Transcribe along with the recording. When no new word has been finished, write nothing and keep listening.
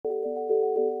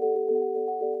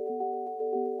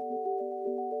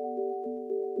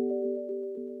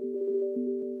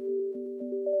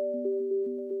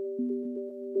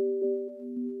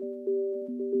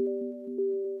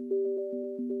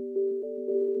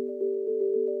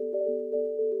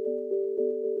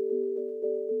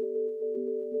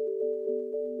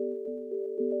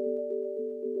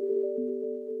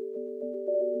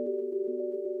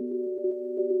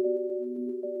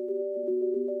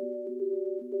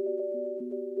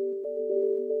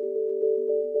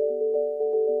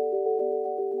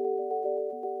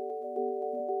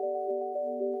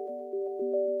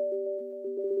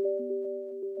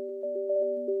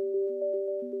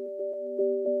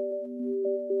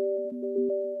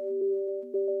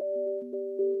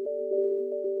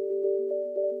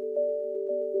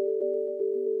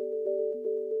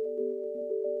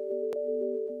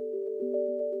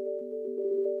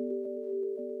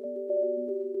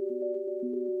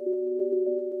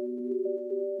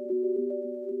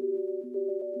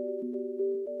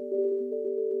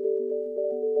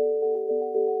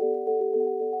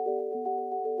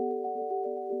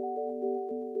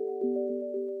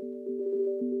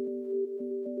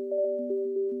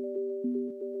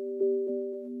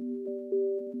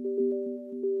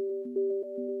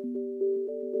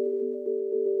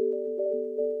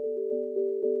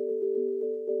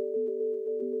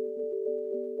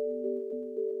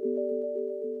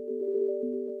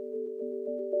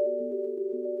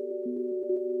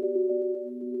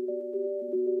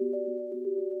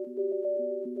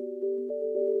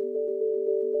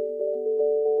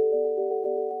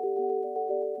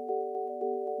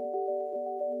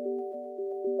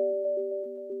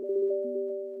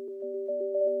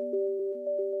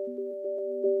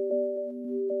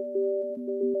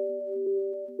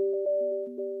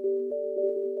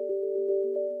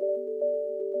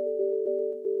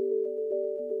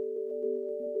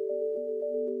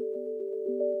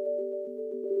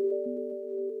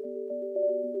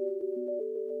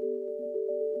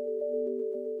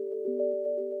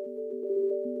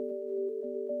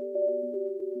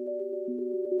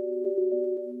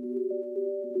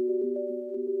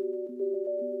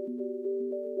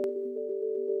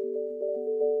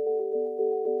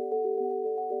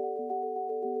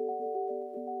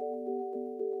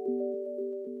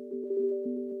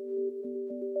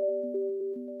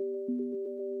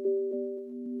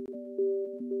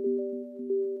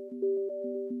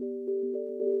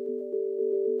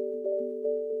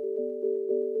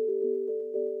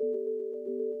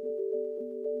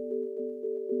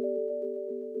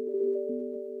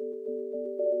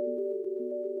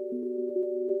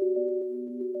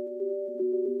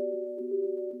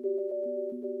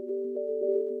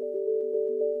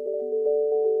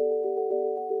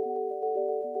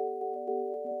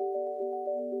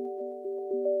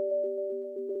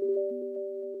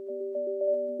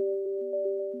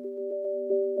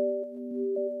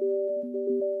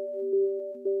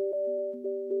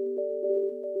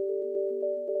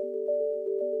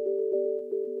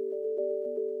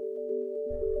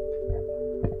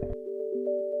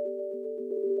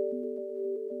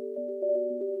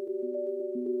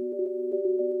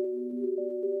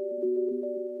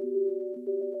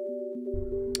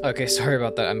Okay, sorry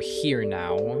about that. I'm here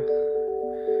now.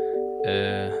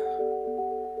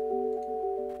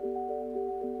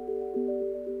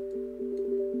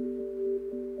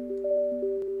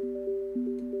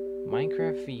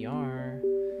 Minecraft VR.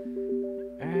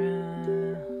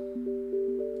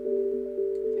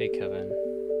 Hey, Kevin.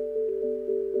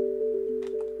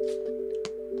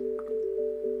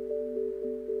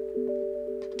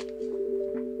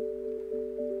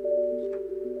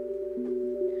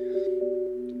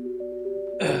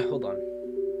 Hold on.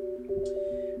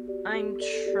 I'm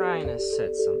trying to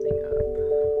set something up.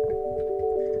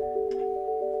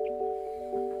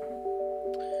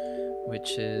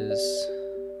 Which is...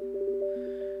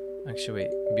 Actually,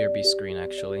 wait. BRB screen,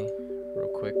 actually. Real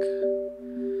quick.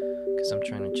 Because I'm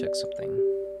trying to check something.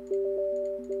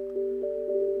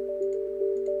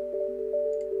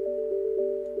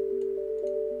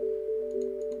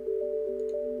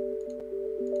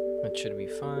 That should be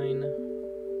fine.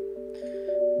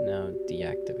 Now it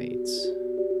deactivates.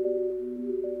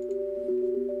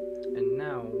 And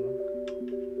now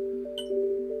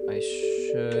I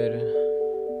should...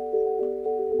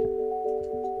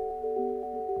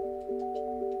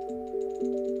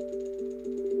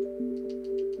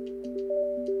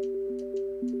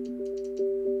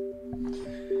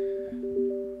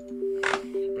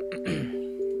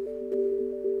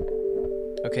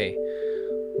 Okay,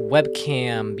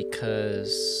 webcam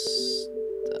because,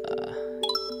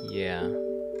 yeah.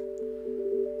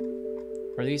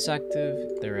 Are these active?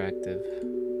 They're active.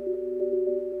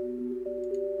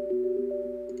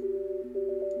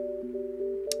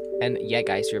 And yeah,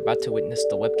 guys, you're about to witness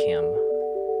the webcam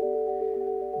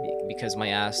because my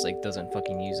ass like doesn't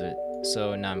fucking use it.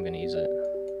 So now I'm gonna use it.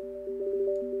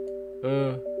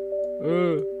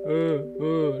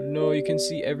 No, you can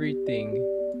see everything.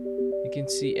 You can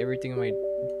see everything in my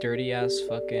dirty ass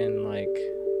fucking like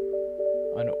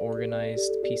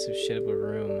unorganized piece of shit of a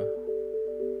room.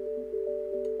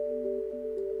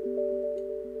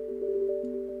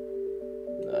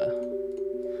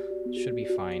 Should be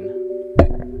fine.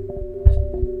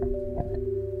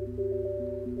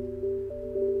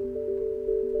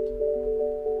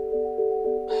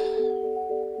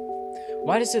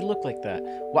 Why does it look like that?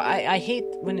 Why I hate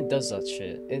when it does that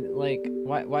shit. It like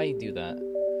why you do that?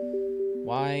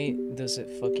 Why does it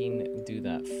fucking do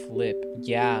that? Flip.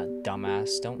 Yeah,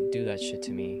 dumbass. Don't do that shit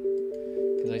to me.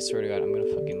 Cause I swear to God, I'm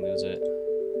gonna fucking lose it.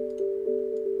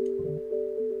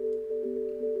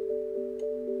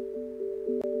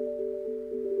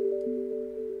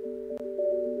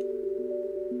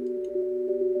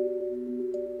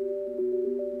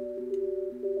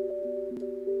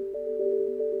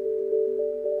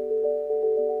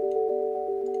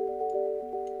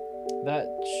 That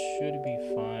should be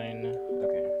fine.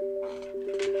 Okay.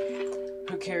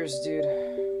 Who cares, dude?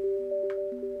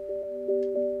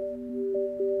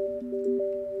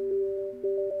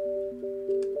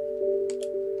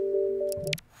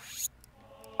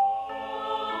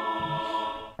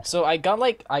 So I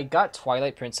got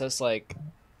Twilight Princess like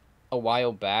a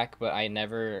while back, but I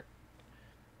never...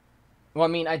 Well, I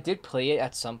mean, I did play it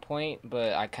at some point,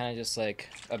 but I kind of just, like,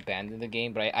 abandoned the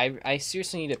game. But I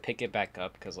seriously need to pick it back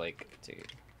up, because, like,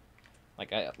 dude.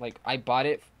 I bought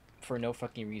it for no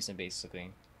fucking reason,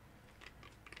 basically.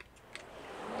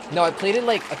 No, I played it,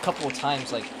 like, a couple of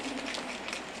times, like,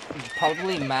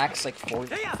 probably max, like, 4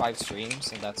 to 5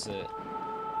 streams, and that's it.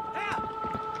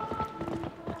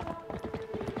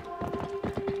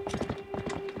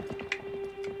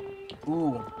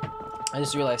 Ooh. I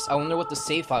just realized, I wonder what the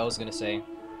save file is gonna say.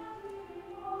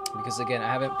 Because again, I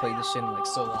haven't played this shit in like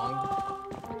so long.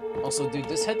 Also, dude,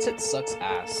 this headset sucks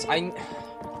ass. I'm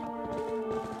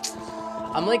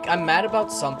mad about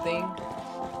something,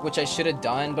 which I should have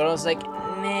done, but I was like,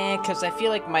 nah, because I feel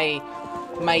like my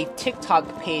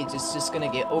TikTok page is just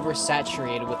gonna get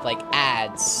oversaturated with like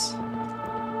ads.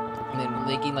 And then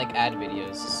linking like ad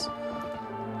videos.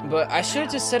 But I should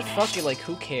have just said fuck it, like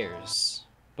who cares?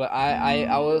 But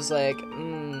I was like,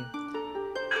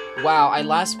 wow, I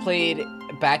last played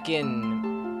back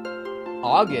in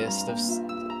August of...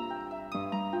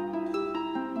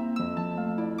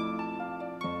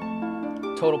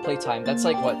 Total playtime, that's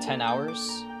like, what, 10 hours?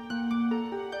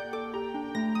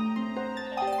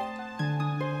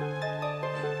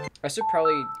 I should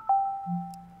probably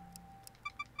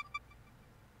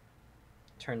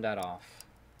turn that off.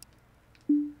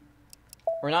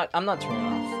 Or not, I'm not turning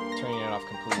it off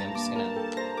completely. I'm just gonna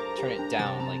turn it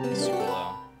down like super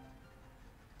low.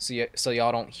 So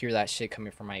y'all don't hear that shit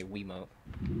coming from my Wiimote.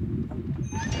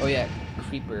 Oh yeah,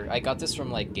 Creeper. I got this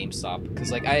from like GameStop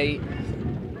cuz like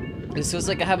this was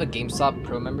like I have a GameStop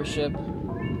Pro membership.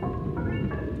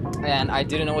 and I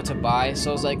didn't know what to buy,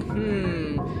 so I was like,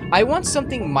 I want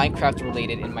something Minecraft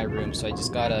related in my room, so I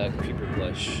just got a creeper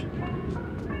plush.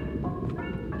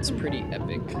 It's pretty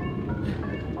epic.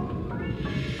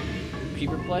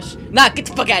 Creeper plush? Nah, get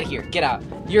the fuck out of here. Get out.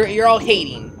 You're all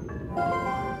hating.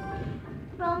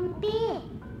 From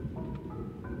being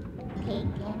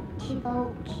taken to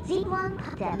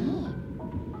G1 Academy.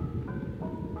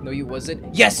 No, you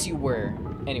wasn't. Yes, you were.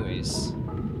 Anyways,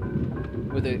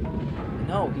 with a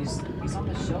no, he's on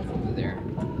the shelf over there.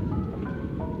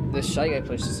 The Shy Guy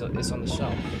plush is on the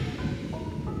shelf.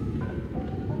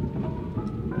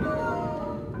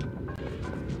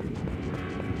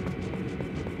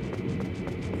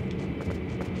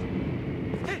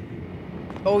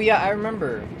 Oh yeah, I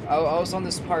remember. I was on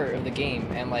this part of the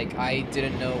game, and like I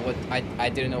didn't know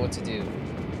what to do.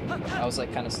 I was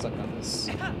like kind of stuck on this.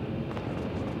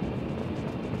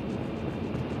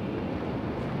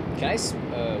 Can I?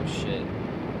 Oh shit.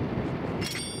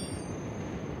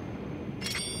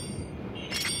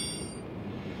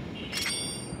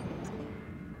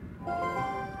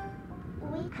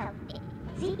 We have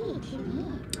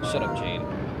GE. Shut up, Jane.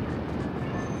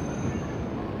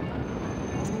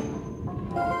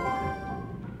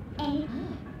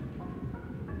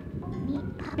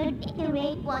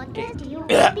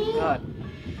 God.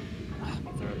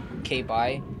 Okay,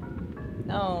 bye.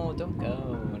 No, don't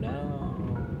go. No.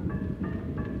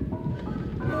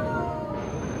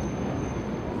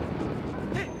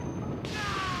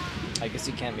 I guess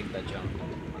you can't make that jump.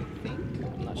 I think.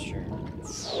 I'm not sure.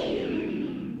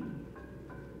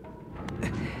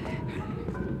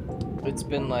 It's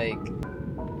been like,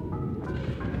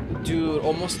 dude,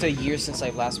 almost a year since I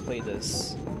last played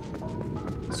this.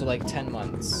 So like 10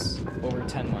 months. Over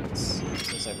 10 months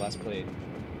since I last played.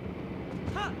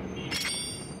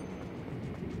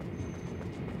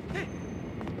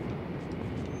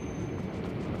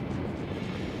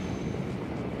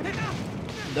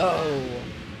 No!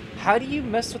 How do you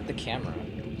mess with the camera?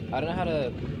 I don't know how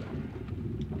to...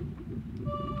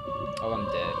 Oh, I'm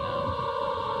dead now.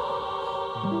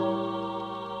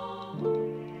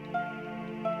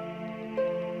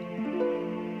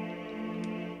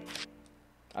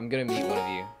 I'm gonna meet one of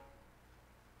you.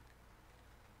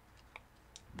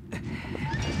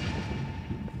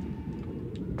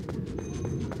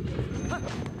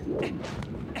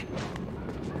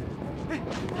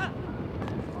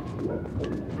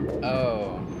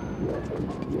 Oh.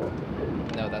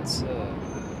 No, that's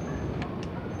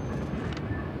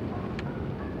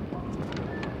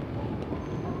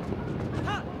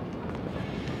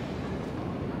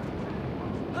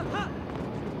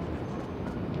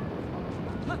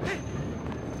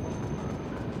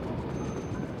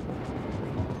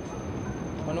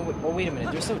Oh no, wait a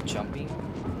minute, there's no jumping.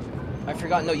 I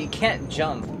forgot, no, you can't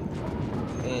jump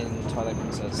in Twilight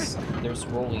Princess. There's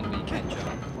rolling, but you can't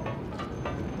jump.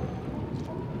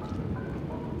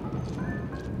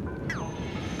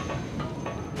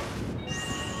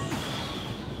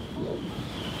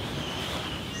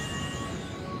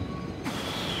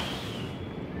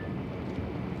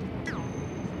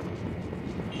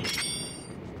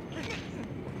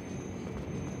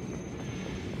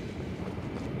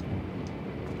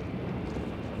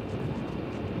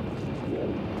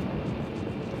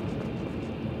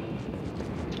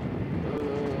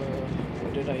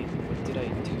 What did I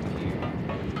do here?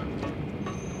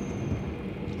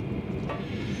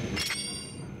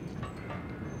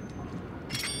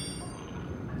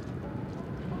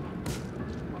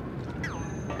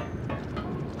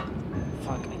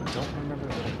 Fuck, I don't remember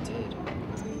what I did.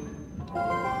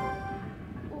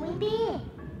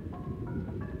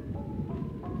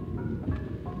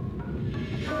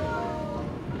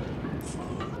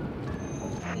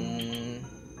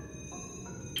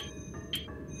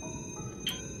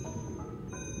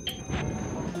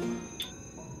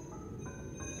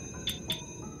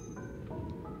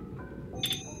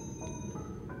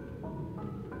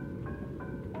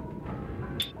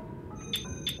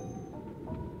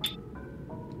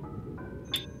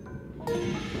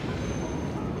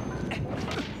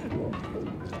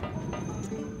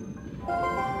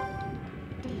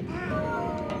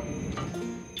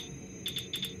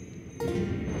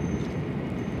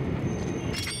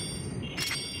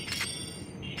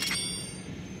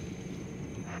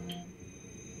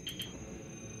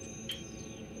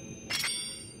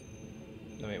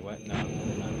 No, wait, what? No,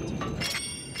 they're not able to do that.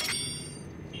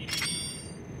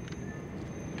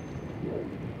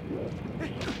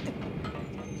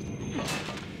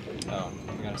 Oh,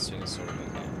 I gotta swing a sword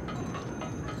again.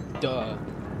 Duh.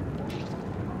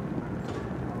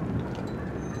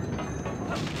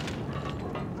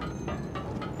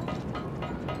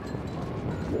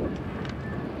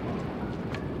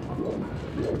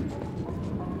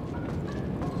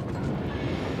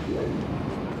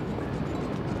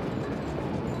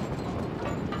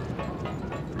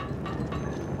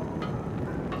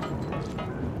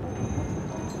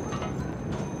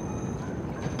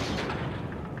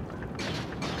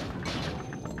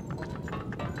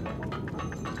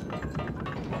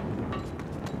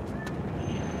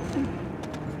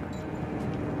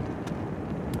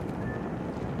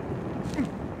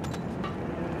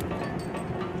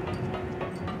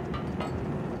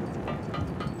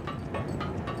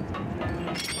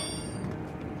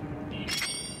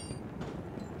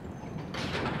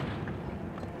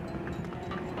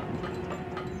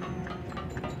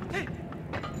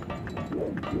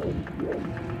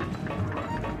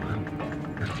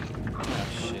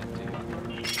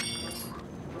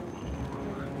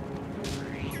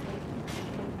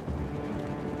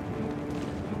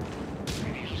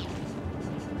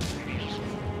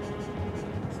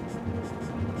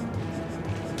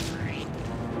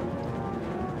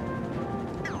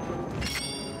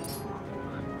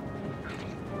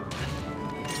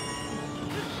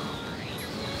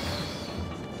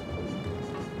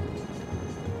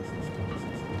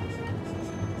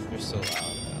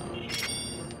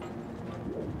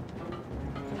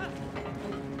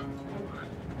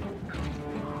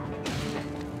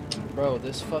 Bro,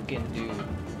 this fucking dude.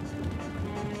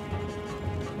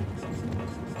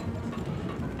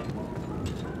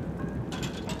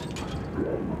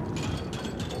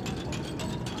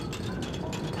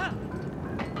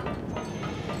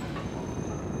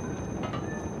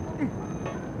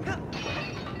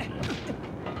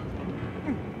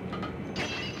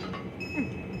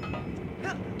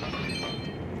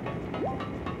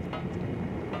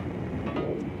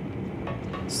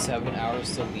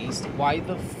 $7 the least? Why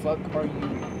the fuck are you?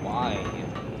 Why?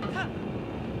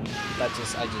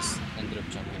 I just ended up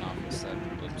jumping off instead.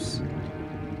 Oops.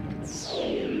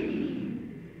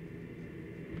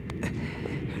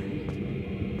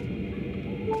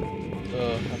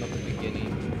 I'm at the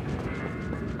beginning.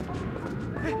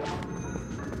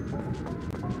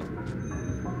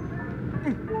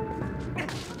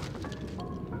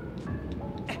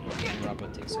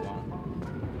 Robot takes a while.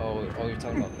 Oh, you're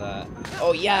talking about that.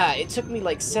 Oh yeah, it took me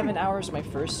like 7 hours my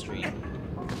first stream.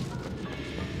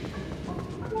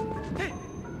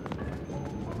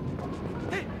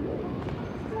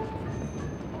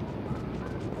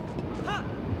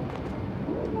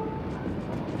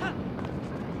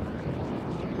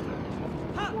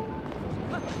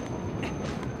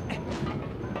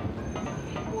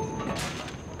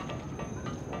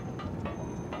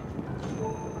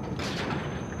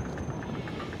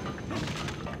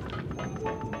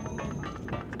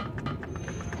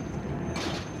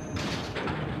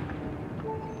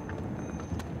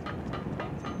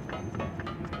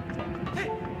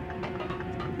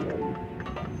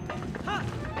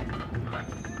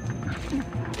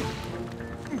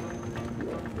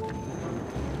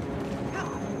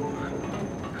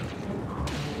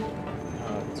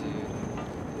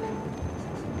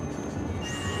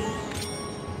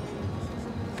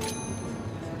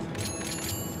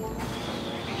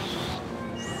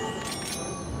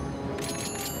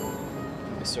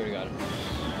 I swear to God. Can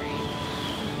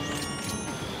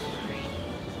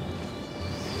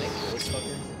I kill this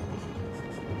fucker?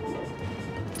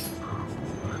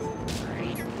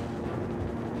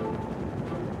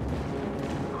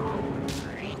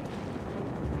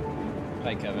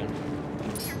 Hi, Kevin.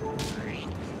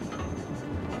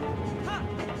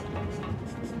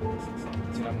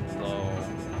 Dude, I'm low.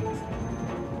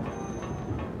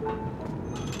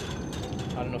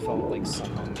 I don't know if I'll like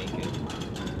somehow make it.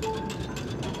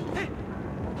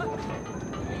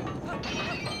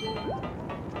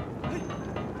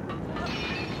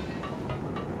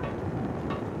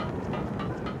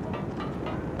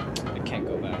 I can't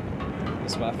go back. The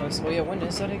Splatfest? Oh yeah, when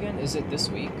is that again? Is it this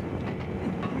week?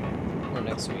 Or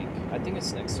next week? I think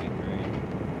it's next week, right?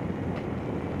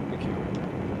 I can't remember.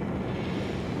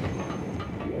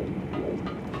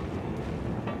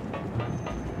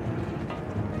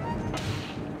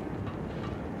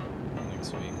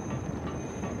 Next week.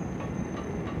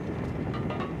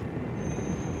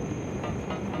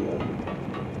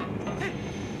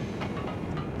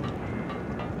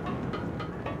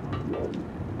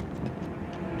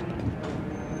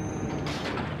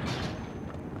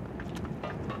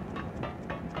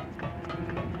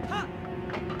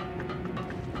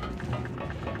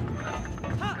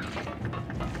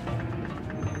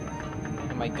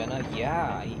 Am I gonna?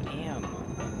 Yeah, I am.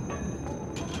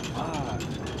 Ah.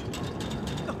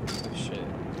 Oh shit.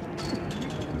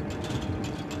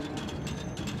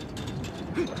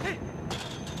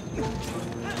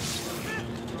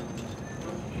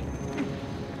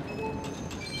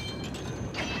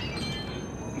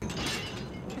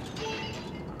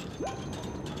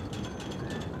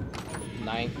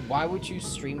 Why would you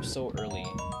stream so early?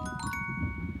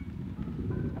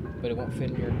 But it won't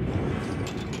fit in your...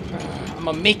 I'm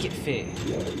gonna make it fit.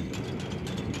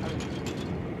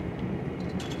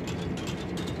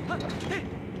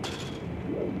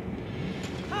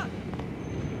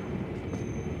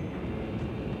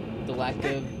 The lack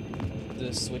of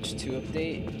the Switch 2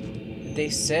 update, they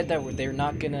said that they're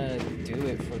not gonna do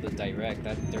it for the Direct,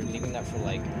 that they're leaving that for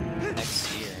like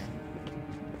next year.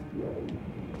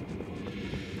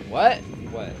 What?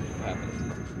 What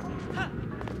happened?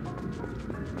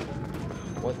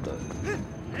 What the?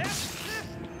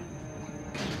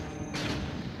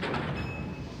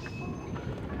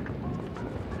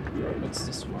 What's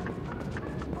this one?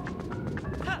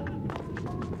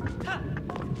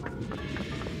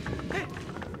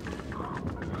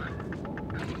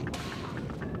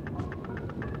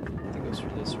 I think it goes for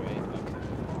this, right? Okay.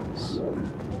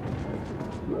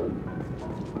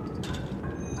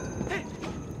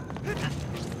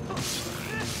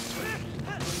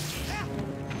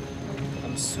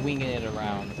 I'm swinging it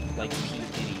around like P.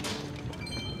 Diddy.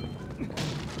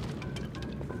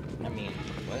 I mean,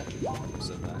 what? Who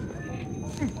said that?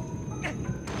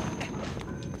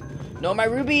 No, my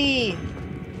ruby!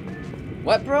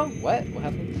 What, bro? What? What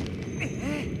happened?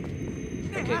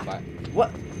 Okay, bye.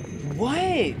 What?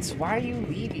 What? Why are you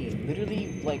leaving?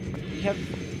 Literally, like, you have...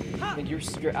 Like,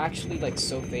 you're actually, like,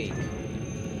 so fake.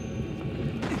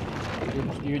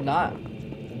 You're not...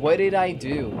 What did I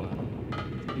do?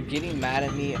 You're getting mad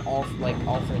at me all for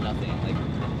nothing. Like,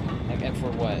 and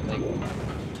for what? Like,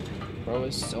 bro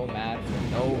is so mad for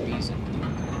no reason.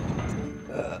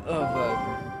 Oh,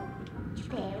 fuck.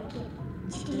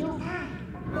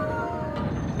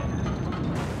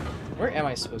 Where am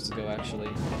I supposed to go, actually?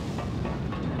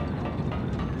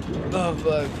 Oh,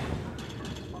 fuck.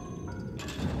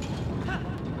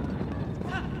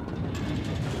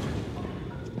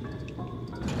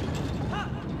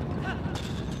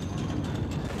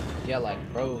 Yeah, like,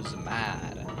 bro's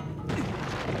mad.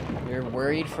 You're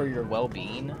worried for your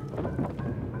well-being?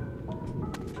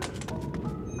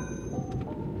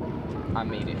 I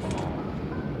made it fall.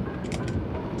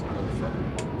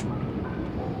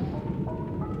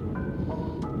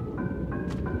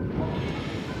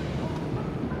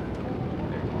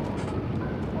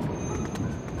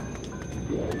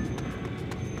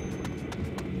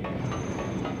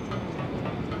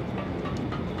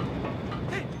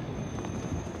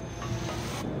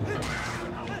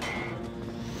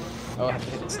 Oh, I have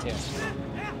to hit its tail.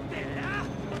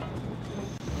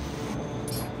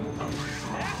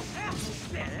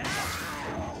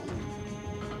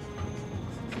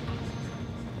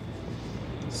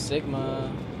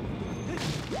 Sigma.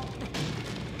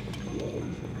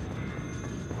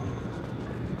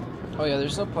 Oh yeah,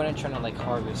 there's no point in trying to like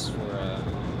harvest for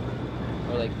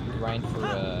or like grind for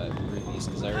rubies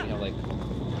because I already have like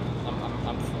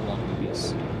I'm full on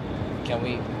rubies. Can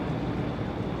we?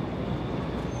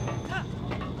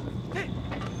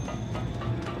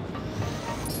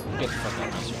 Get the fuck out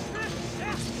of this room.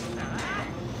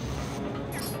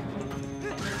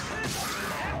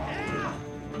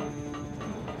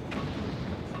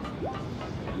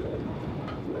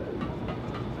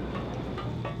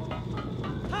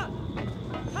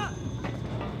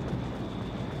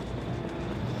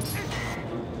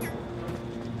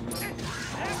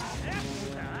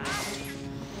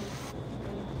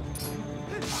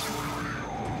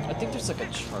 I think there's like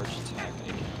a charge attack that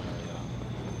I can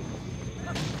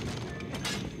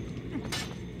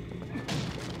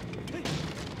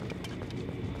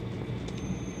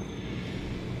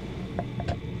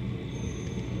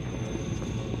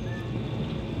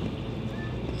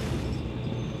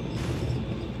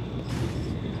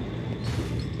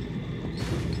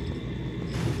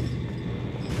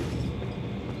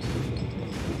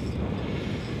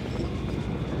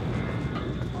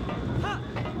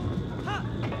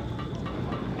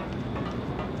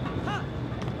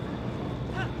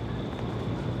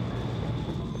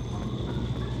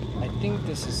I think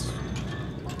this is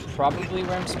probably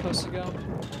where I'm supposed to go.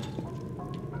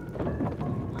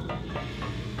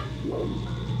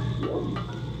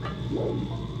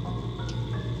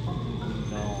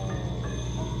 No.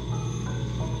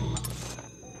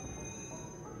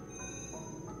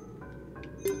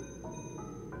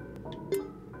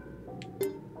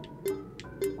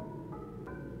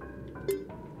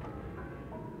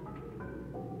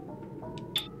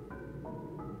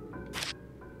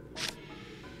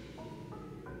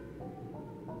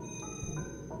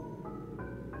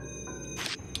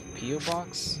 P.O.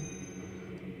 box?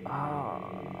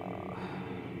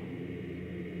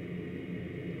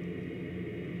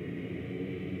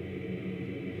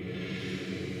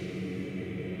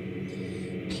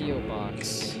 P.O.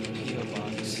 box. P.O.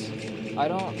 box. I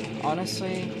don't,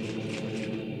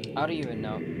 honestly, I don't even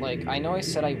know. Like, I know I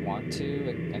said I want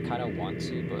to, I kind of want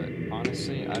to, but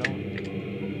honestly, I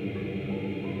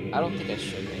don't think I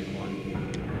should make one.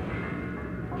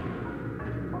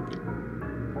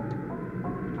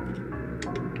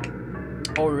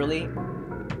 Oh, really?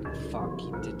 Fuck,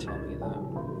 you did tell me that.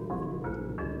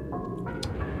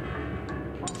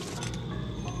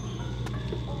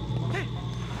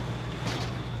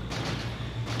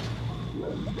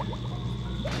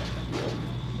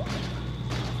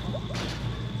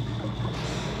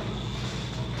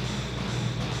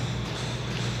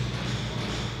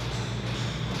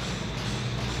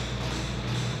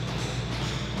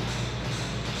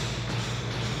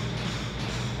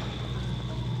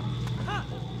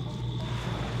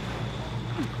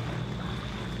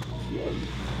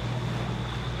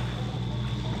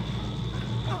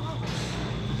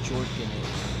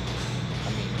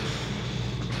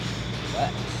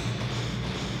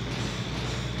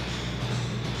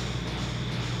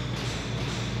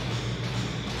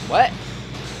 What?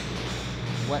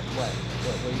 What?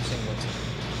 What are you saying? What's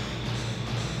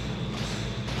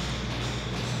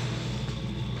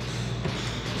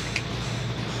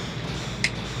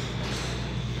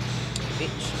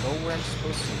go where I'm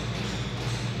supposed to.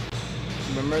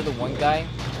 Remember the one guy?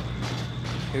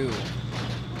 Who?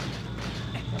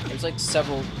 There's like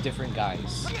several different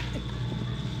guys.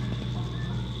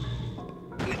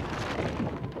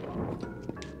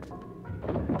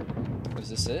 Is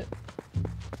this it?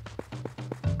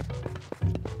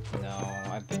 No,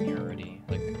 I've been here already.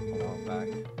 Like a while back.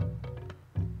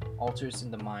 Altars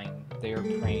in the mine. They are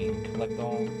praying. Collect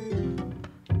all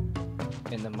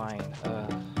in the mine.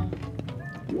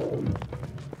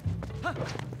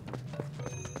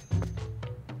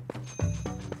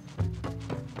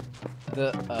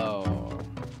 Oh.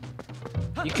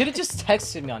 You could have just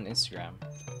texted me on Instagram.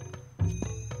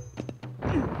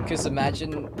 Because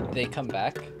imagine they come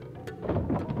back.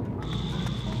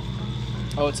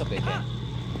 Oh, it's up again.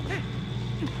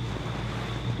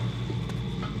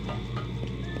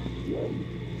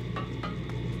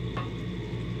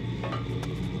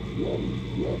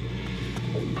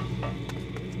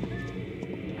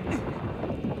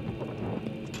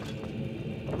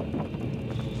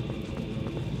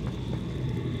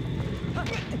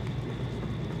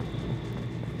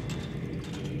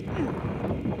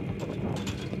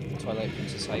 Twilight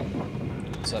Princess hype.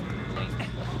 What's up, Link?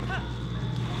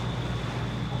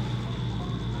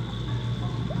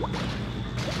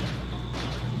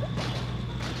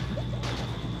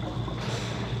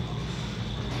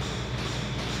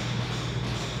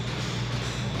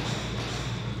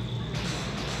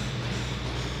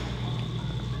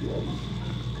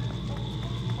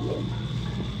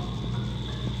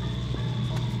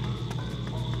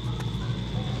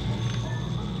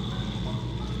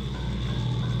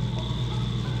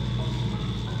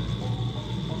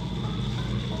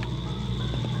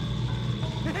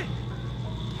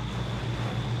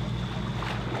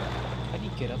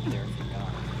 Get up there, I forgot.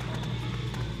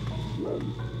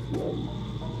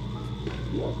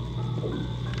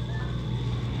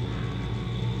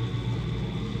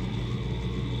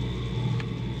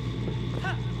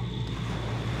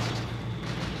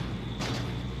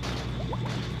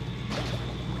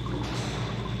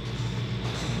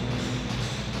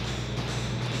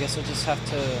 I guess we'll just have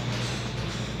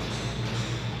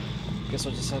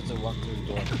to walk through the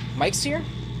door. Mike's here?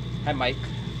 Hi, Mike.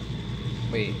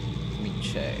 Wait. Let me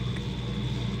check.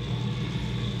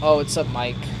 Oh, what's up,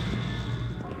 Mike?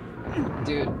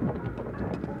 Dude,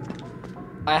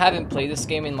 I haven't played this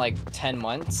game in like 10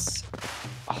 months.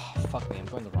 Oh, fuck me, I'm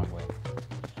going the wrong way.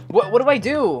 What do I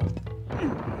do?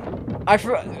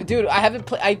 Dude, I haven't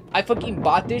played. I fucking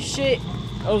bought this shit.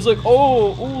 I was like,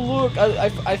 oh look,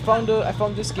 I found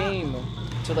this game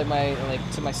to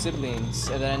to my siblings,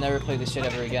 and then I never played this shit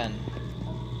ever again.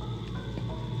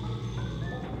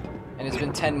 And it's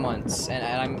been 10 months, and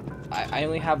I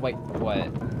only have like what?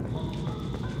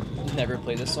 Never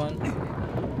played this one?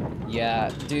 Yeah,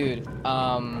 dude.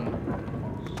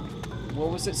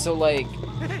 What was it? So like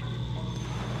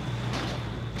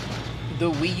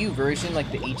the Wii U version,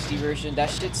 like the HD version,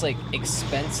 that shit's like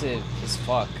expensive as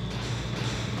fuck.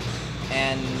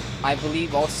 And I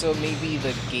believe also maybe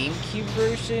the GameCube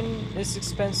version is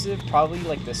expensive, probably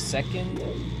like the second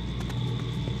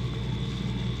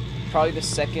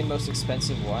most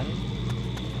expensive one.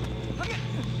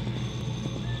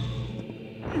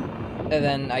 And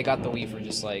then I got the Wii for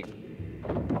just like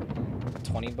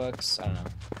 20 bucks, I don't know.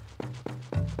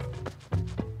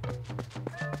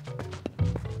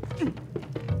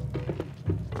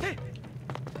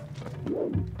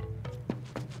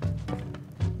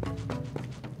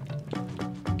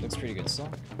 Looks pretty good still.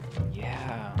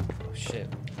 Yeah. Oh shit.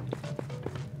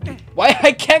 Why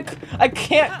I can't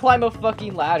climb a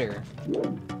fucking ladder.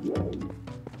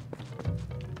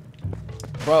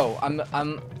 Bro,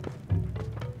 I'm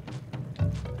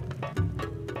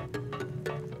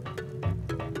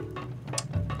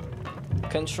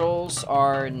controls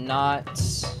are not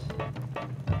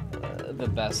the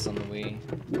best on the Wii.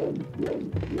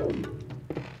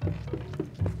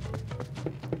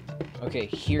 Okay,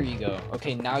 here you go.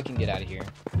 Okay, now I can get out of here.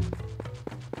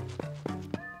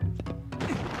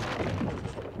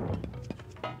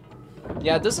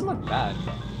 Yeah, it doesn't look bad.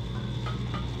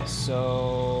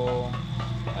 So,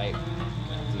 I'm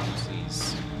gonna use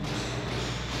these.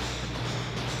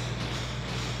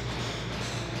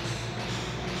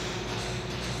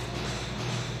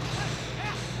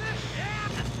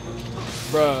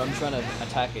 Bro, I'm trying to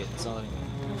attack it. It's not letting me.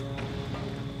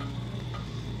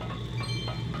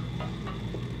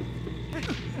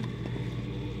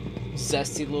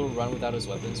 Zesty little run without his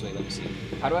weapons. Wait, let me see.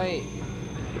 How do I...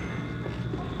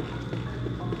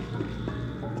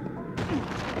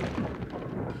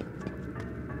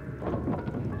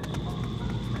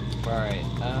 Alright,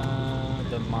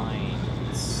 the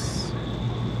mines.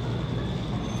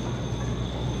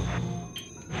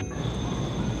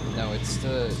 What's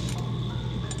the...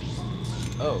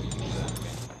 Oh.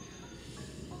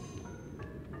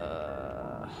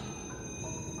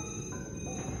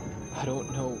 I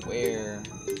don't know where.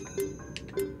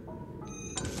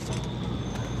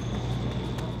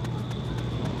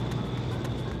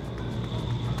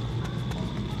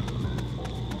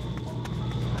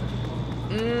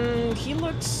 He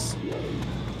looks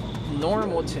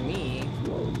normal to me.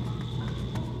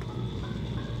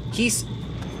 He's...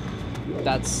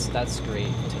 That's great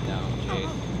to know, Jade.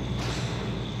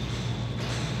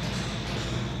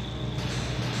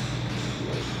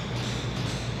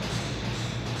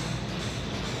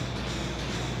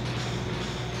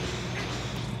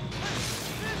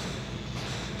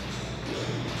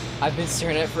 I've been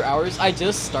staring at it for hours. I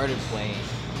just started playing.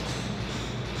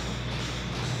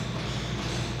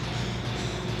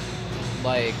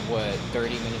 Like, what,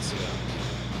 30 minutes ago?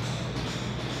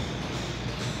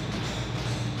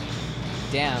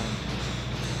 Damn.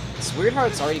 It's weird how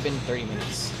it's already been 30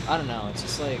 minutes. I don't know, it's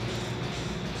just like...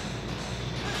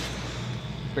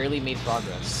 barely made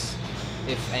progress.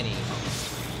 If any.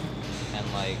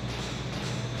 And like...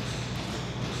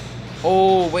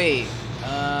 Oh, wait.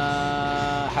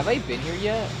 Have I been here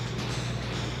yet?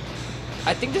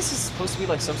 I think this is supposed to be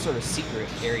like some sort of secret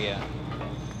area.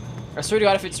 I swear to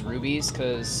God if it's rubies,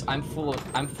 because I'm full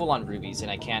on rubies and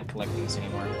I can't collect these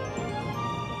anymore.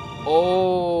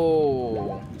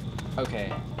 Oh,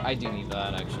 okay. I do need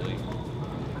that actually.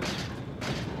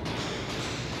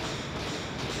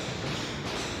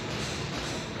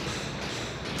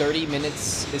 "30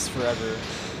 minutes is forever."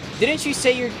 Didn't you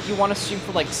say you want to stream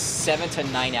for like 7 to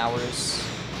 9 hours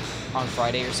on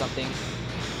Friday or something?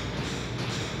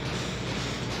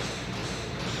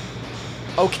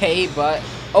 Okay, but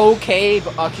okay,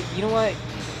 you know what?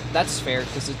 That's fair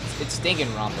because it's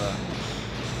Danganronpa.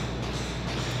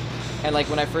 And like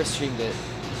when I first streamed it,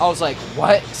 I was like,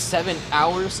 "What? 7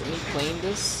 hours of me playing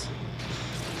this?"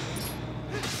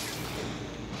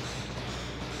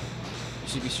 I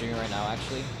should be streaming right now,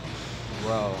 actually.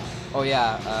 Bro. Oh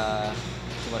yeah,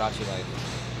 Tomodachi Life.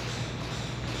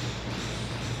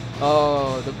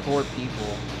 Oh, the poor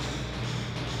people.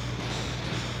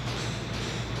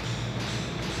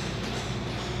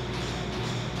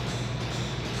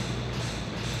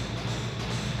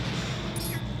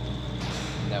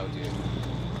 No, dude.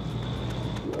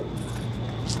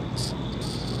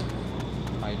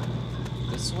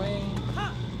 This way?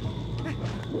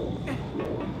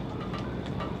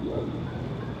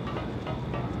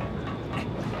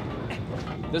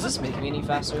 Does this make me any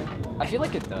faster? I feel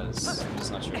like it does. I'm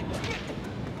just not sure.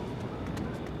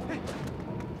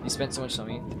 You spent so much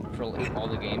money for all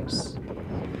the games.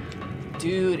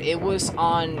 Dude, it was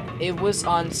on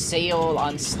sale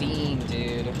on Steam,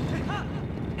 dude.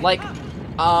 Like,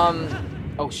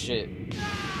 oh shit.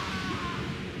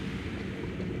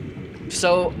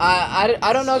 So,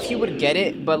 I don't know if you would get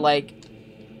it, but like,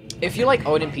 if you like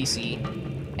own a PC,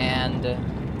 and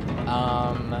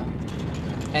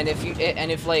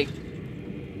if like,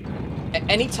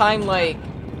 anytime like,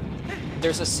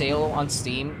 there's a sale on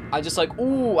Steam, I just like,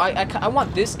 ooh, I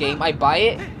want this game, I buy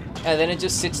it, and then it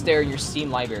just sits there in your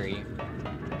Steam library.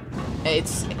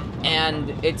 It's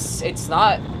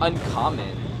not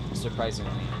uncommon,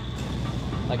 surprisingly.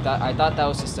 Like that, I thought that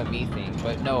was just a me thing,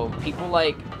 but no, people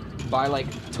like buy like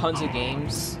tons of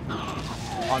games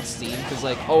on Steam because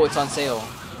like, oh, it's on sale,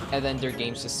 and then their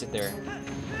games just sit there.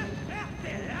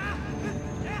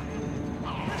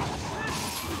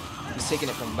 He's taking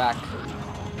it from back.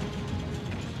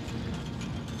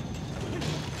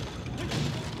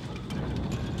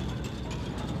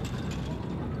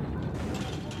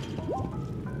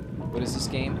 What is this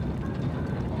game?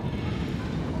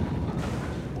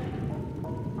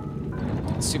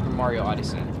 It's Super Mario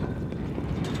Odyssey.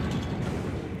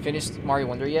 Finished Mario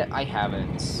Wonder yet? I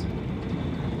haven't.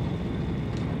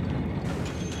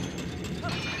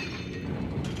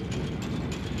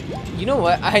 You know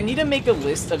what? I need to make a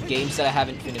list of games that I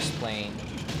haven't finished playing.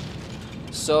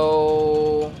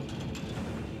 So...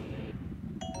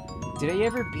 did I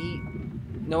ever beat...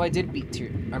 No, I did beat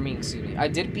excuse me. I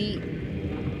did beat...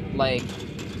 like...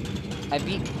 I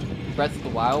beat Breath of the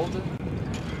Wild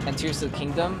and Tears of the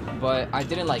Kingdom, but I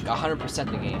didn't like 100%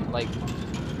 the game. Like...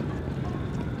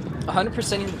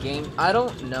 100%ing the game, I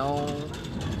don't know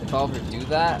if I'll ever do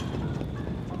that.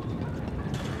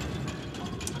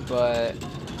 But...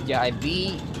 yeah, I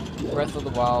beat Breath of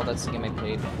the Wild, that's the game I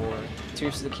played before.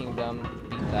 Tears of the Kingdom,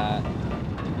 beat that.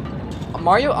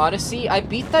 Mario Odyssey, I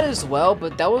beat that as well,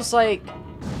 but that was like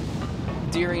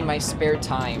during my spare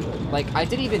time. Like, I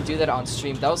didn't even do that on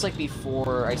stream. That was like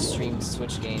before I streamed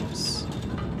Switch games.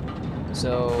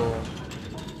 So,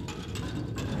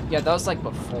 Yeah, that was like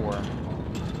before.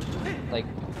 Like,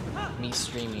 me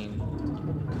streaming.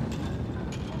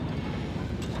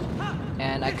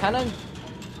 And I kind of...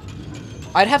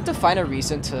 I'd have to find a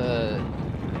reason to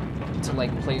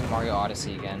like, play Mario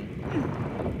Odyssey again.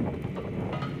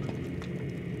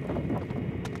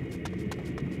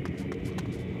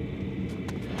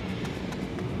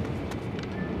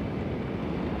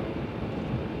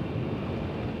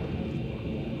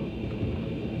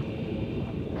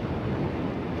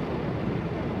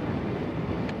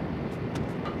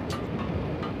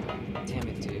 Damn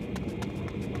it, dude.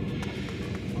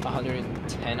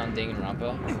 110 on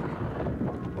Danganronpa.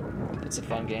 It's a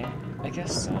fun game. I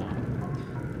guess so.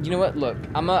 You know what? Look,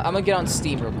 I'm gonna get on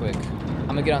Steam real quick. I'm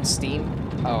gonna get on Steam.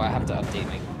 Oh, I have to update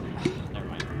my... Never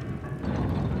mind.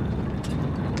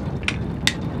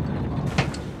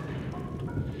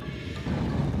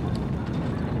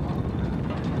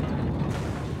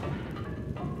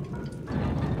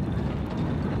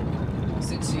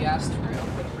 Since you asked for it, I'll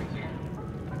put it right here.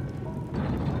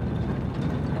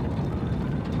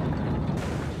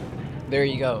 There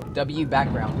you go. W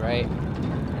background, right?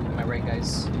 Am I right,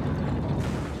 guys?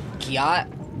 Kiat.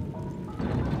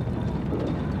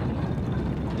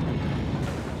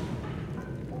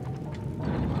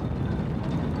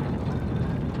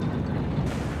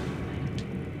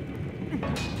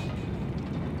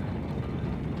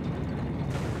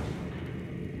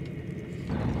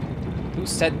 Who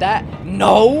said that?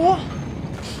 No!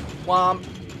 Womp.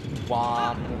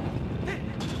 Womp.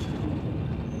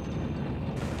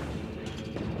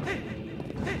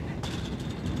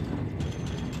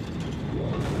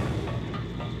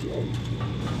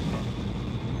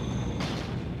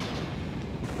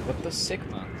 What the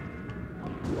Sigma?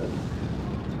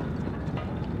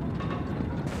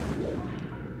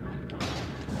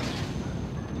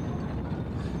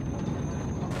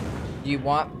 You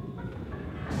want...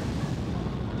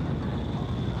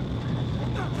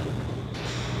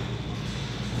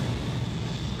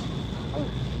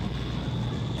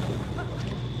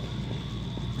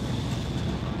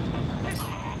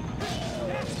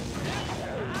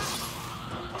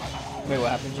 Wait,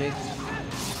 what happened, Jake?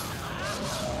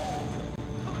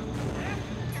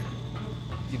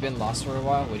 You've been lost for a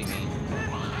while? What do you mean?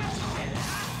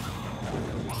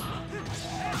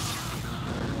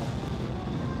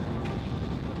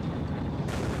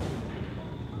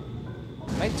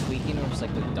 Am I tweaking or just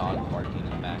like the dog barking in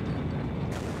the back?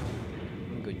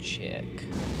 I'm gonna go check.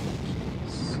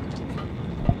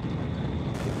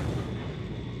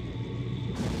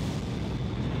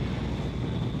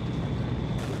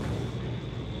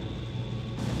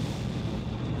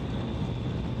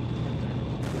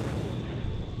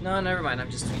 No, never mind. I'm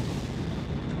just tweaking.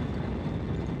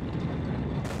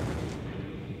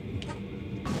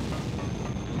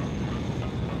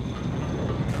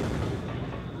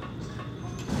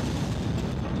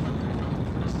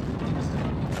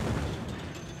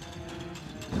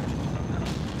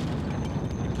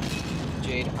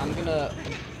 Jade,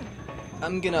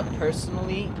 I'm gonna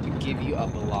personally give you a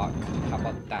block. How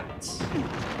about that?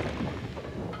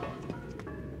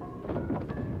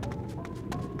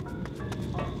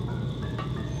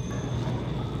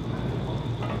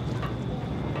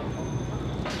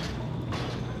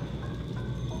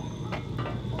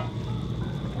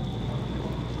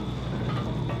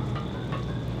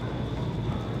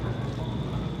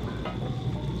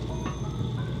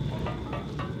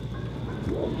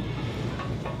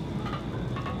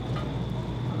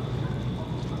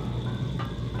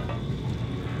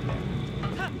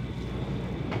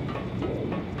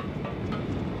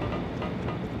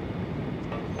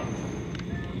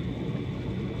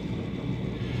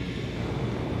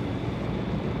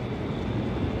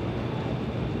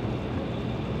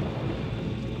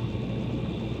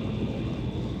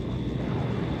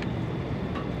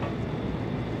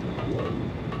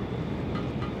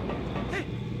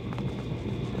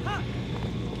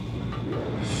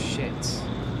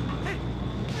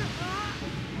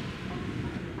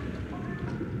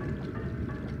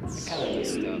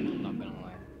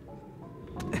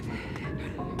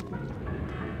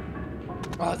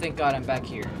 Oh, thank God I'm back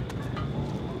here.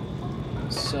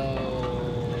 So...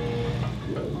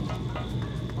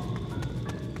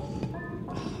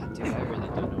 Dude, I really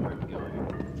don't know where to go.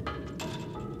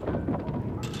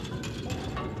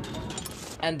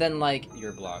 And then, like,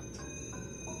 you're blocked.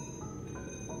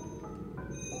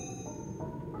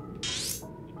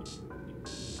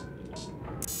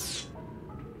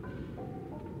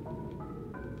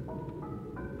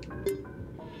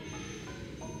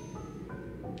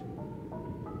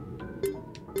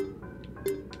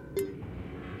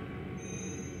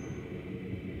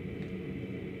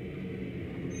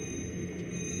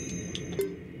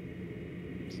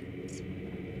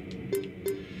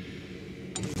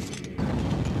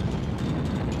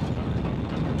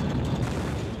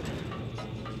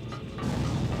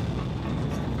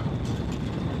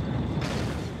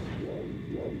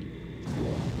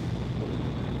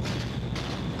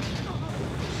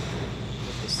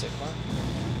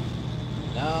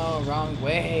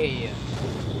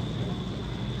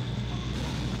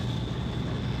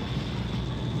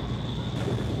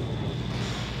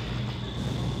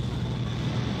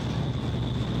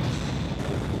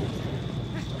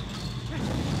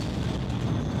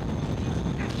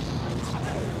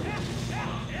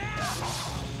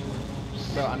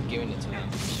 Bro, I'm giving it to him.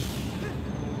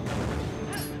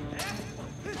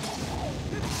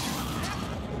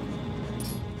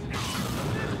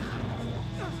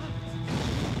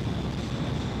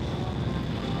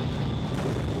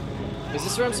 Is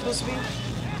this where I'm supposed to be? I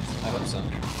hope so.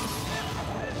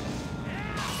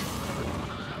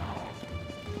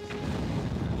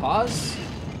 Pause.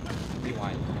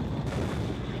 Rewind.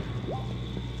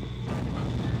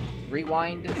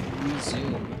 Rewind.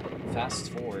 Resume. Fast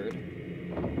forward.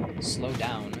 Slow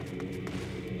down.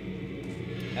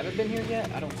 Haven't been here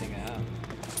yet? I don't think I have.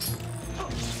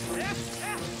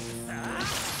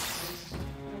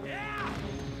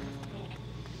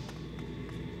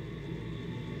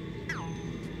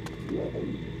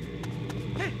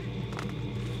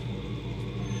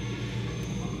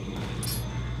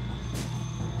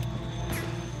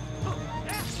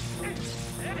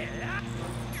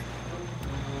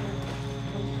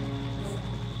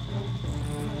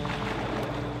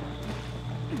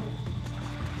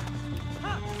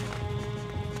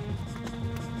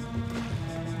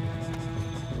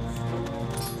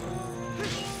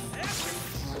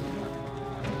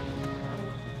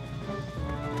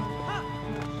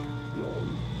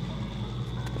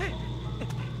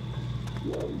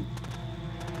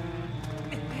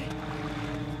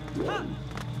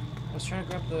 I was trying to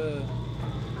grab the...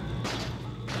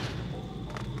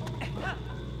 I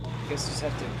guess you just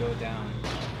have to go down.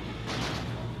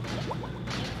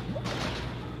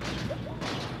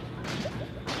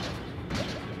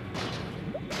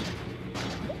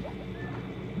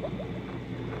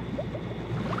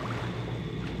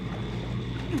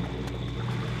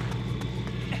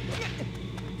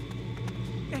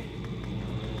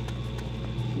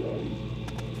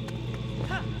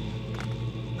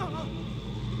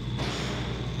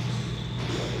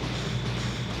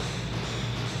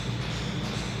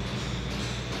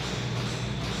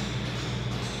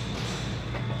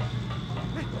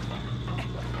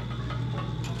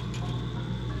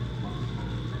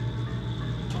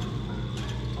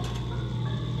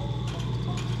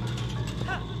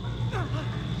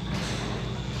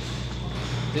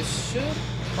 This should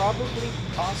probably,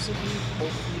 possibly,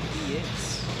 hopefully be it.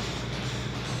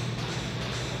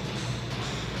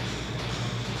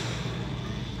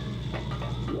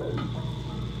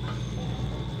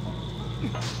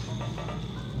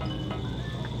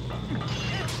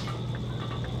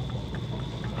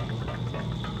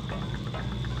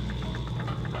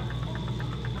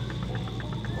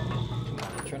 Come on,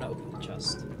 I'm trying to open the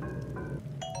chest.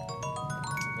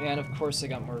 And of course I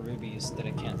got more rubies that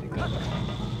I can't pick up.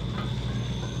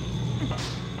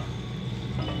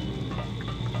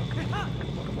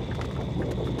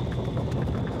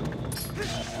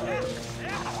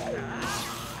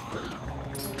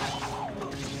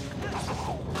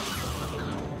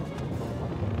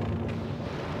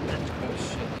 Oh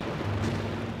shit, dude.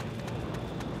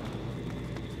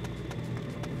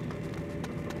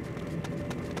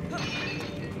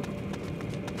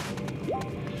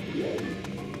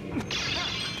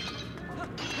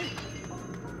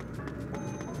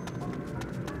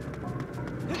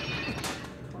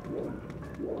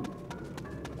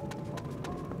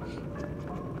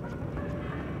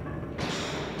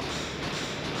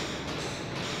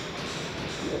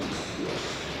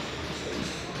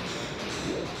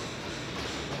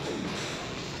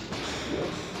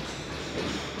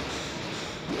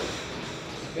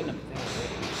 Been up there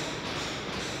already.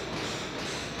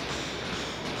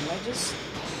 Am I just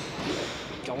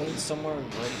going somewhere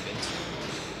I've already been to?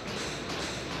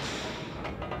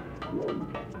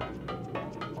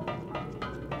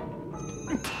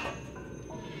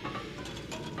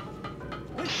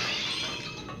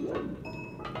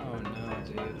 Oh no,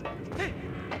 dude.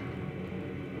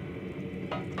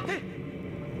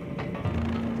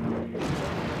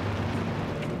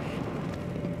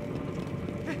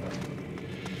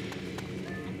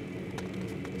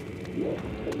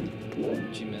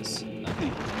 Did you miss?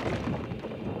 Nothing.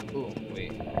 Ooh,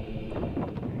 wait.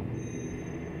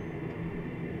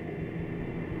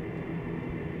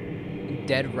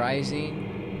 Dead Rising?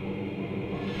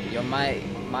 Yo,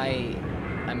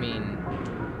 I mean,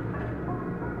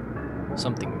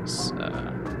 something's,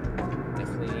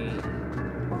 definitely...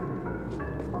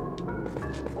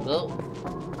 Oh.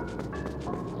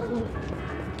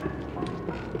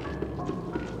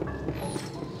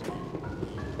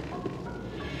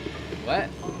 What?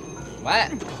 What?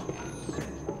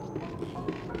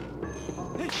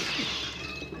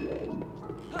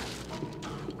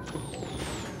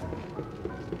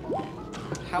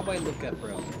 I look at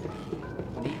bro?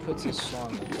 And he puts his straw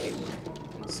on the table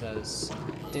and says,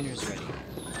 dinner's ready.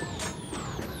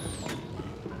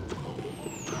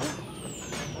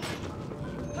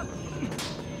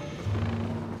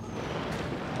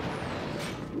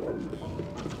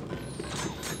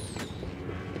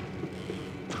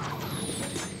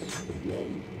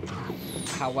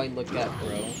 How I look at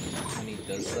bro when he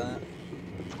does that.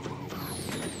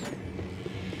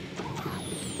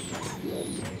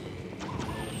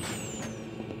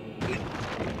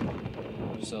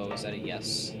 So is that a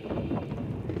yes?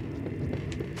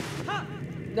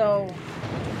 No.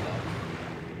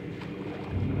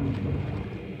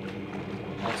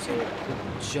 Also,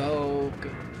 joke.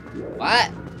 What?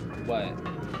 What?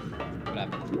 What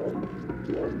happened?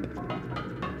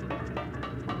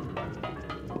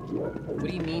 What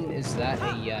do you mean, is that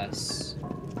a yes?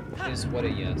 Is what a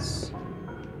yes?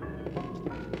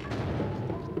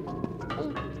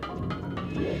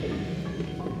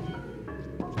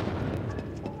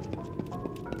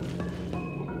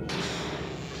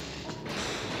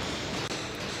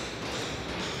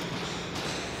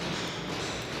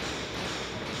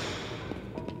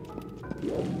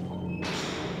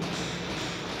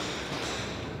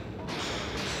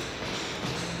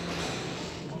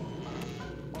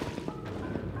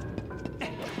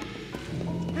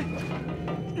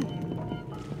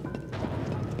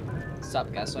 Stop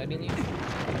gaslighting you?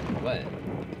 What?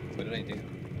 What did I do?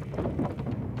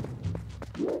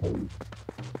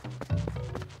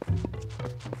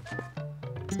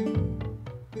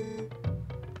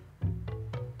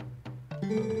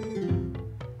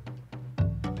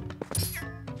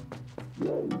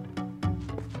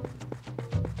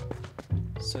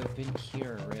 So I've been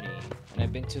here already, and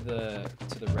I've been to the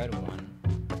red one.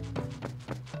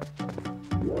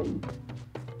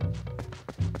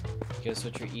 Guess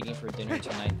what you're eating for dinner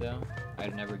tonight, though?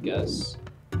 I'd never guess.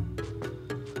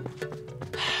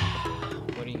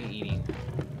 What are you eating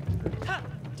for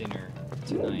dinner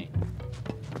tonight?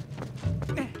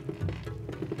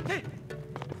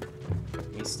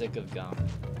 A stick of gum.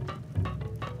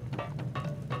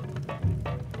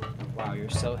 Wow, you're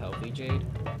so healthy, Jade.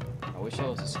 I wish I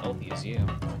was as healthy as you.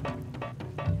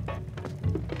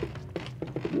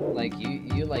 Like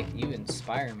you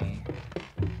inspire me.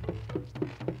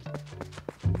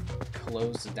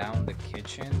 Close down the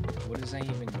kitchen? What does that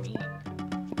even mean?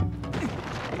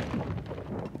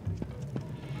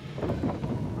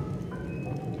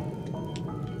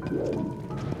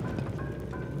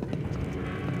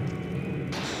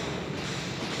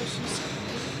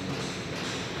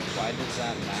 Why does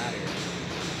that matter?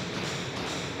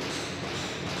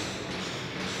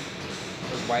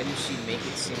 Or why does she make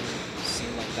it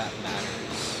seem like that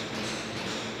matters?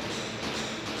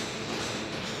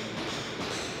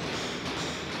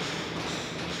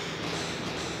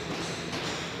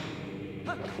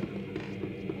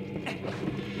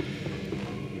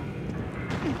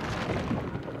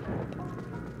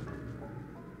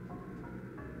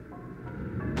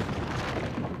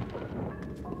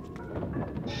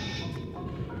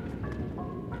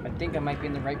 I think I might be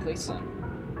in the right place then.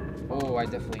 Oh, I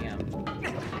definitely am.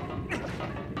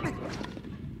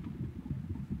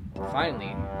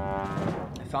 Finally,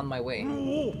 I found my way.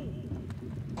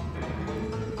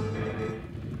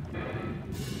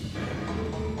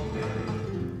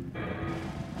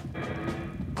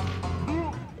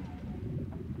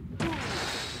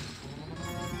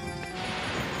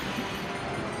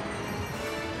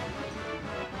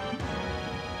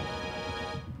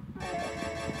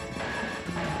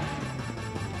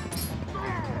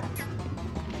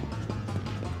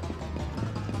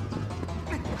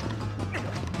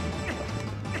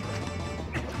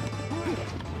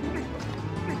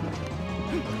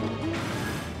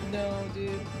 No,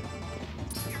 dude.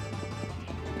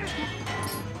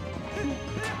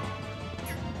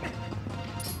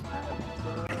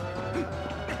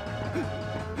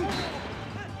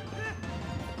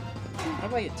 How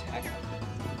do I attack him?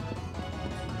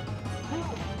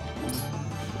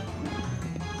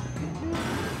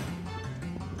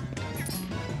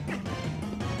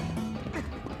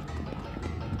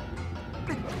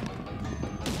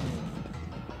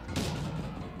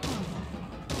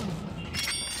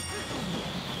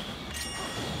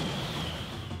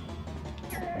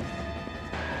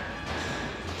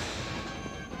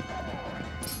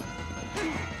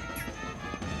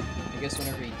 I guess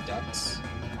whenever he ducks.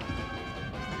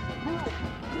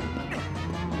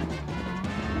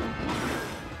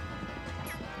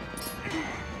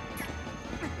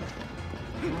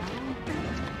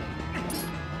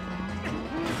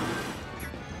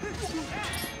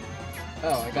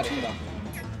 Oh, I gotta hit off,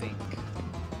 I think.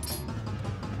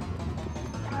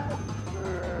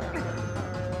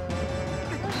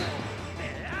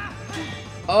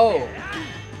 Oh!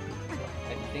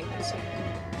 I think so.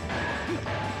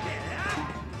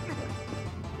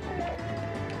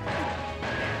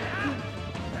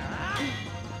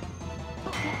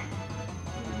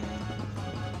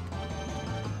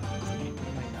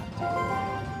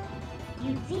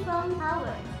 You zero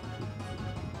power.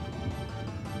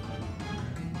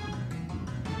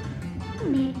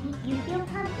 Maybe you still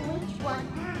can't reach one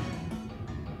path.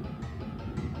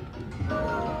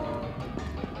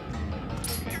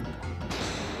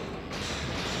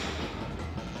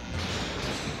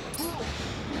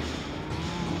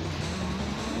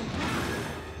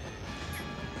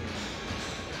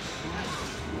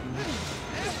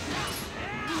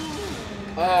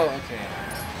 Oh, okay.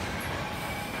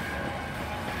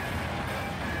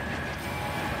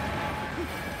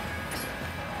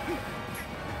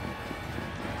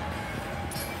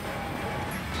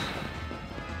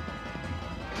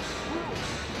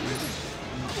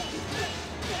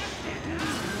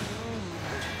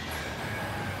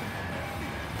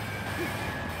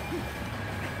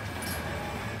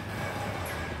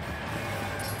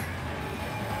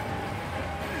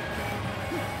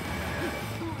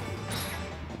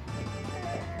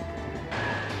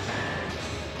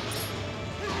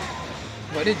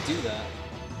 Why did it do that?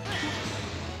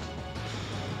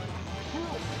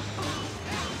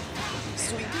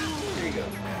 Sweet. There you go.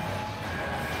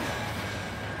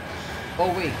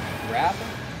 Oh wait, grab?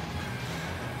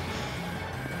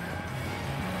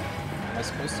 Am I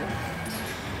supposed to?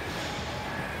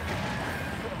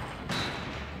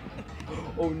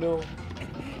 Oh no.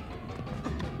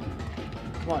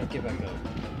 Come on, get back up.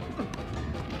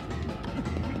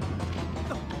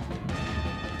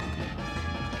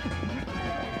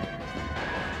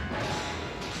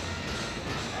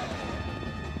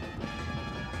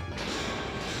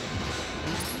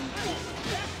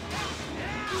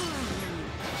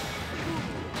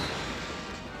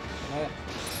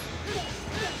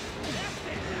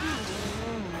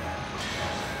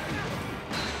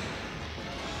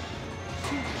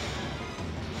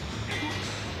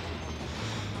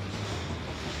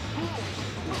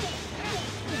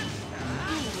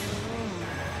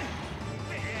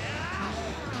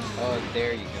 Oh,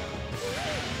 there you go.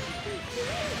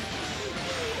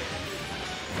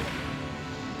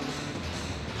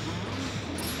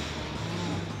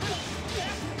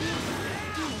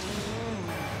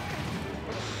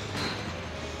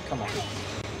 Come on.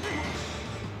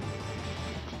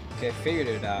 Okay, I figured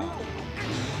it out.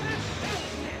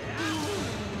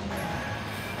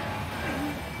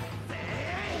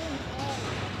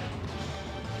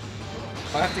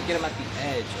 Oh, I have to get him at the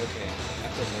edge. Okay, I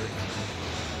have to lure him.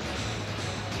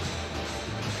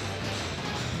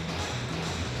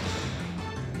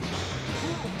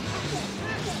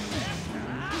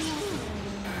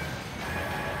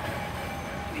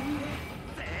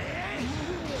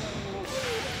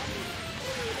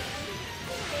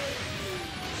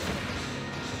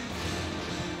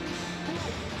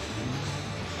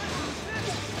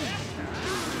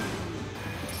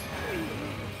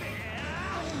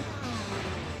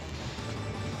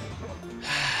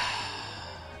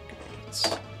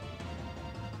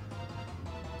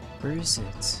 Where is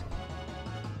it?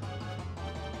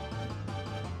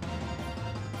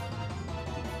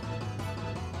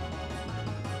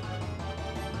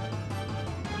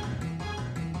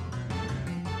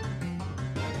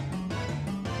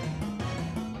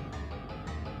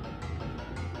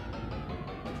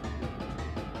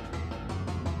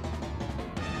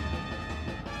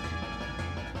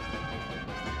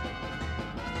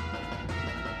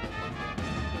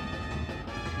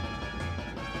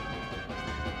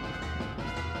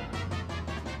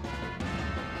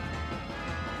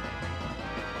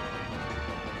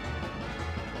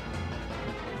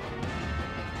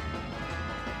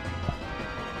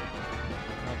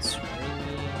 That's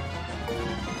really...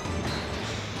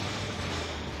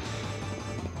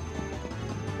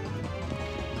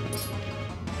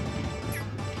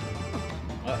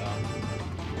 Uh-oh.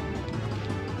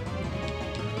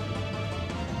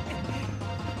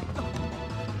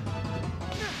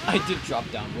 I did drop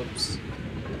down, whoops.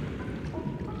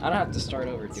 I don't have to start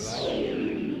over, do I?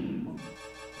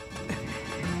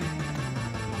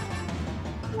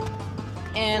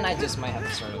 And I just might have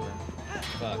to start over.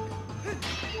 Fuck.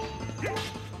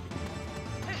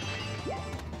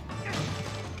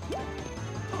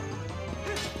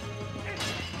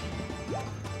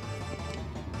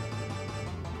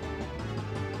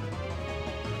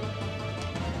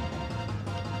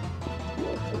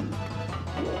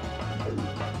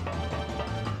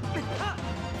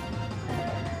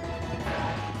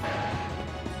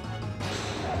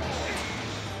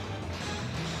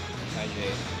 Hi,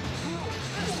 Jade.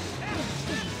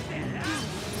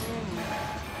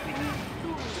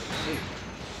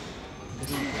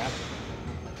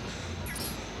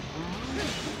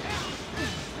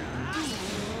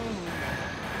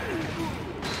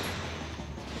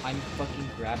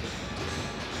 grabbing him.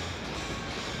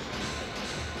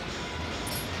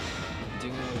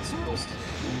 Doing what it's supposed to do.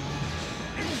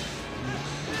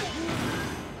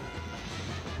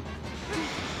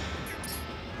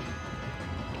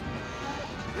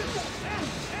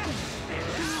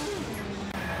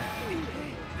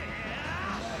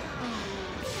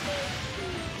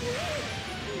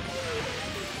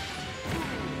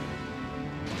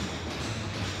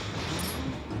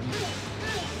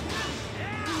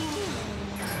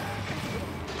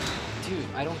 Dude,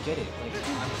 I don't get it. Like,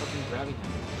 I'm fucking grabbing him.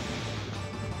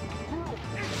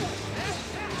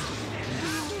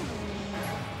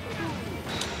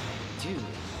 Dude.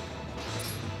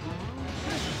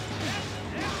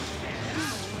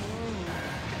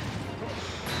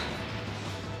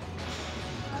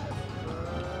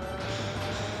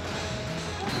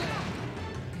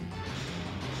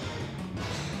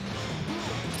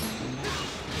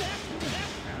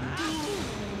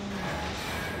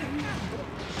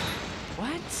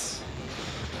 What?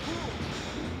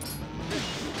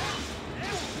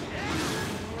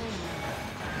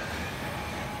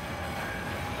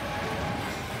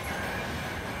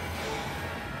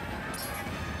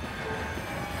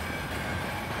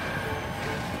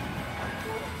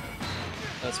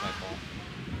 That's my fault.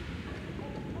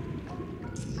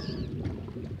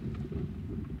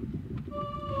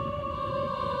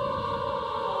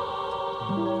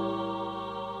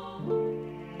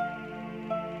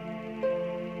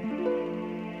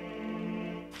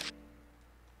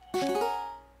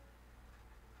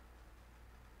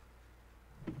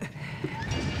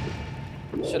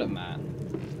 Shut up, Matt.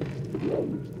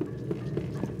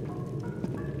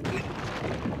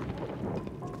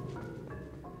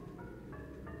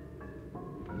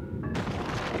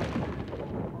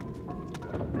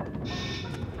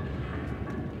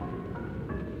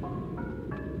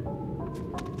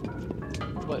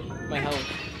 What? My health.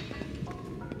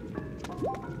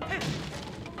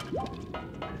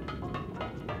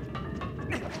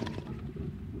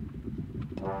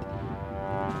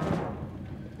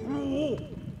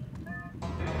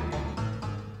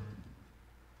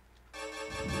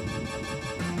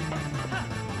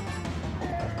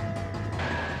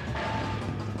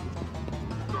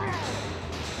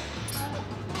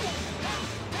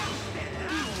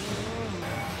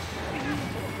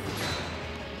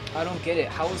 I don't get it.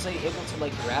 How was I able to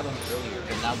like grab him earlier,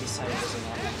 but now this time it doesn't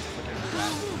want me to fucking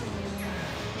grab him?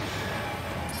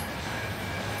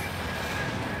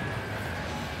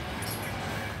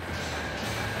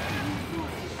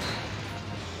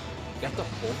 You have to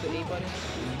hold the A button?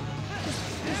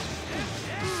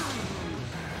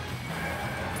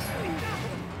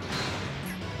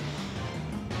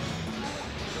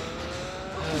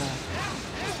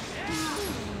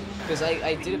 Because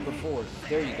I did it before.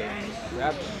 There you go.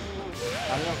 Grab him.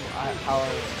 I don't know how.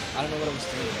 I don't know what I was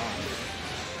doing wrong.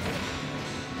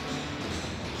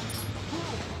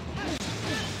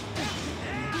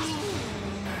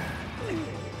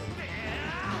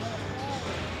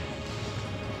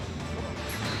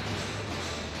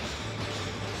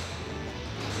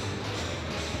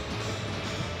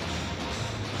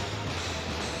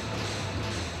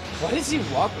 Why does he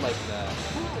walk like that?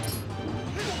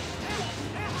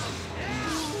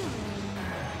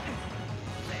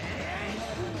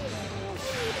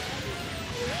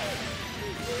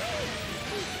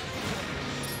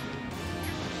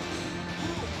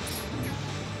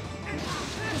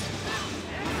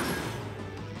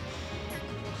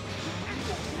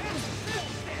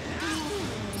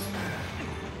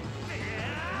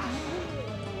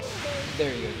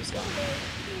 There you go, he's gone.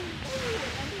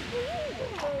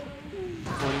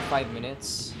 45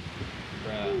 minutes?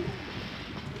 Bruh.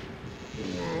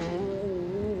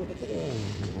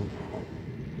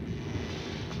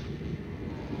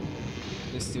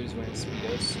 This dude's wearing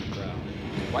Speedos? Bro.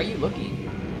 Why are you looking?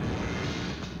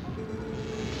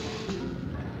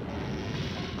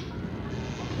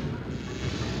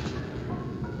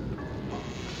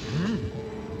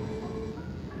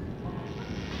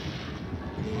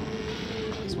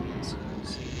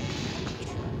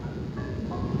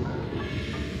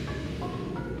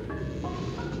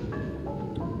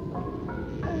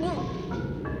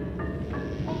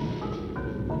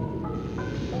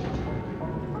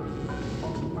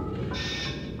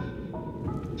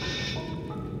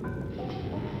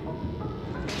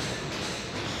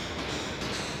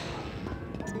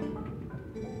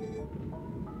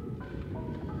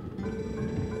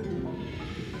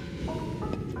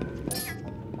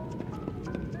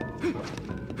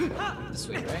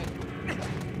 Sweet, right?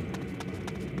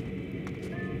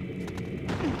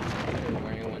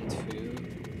 Wearing one, two,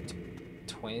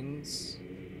 twins?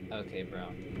 Okay, bro.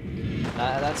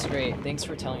 That's great. Thanks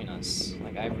for telling us.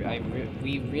 Like,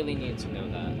 we really need to know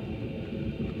that.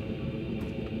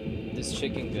 This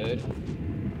chicken good?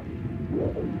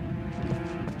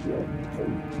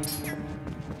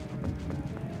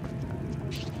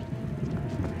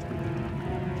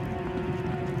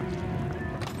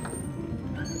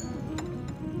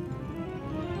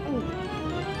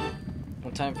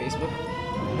 One time Facebook.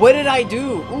 What did I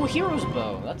do? Ooh, hero's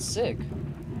bow. That's sick.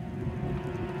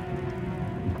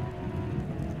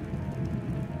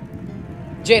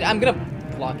 Jade, I'm gonna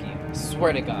block you.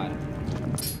 Swear to God.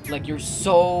 Like, you're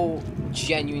so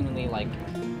genuinely, like,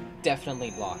 definitely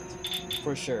blocked.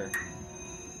 For sure.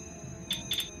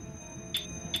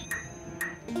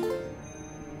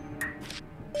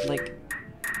 Like...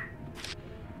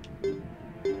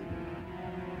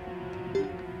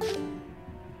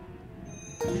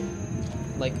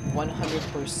 Like,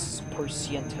 100%.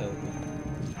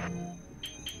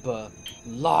 But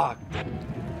locked.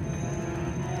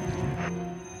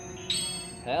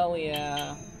 Hell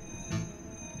yeah.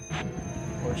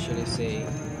 Or should I say,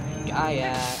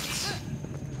 Gaiat.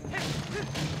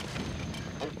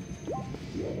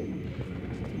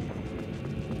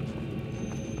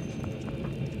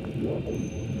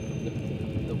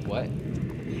 The what?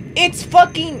 It's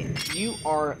fucking... You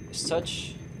are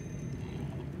such...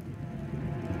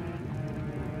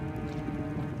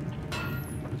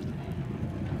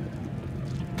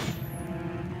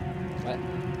 What?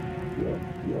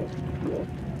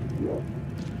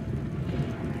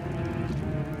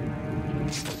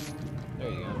 There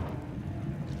you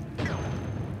go.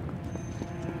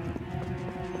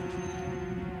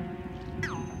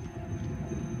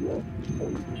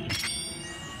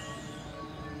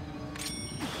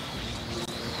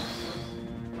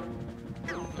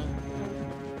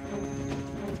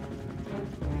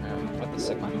 What the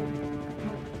Sigma?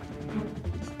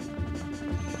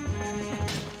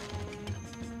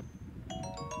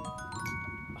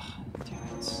 Damn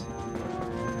it.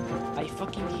 I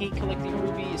fucking hate collecting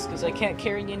rubies because I can't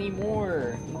carry any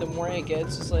more. The more I get,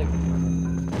 it's just like...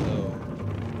 Oh.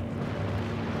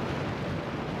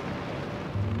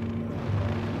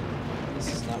 This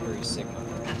is not very Sigma.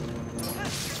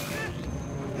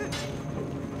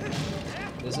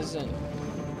 This isn't...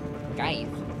 Guys,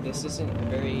 this isn't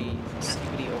very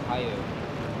Skibbity, Ohio.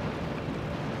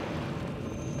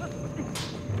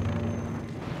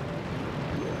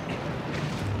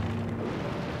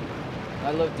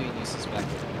 I love doing uses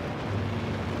backwards.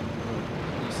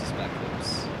 Uses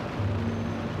backwards.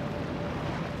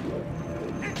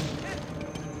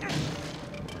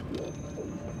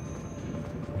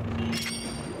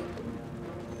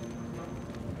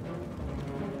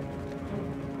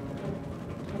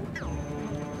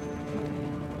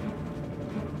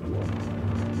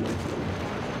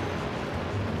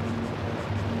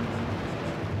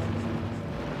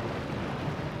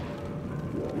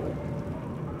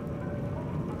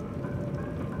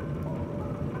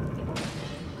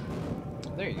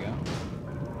 There you go.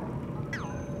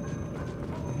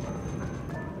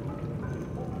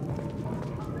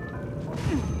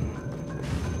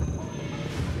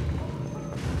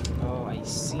 Oh, I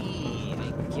see.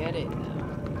 I get it now.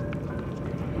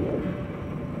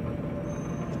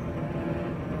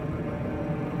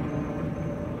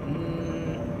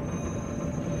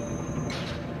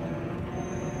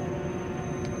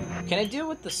 Can I deal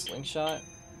with the slingshot?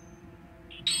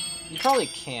 You probably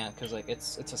can't, cause like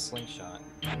it's a slingshot.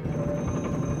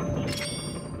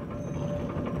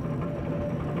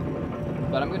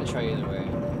 But I'm gonna try either way.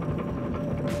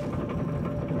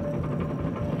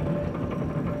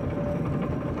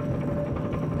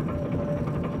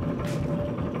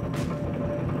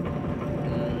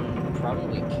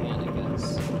 Probably can, I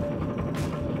guess.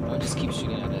 I'll just keep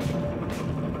shooting at it.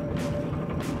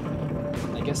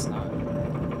 I guess not.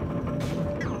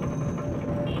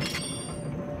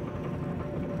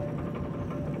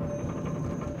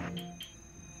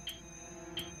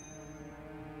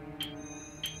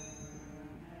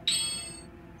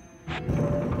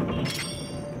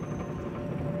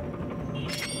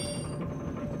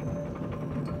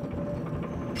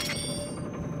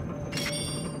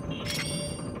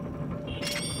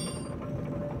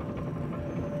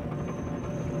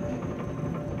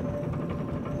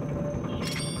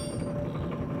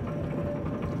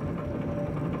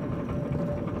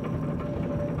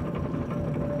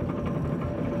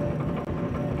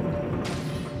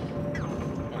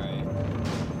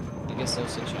 So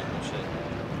shit.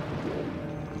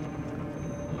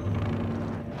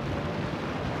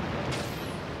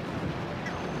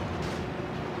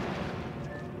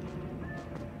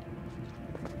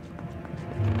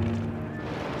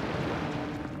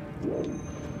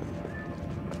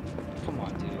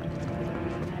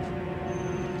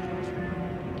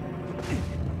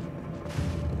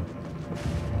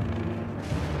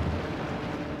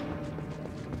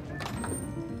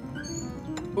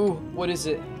 What is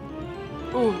it?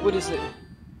 Ooh, what is it?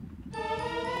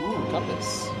 Ooh,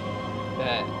 compass.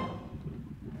 That.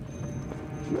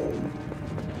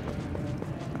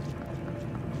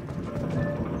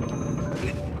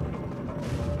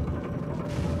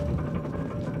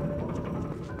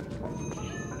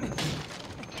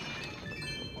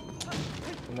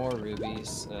 More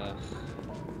rubies.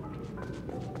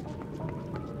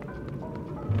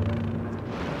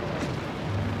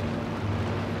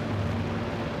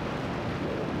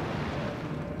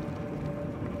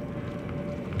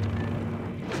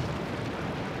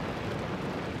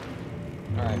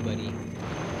 Alright, buddy.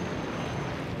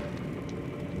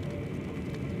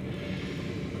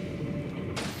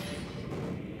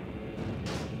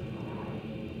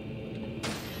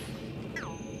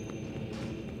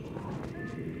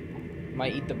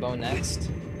 Might eat the bone next.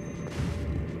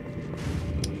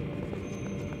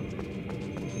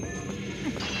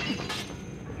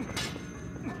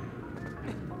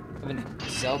 Of a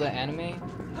Zelda anime?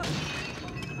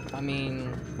 I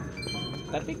mean,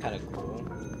 that'd be kind of cool.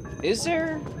 Is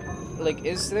there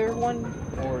one?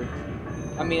 Or,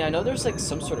 I mean, I know there's like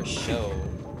some sort of show,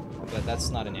 but that's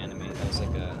not an anime. That was like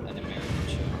an American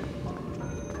show.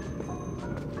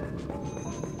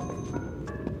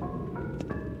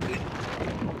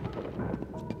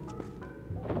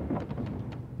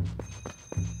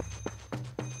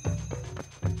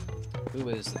 Who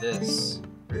is this?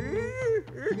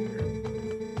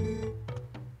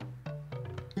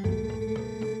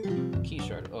 Key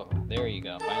shard. Oh, there you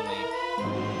go. Finally.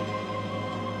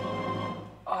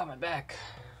 Oh, my back.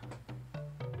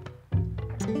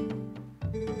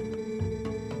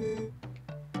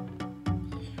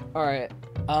 Alright.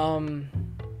 I'm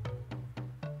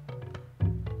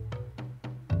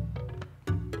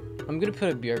gonna put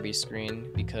a BRB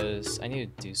screen because I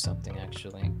need to do something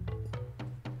actually.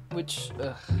 Which,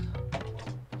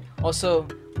 also,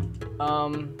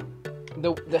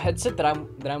 the headset that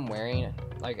I'm wearing,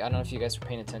 like, I don't know if you guys are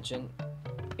paying attention.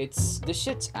 This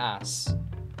shit's ass.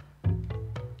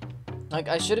 Like,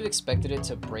 I should have expected it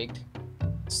to break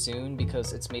soon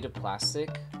because it's made of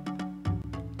plastic.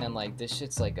 And like, this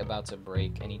shit's like about to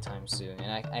break anytime soon.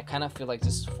 And I kind of feel like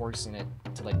just forcing it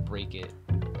to like break it.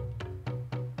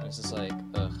 It's just like,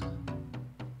 ugh.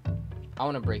 I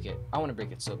want to break it. I want to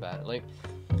break it so bad. Like,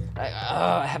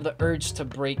 I have the urge to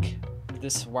break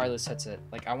this wireless headset.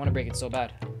 Like, I want to break it so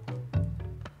bad.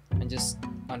 And just,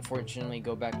 unfortunately,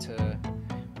 go back to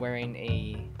wearing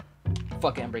a...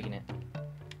 Fuck it, I'm breaking it.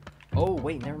 Oh,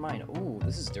 wait, never mind. Ooh,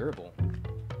 this is durable.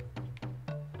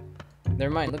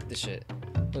 Never mind, look at this shit.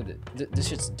 Look, this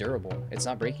shit's durable. It's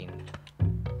not breaking.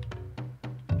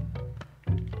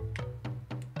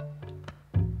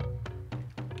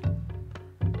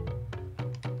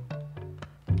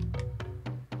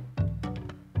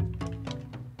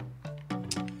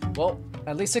 Well,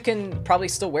 at least I can probably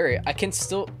still wear it. I can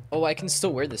still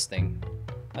wear this thing.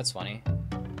 That's funny.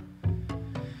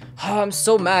 Oh, I'm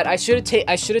so mad. I should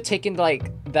have taken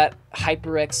like that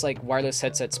HyperX like wireless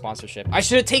headset sponsorship. I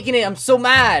should have taken it. I'm so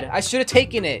mad. I should have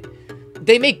taken it.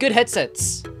 They make good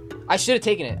headsets. I should have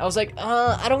taken it. I was like,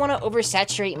 I don't want to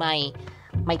oversaturate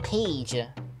my page.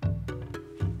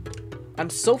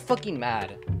 I'm so fucking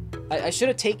mad. I should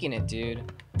have taken it,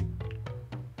 dude.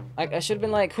 I should have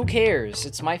been like, who cares?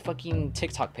 It's my fucking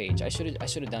TikTok page. I should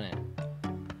have done it.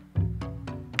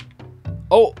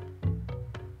 Oh.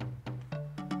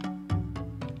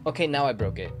 Okay, now I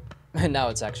broke it. Now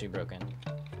it's actually broken.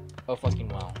 Oh fucking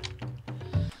wow.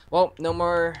 Well, no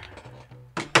more.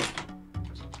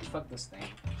 Fuck this thing.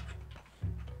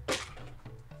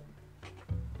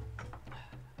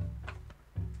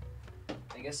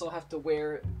 I guess I'll have to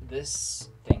wear this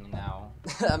thing now.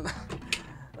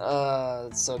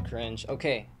 It's so cringe.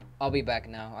 Okay, I'll be back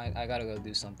now. I gotta go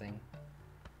do something.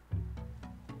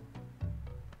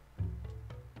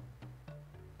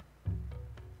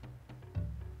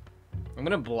 I'm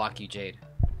gonna block you, Jade.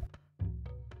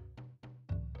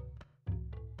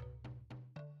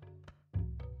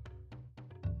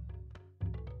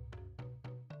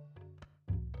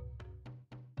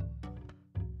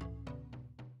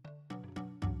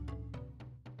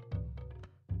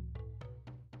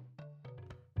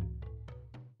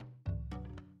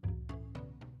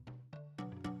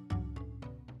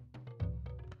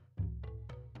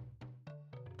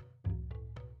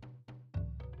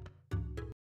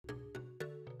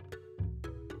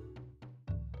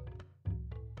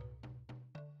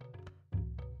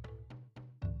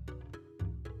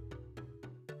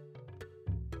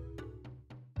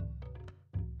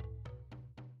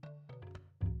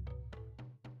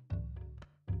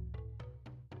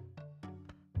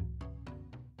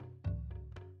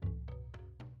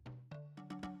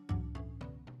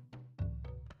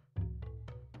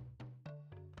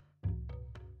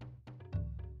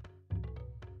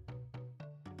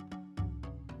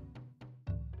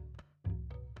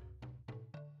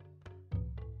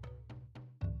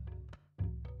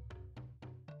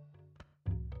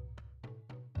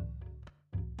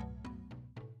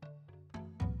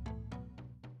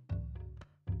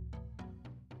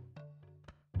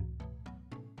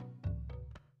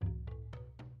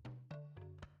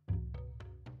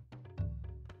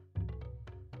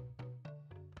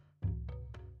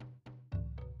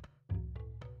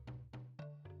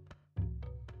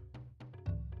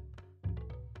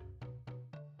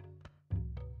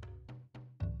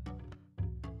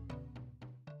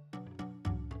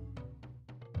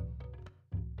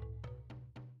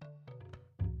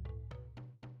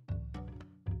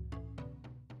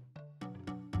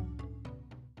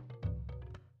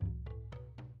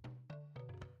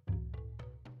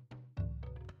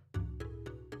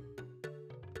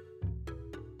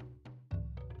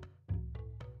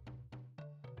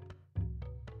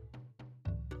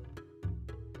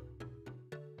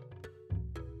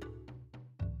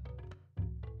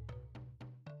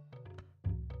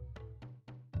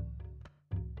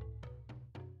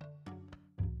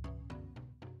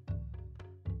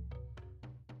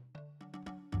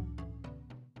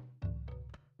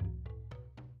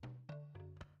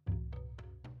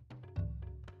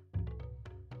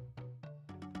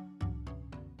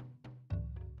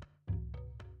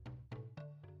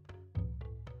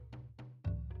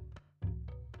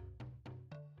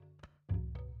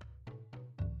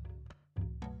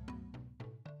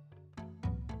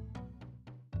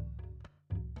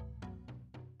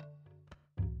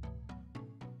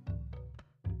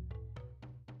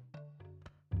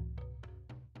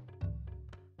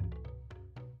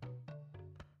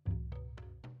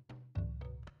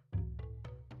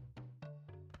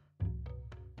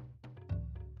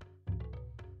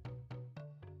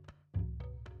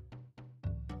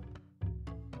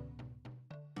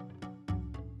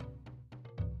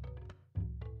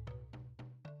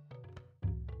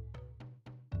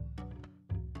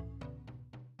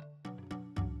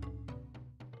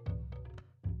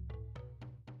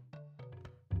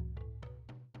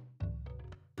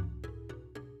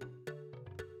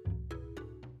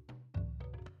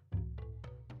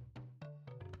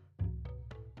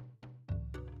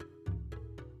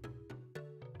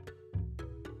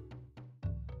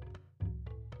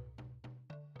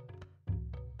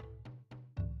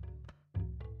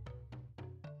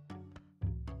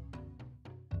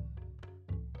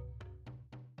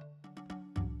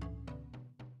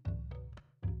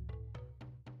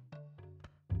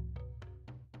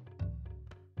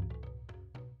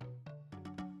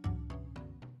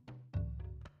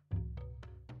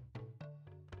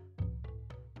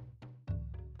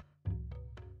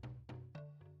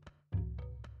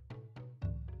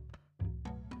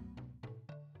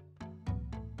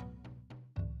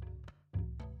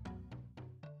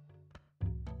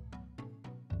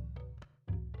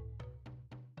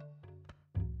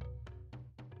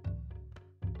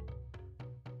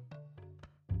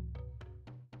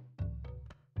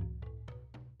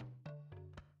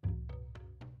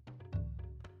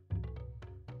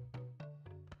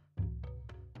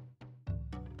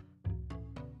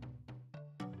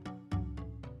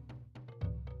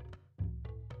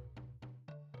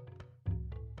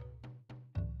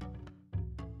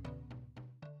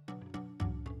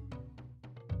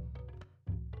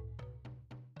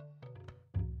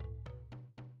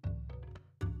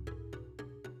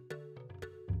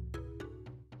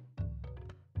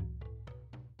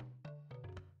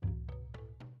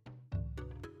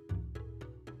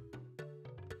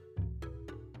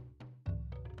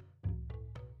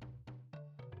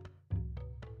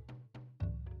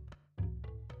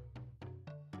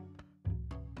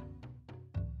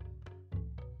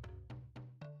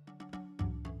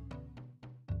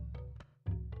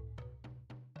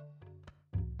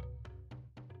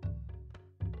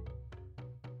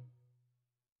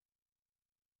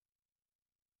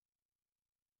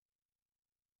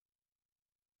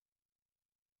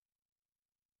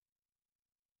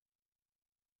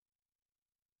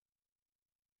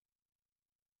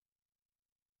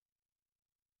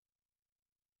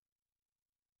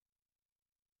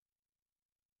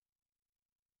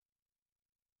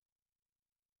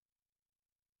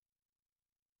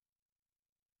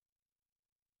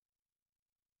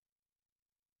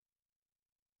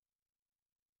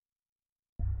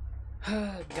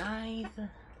 Guys,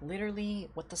 literally,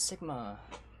 what the Sigma?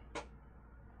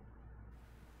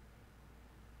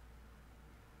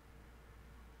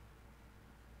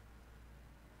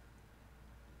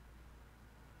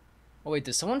 Oh wait,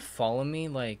 did someone follow me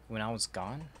like when I was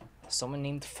gone? Someone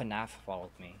named FNAF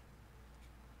followed me.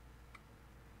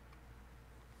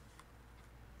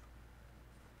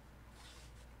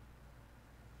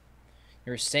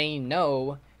 You're saying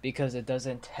no because it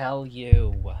doesn't tell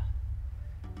you.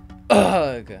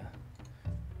 Ugh.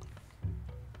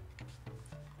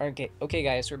 Okay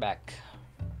guys, we're back.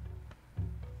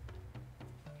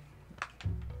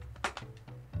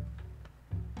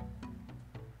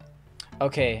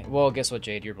 Okay, well, guess what,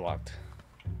 Jade? You're blocked.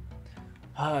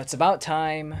 It's about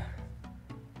time.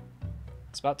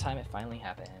 It's about time it finally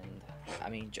happened. I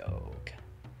mean, joke.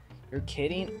 You're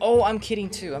kidding? Oh, I'm kidding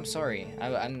too. I'm sorry.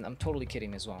 I'm totally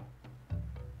kidding as well.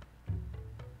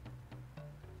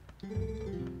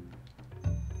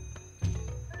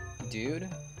 Dude,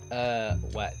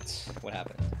 what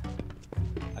happened?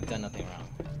 I've done nothing wrong.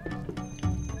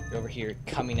 You're over here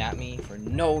coming at me for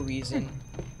no reason.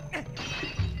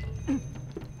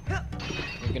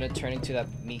 You're gonna turn into that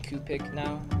Miku pick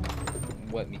now?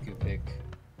 What Miku pick?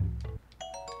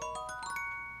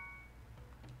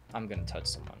 I'm gonna touch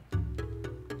someone.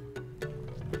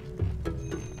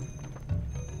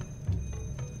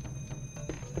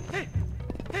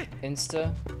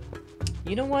 Insta?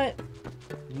 You know what?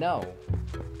 No.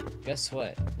 Guess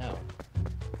what? No.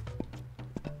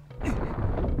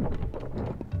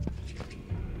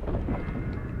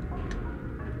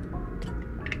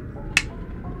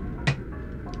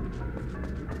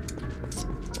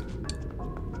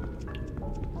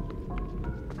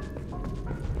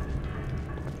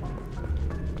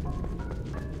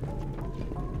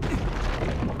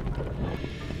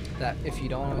 That if you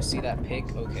don't want to see that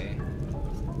pic, okay.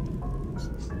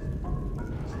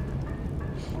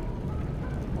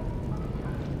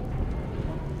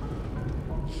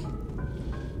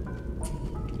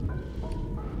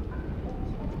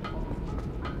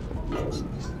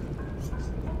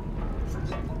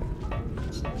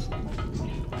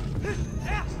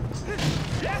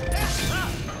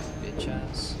 Bitch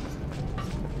ass.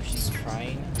 She's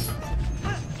trying.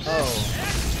 Oh,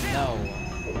 no.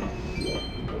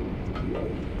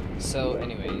 So,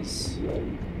 anyways.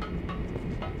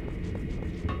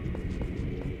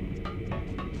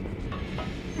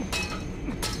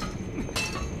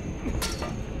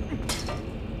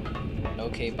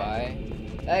 Okay, bye.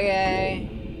 Okay.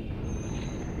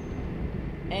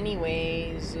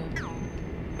 Anyways.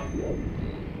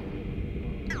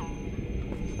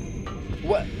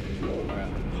 What?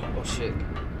 Oh shit.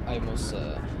 I almost,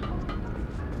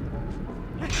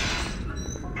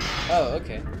 Oh,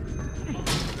 okay.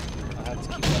 I'll have to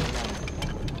keep that in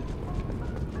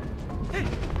mind.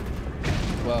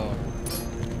 Whoa.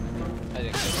 I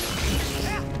didn't get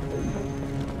that.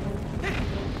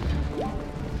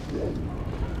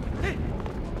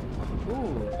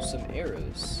 Ooh, some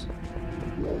arrows.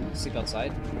 Sleep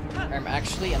outside? I'm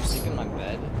sleeping in my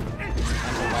bed. I don't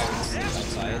know why I would sleep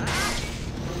outside.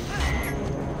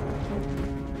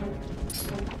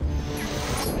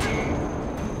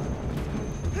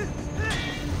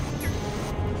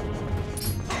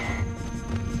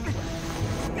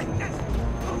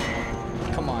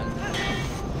 Come on.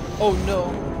 Oh no.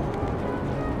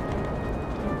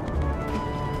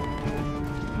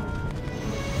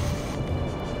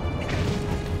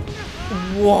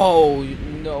 Whoa,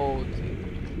 no.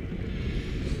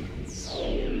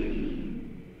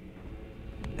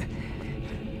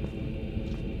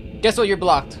 Guess what? You're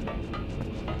blocked.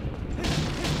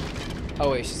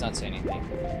 Oh wait, she's not saying anything.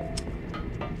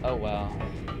 Oh well.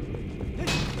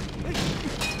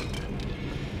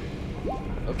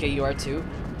 Okay, you are too.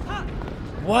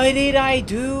 What did I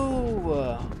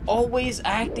do? Always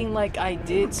acting like I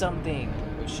did something.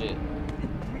 Oh shit.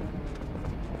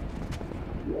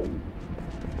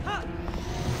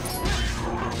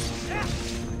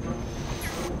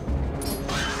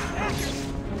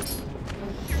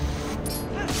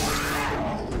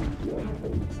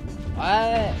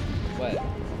 What? What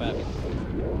happened?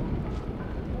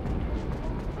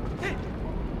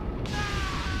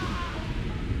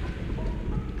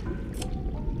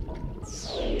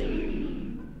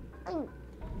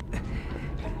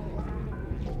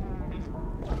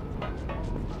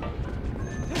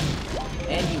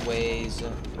 Anyways.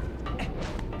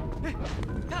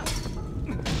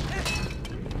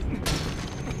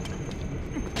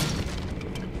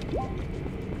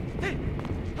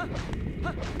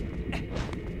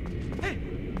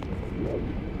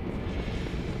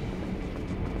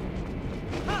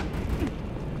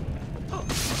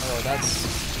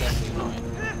 definitely mine.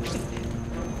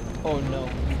 Oh no.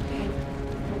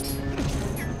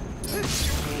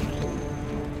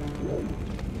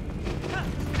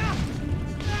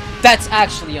 That's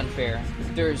actually unfair.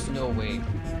 There's no way.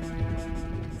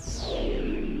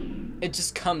 It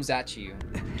just comes at you.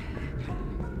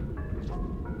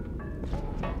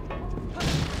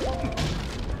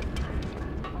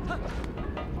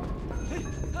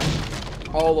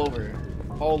 All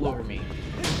over me.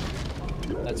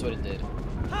 That's what it did.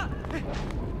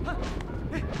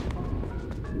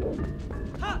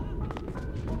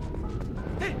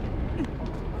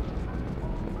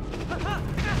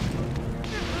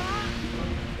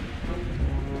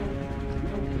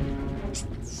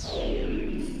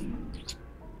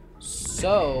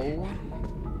 So,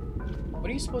 what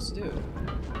are you supposed to do?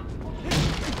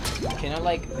 Can I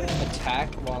like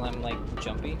attack while I'm like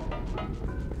jumping?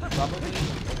 Probably.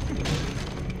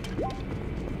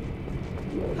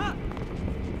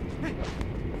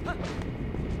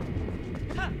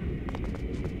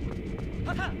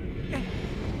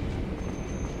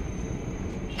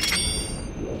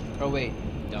 Oh wait,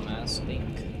 dumbass Link.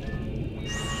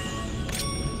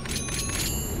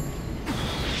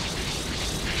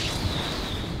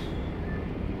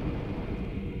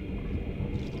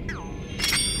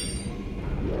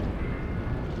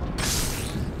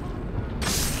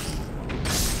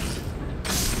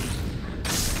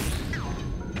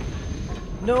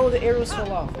 No, the arrows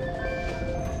fell off.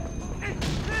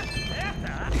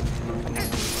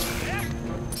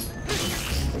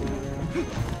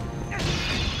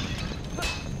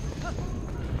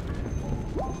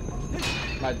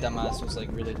 My dumbass was like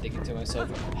really thinking to myself,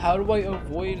 how do I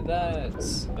avoid that?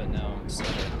 But no, instead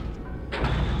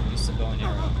use the bow and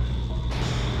arrow.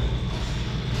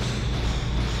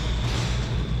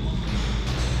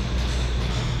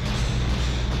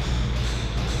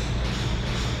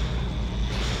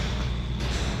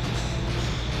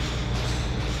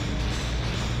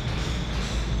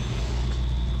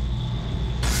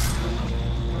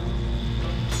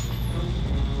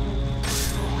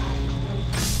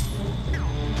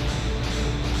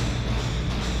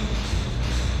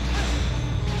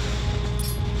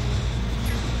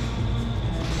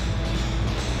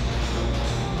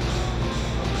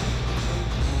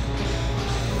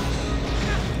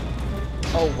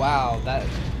 Oh wow, that,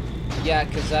 yeah,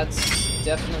 because that's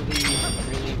definitely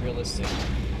really realistic.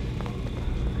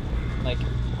 Like,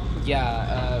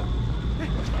 yeah,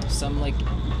 some like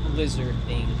lizard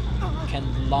thing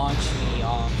can launch me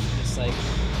off this like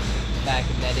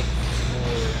magnetic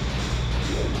floor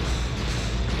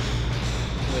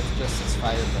with just its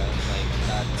fire breath. Like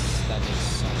that makes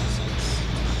so much sense.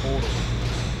 Totally.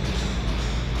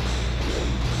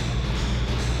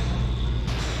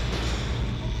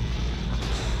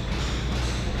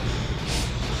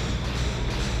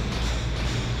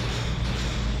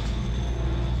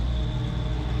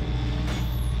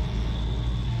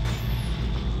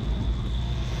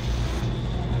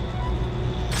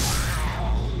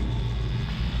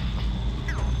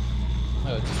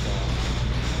 Oh, it's just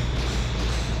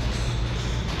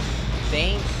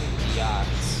thank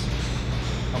yachts.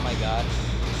 Oh my god.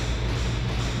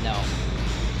 No.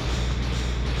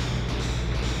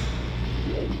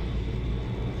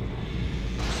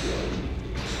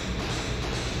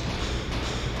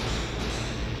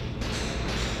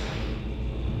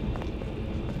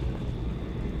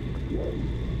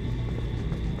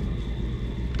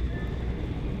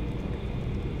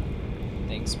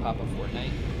 Thanks, Papa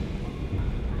Fortnite.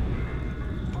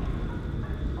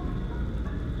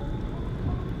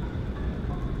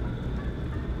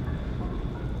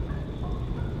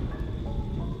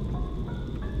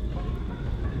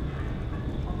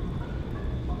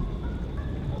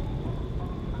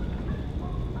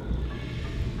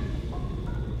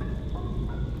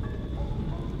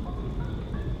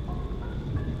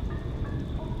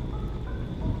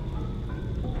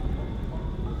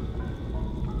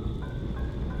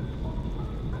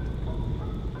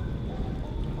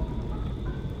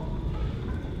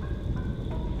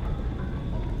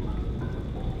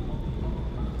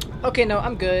 Okay, no,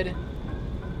 I'm good.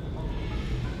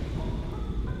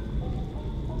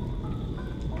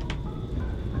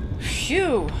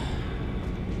 Phew.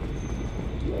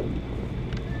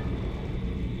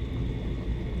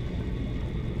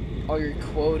 Oh, you're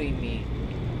quoting me.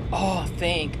 Oh,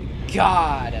 thank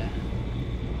God.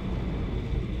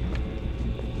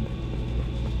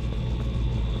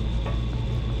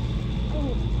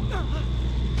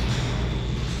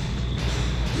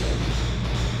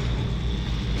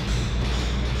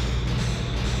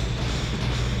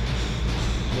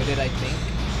 What did I think?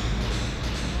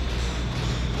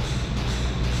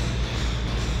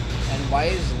 Why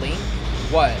is Link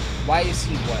what? Why is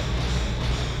he what?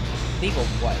 Think of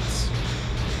what?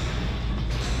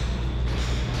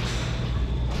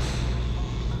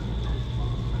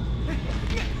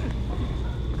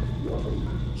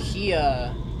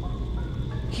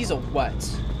 He's a what?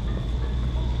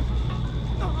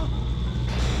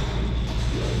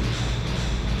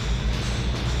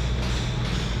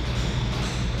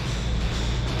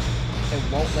 It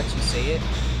won't let you say it.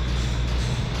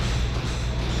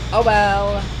 Oh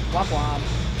well. Womp womp.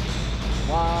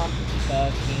 Womp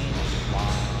fucking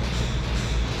womp.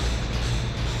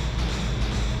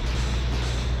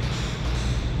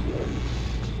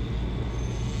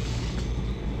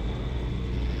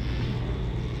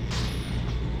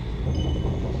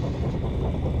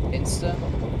 Insta?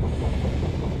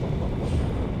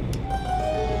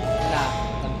 Nah,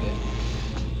 I'm good.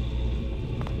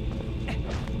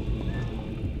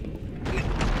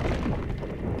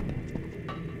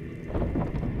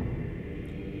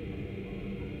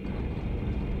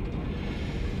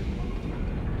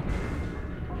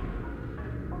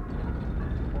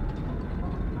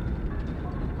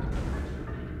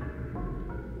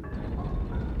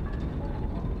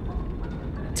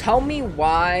 Tell me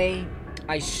why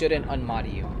I shouldn't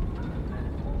unmod you.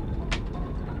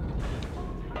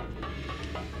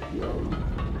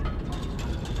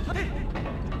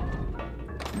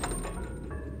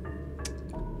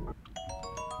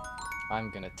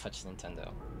 I'm gonna touch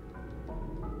Nintendo.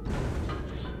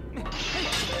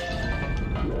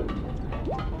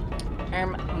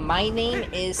 My name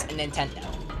is Nintendo.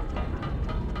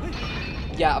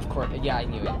 Yeah, of course. Yeah, I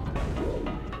knew it.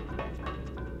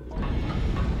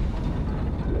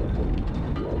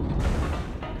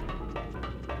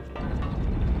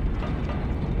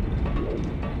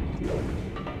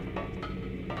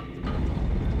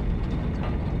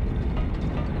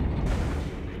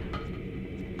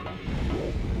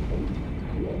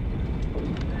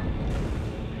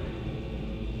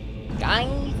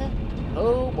 Guys,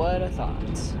 oh, what a thought.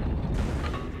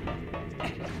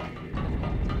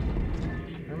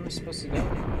 Where am I supposed to go?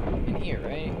 In here,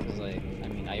 right? Because, like, I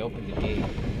mean, I opened the gate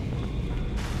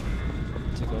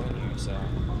to go in here, so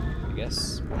I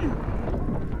guess.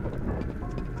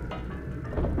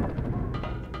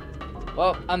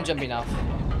 Well, I'm jumping off.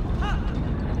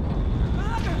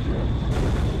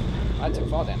 I took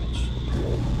fall damage.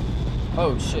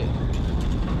 Oh, shit.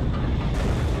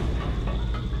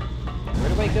 Where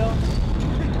do I go?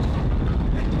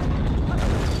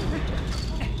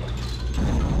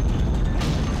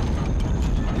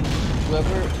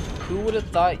 Who would have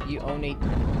thought you own a...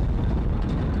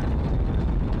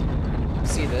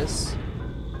 See this?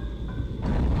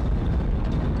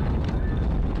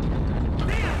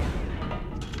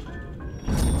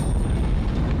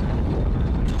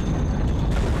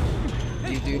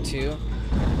 You do too?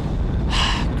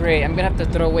 Great, I'm gonna have to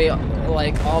throw away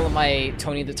like all of my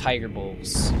Tony the Tiger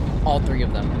bowls. All 3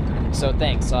 of them. So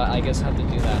thanks, I guess I have to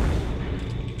do that.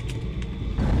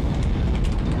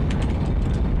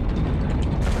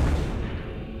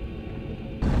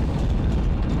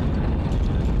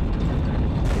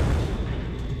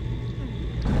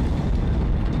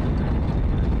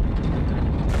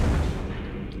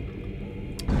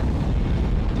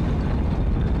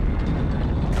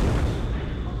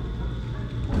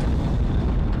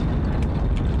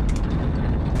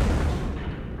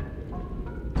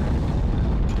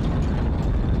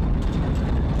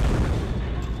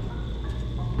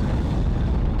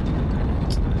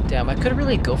 Damn, I could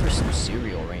really go for some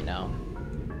cereal right now.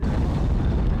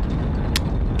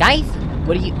 Guys,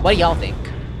 what do y'all think?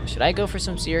 Should I go for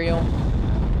some cereal?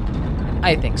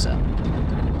 I think so.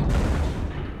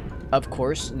 Of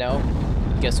course, no.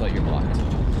 Guess what? You're blocked.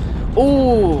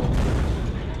 Ooh!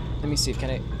 Let me see, can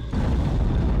I...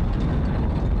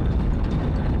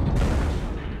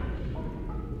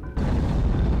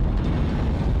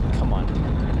 Come on.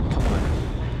 Come on.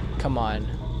 Come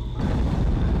on.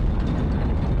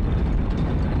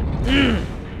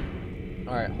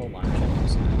 Alright, hold on. I'm trying to do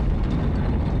something.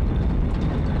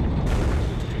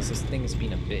 This thing is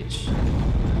being a bitch.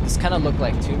 This kind of looked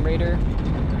like Tomb Raider.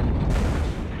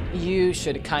 You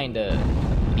should kind of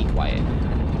be quiet.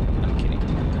 I'm kidding.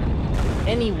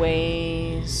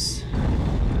 Anyways.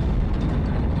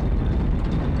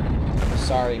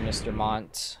 Sorry, Mr.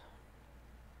 Mont.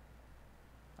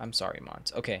 I'm sorry,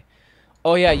 Mont. Okay.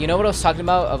 Oh yeah, you know what I was talking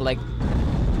about? Of like...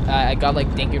 I got like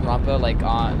Danganronpa like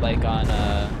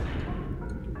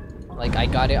I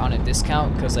got it on a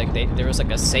discount because like there was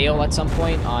like a sale at some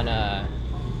point on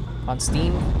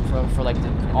Steam for like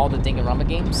all the Danganronpa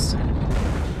games.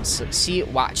 So, see,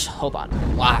 watch, hold on,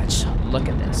 watch, look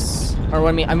at this. Or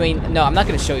I mean, no, I'm not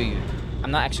gonna show you.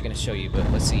 I'm not actually gonna show you, but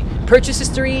let's see. Purchase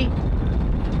history.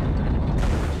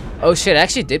 Oh shit! I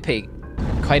actually did pay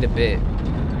quite a bit.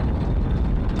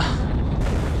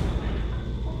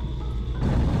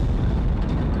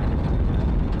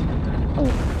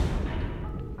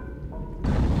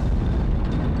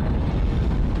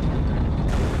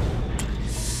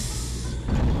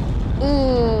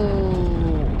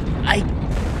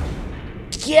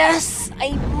 Yes,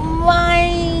 I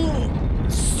might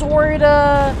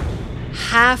sorta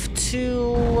have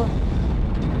to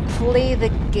play the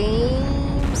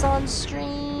games on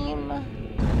stream.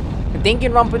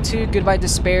 Danganronpa 2, Goodbye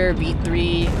Despair,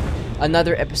 V3,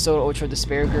 another episode of Ultra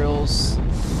Despair Girls.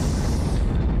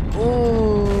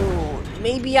 Ooh,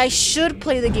 maybe I should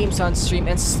play the games on stream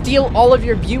and steal all of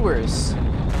your viewers.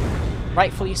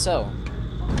 Rightfully so.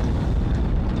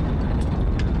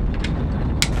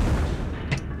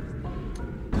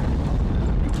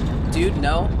 Dude,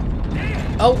 no.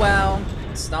 Oh well.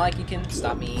 It's not like you can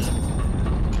stop me.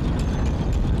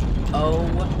 Oh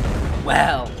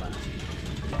well.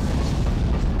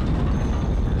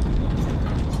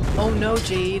 Oh no,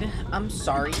 Jade. I'm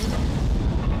sorry.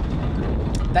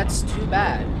 That's too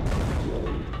bad.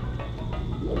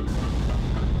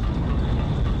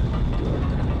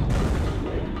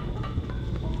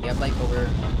 You have like over...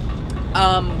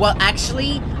 well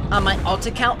actually, on my alt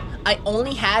account, I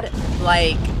only had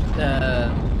like...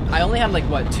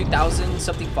 what, 2,000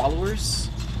 something followers,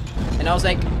 and I was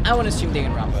like, I want to stream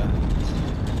Danganronpa.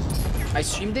 I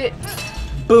streamed it,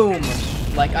 boom,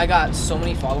 like I got so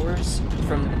many followers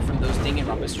from those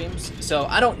Danganronpa streams, so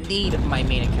I don't need my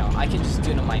main account. I can just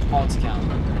do it on my alt account.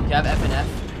 You have FNF?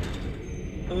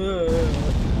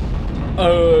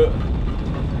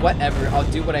 Whatever, I'll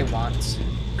do what I want.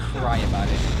 Cry about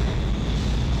it.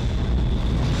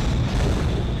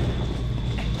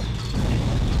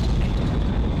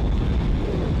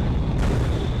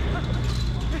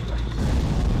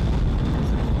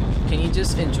 Can you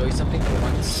just enjoy something for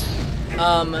once?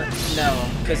 No,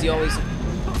 because you always,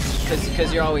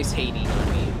 because you're always hating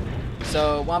on me.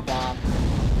 So, womp womp.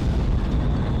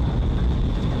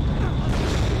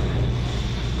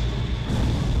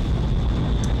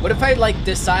 What if I like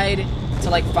decide to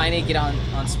like finally get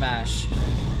on Smash?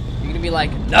 You're gonna be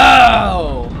like,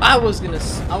 no! I was gonna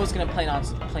plan on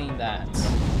playing that.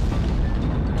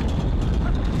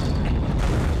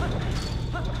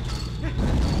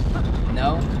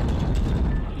 No?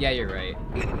 Yeah, you're right.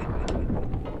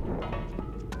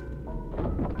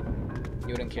 You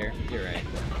wouldn't care. You're right.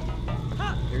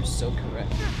 You're so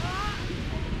correct.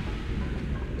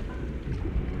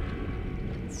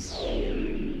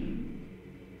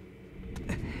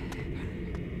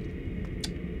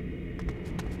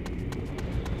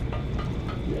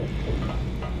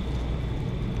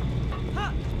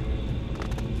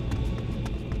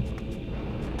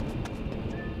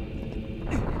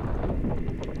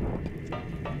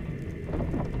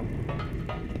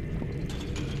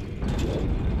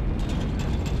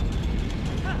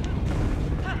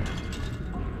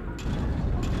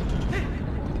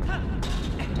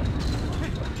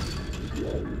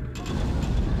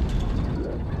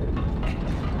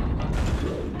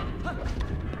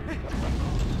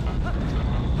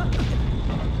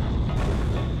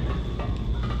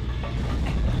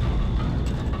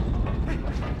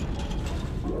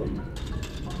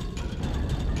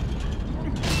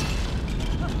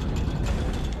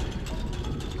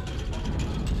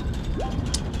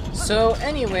 So,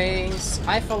 anyways,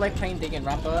 I felt like playing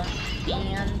Danganronpa,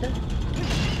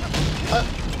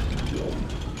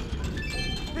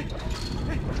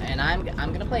 and I'm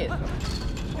gonna play it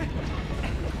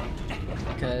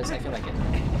because I feel like it.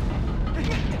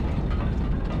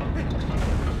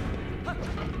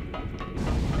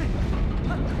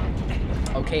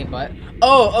 Okay, but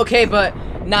okay, but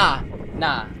nah.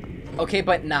 Okay,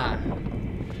 but nah.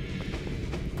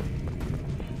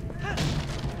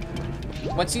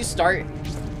 Once you start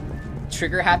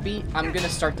Trigger Happy, I'm gonna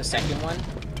start the second one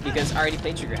because I already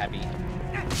played Trigger Happy.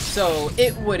 So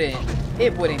it wouldn't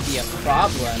be a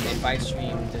problem if I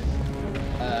streamed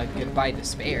Goodbye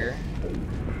Despair.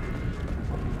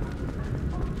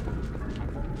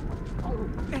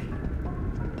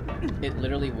 It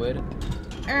literally would.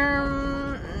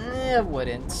 It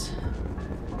wouldn't.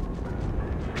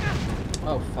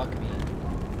 Oh, fuck me.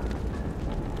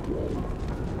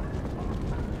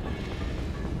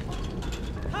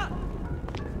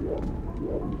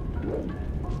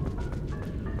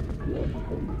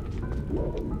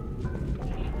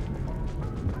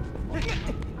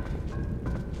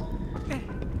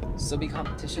 Still be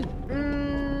competition?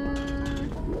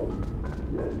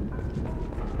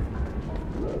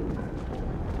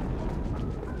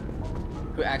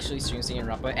 who actually streams singing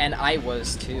Rampa, and I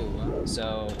was too.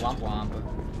 So womp womp.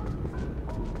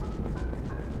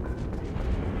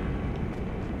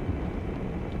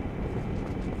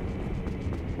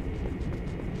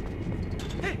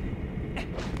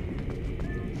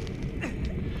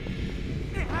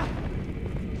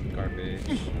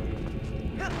 Garbage.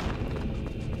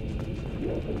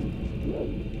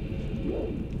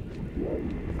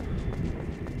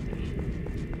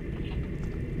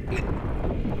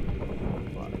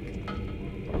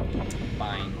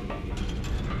 Fine.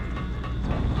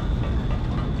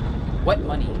 What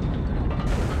money?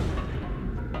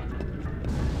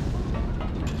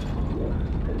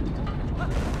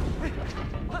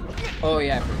 Oh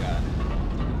yeah, I forgot.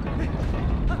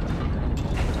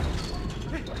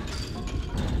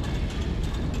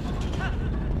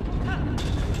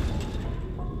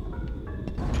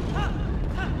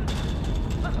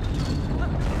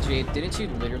 Jade, didn't you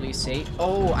literally say,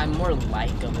 oh, I'm more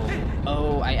likable?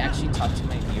 Oh, I actually talked to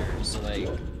my viewers, so like,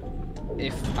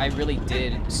 if I really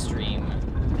did stream,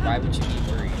 why would you be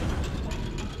worried?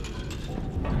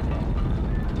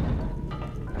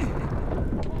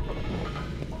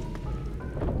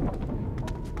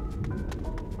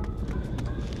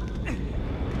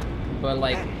 But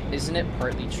like, isn't it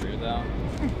partly true though?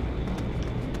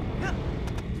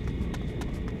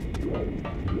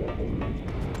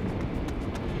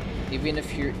 Even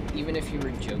if you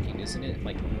were joking, isn't it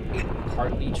like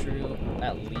partly true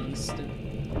at least?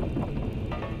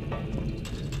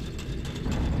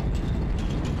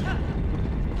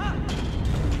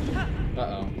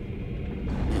 Uh-oh.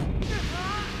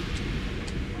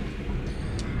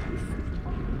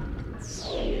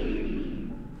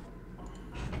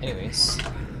 Anyways.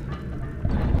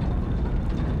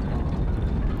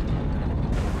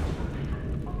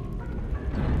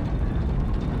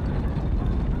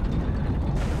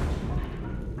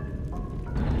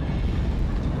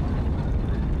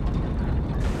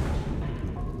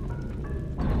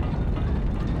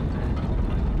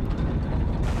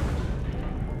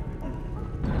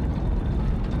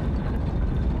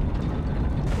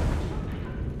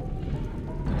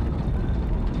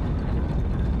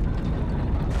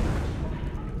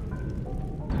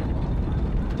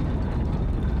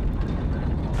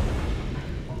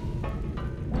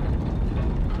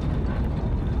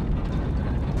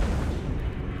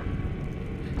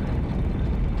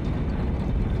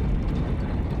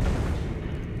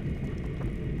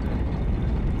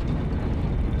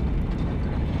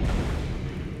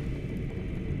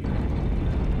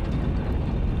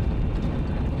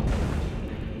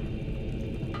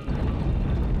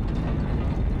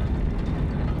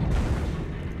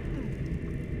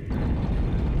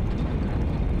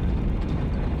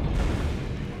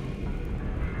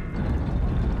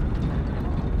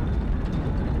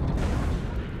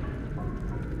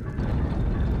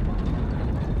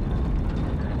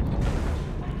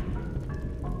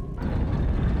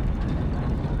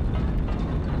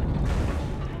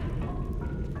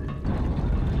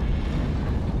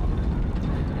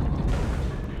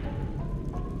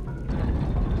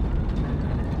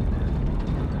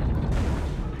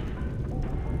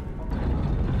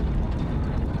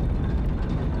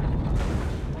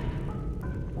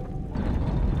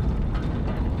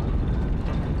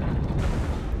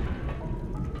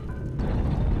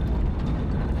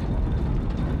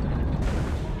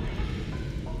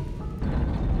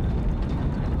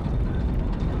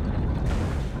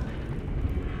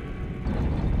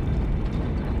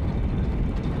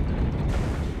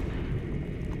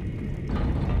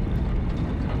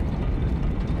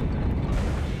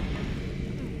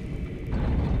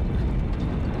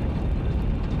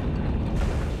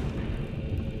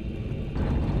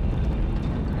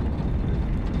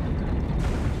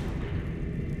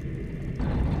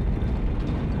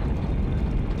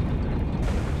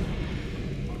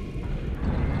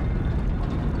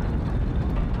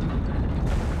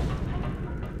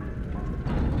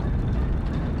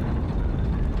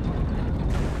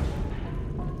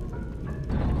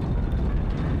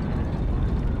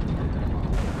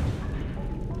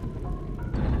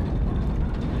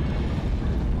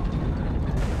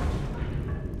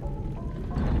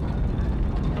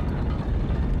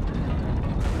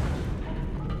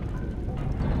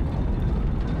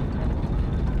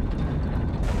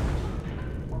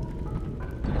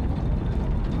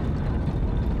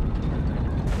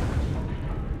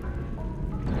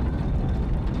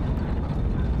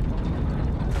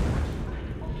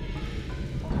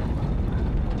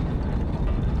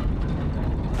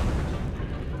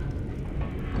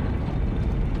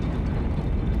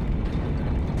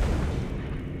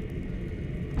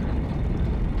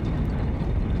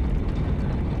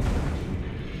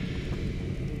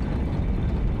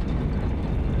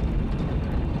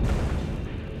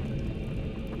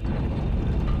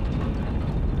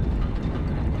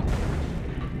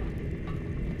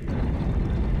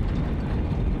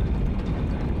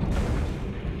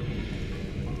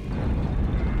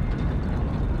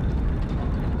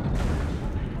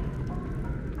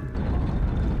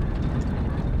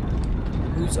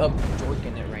 of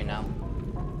jorking it right now.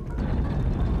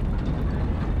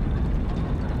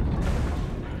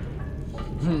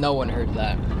 No one heard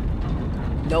that.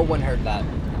 No one heard that.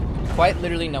 Quite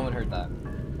literally, no one heard that.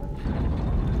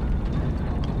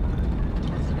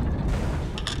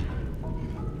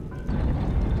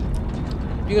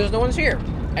 Because no one's here.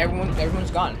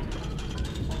 Everyone's gone.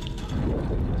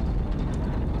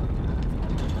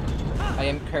 I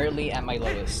am currently at my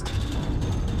lowest.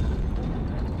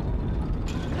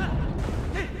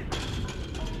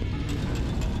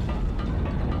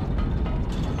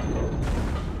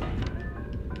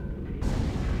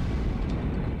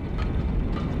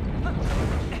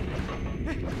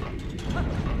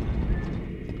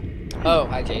 Oh,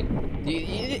 hi Jade.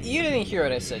 You didn't hear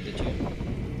what I said, did you?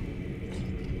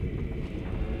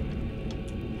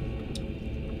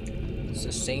 It's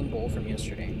the same bowl from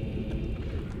yesterday.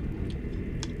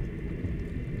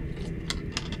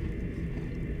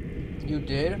 You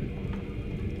did?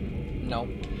 No.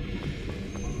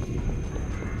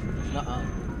 Nuh-uh.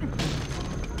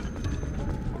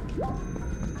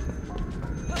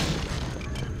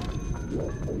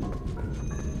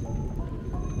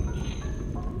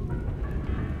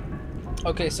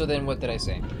 Okay, so then what did I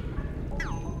say?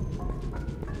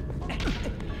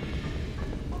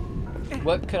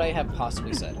 What could I have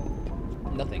possibly said?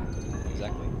 Nothing.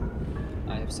 Exactly.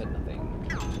 I have said nothing.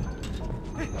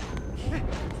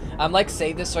 I'm like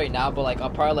saying this right now, but like I'll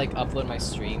probably like upload my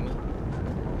stream.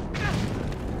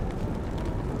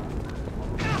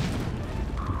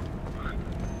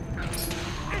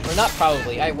 Or not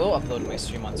probably. I will upload my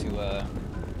stream onto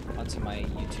my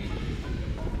YouTube.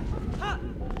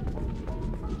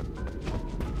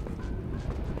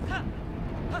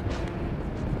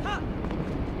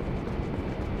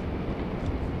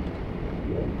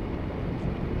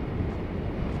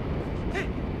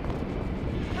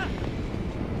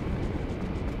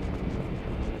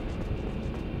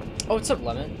 Oh, what's up,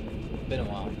 Lemon? Been a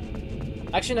while.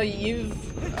 Actually, no,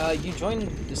 you joined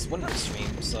this one of the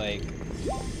streams like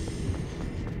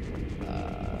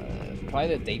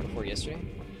probably the day before yesterday.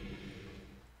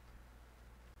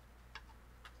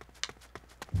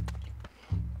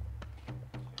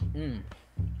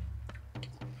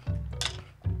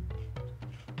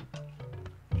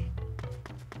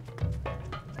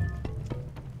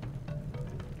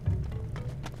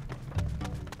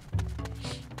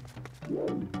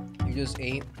 You just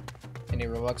ate in a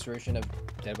Roblox version of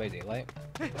Dead by Daylight?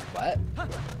 What?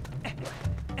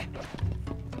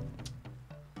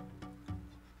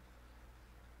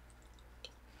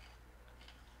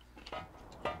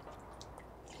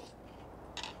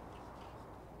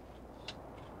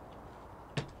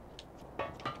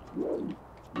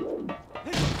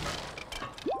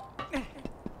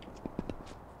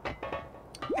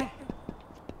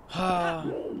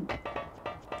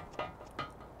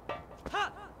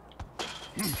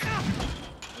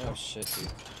 Oh shit, dude.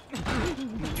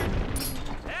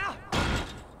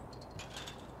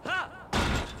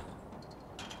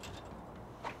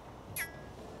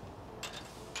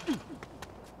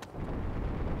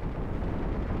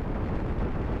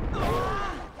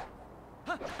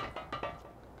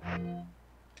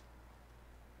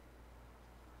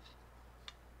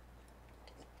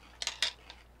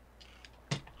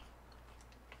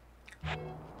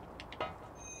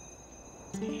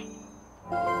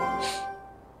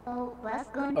 Oh, what's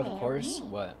going Of course,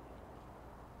 what?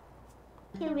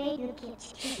 The way you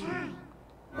catch the eye.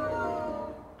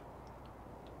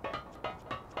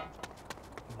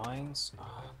 Mines?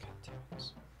 Oh, god damn it.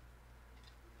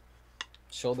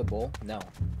 Show the bowl? No.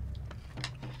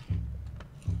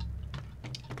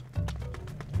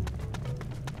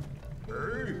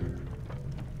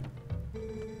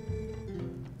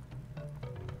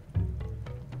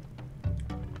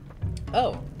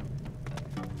 Oh.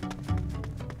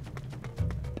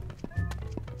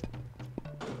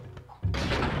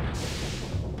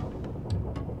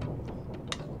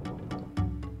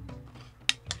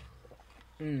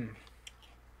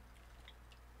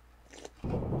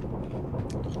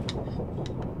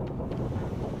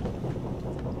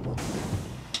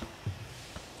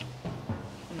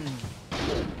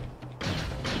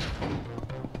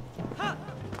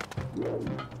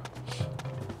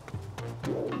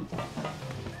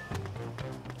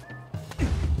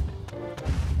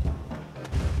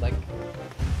 Like,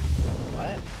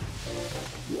 what?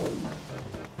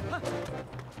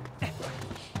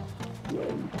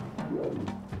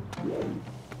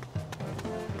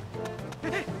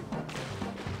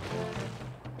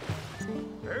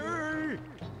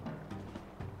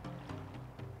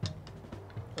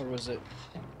 Or was it?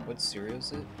 What cereal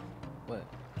is it? What?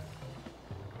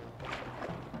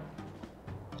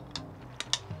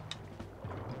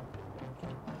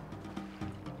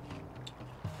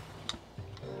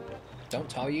 Don't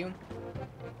tell you.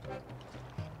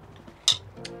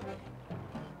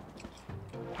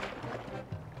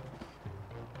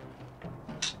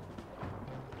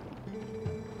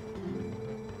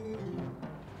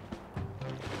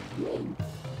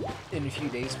 In a few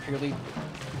days, purely...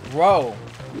 Bro!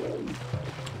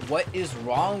 What is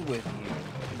wrong with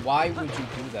you? Why would you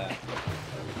do that?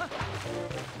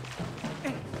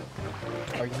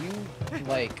 Are you,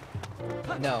 like...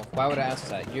 No, why would I ask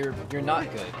that? You're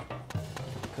not good.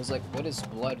 Cause, like, what is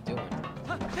blood doing?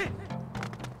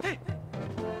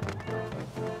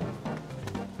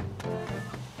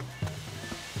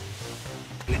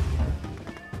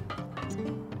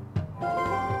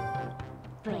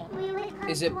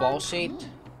 Is it ball shaped?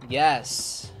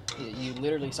 Yes. You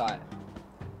literally saw it.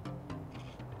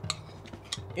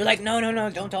 You're like, no, no, no,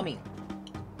 don't tell me.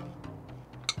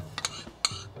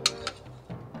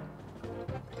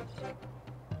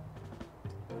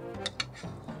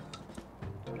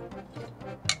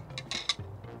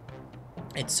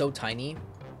 It's so tiny.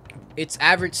 It's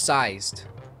average sized.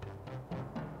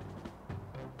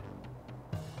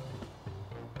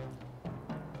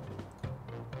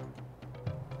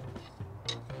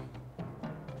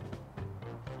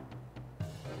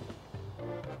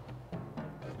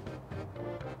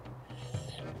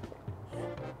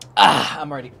 Ah,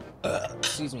 I'm already.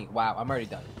 Excuse me. Wow, I'm already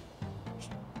done.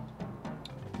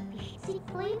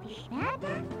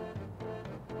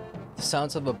 The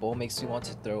sounds of a bowl makes you want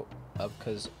to throw up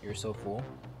because you're so full.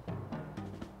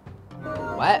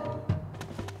 What?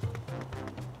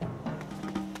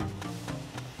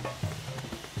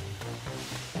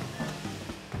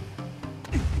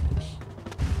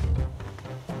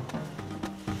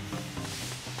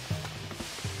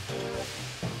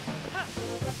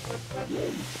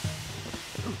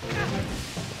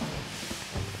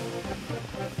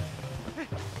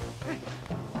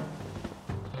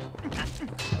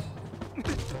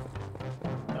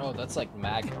 Oh, that's like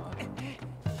magma.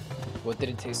 What did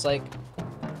it taste like?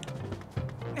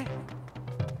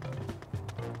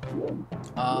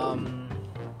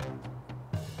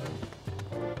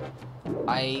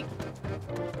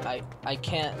 I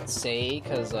can't say,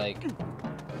 cause like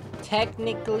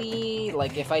technically,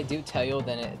 like if I do tell you,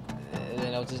 then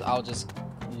I'll just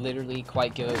literally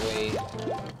quite give away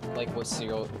like what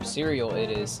cereal it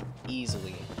is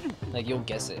easily. Like you'll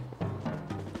guess it.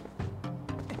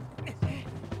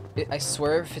 I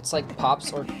swear if it's like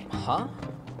Pops or... Huh?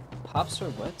 Pops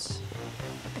or what?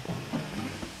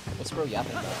 What's bro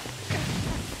yapping about?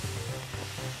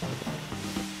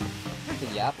 The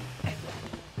yap?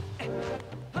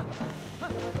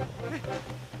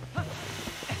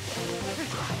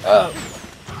 Oh!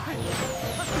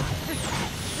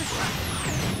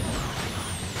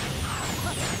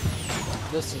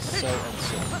 This is so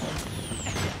uncertain.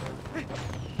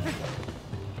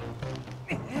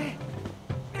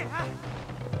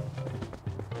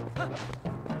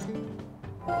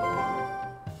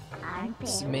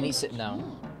 Mini sit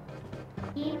down.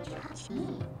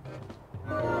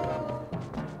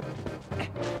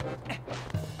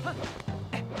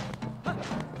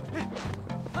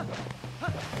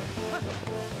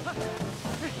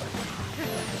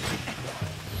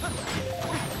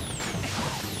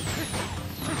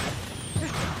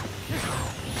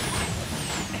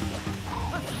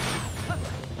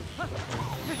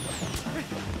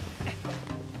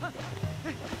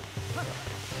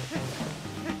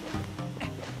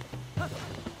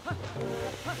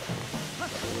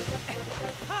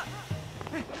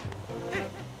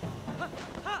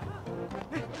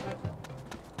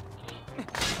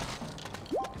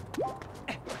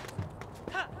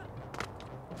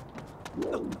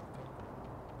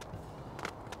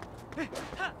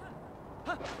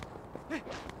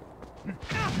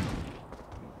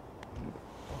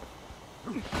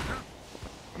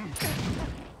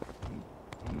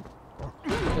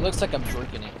 It looks like I'm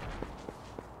jerking it.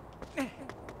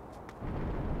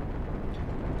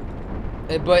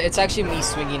 But it's actually me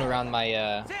swinging around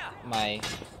my,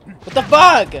 What the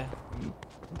fuck?!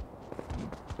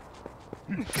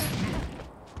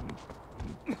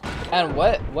 And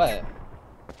what?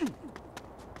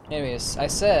 Anyways, I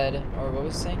said, or what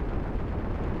was I saying?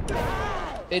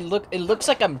 It looks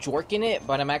like I'm jorking it,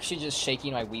 but I'm actually just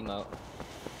shaking my Wiimote.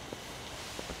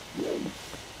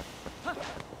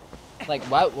 Like,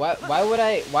 why would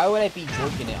I be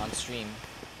jorking it on stream?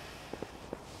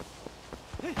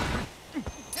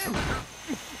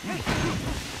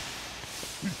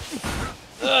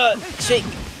 Shake!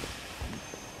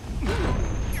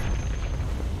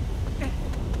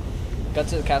 Got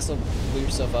to the castle, blew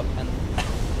yourself up,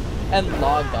 and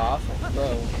logged off,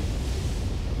 bro.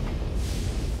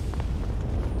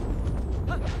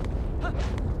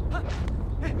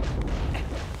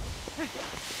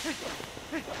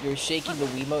 You're shaking the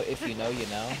Wiimote if you know, you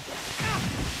know.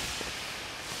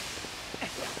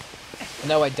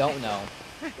 No, I don't know.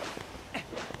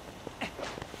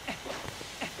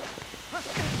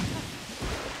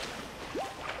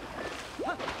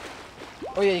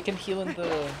 Oh yeah, you can heal in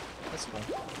the... That's cool.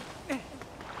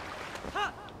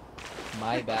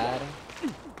 My bad.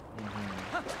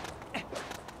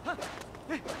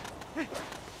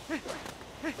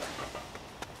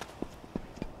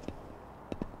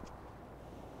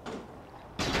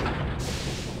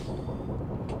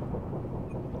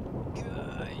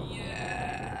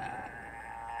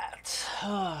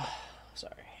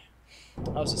 Sorry.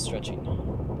 I was just stretching.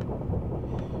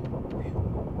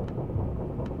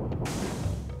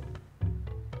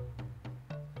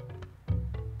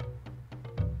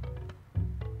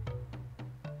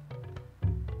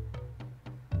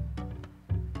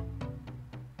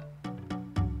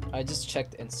 I just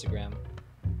checked Instagram.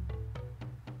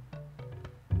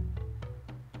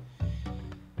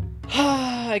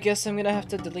 I guess I'm gonna have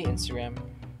to delete Instagram.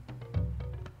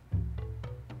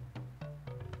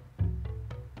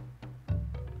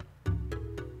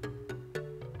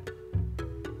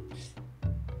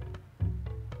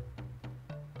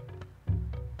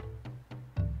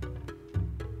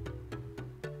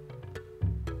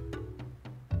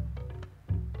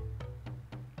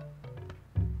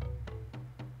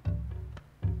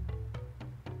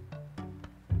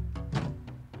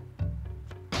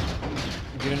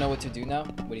 You don't know what to do now?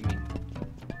 What do you mean?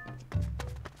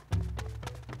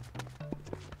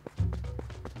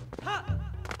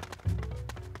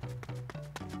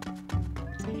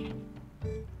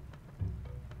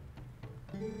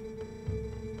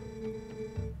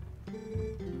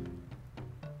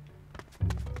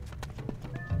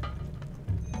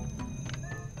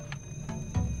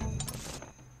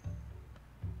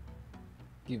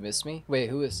 You miss me? Wait,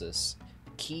 who is this?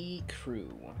 Key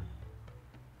Crew.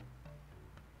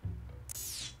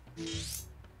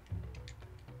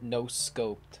 No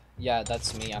scoped. Yeah,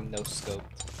 that's me. I'm no scoped.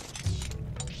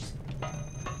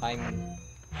 I'm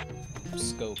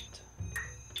scoped.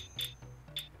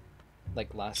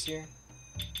 Like last year?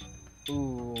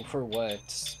 Ooh, for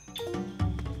what?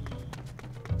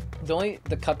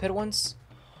 The Cuphead ones?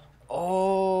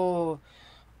 Oh,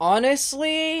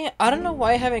 honestly, I don't know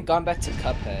why I haven't gone back to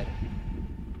Cuphead.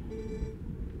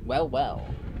 Well.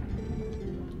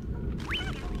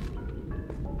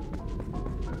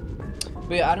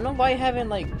 But yeah, I don't know why I haven't,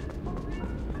 like,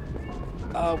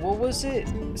 what was it?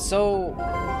 So,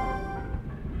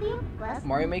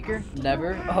 Mario Maker?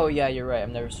 Never? Oh yeah, you're right, I've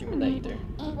never streamed that either.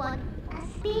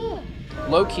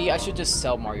 Low-key, I should just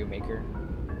sell Mario Maker.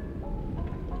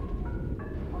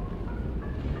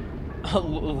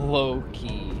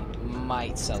 Low-key,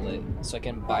 might sell it, so I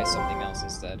can buy something else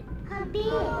instead.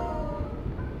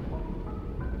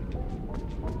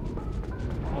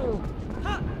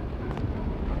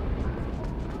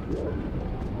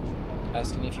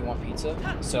 Asking if you want pizza.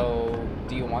 So,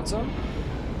 do you want some?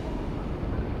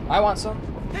 I want some.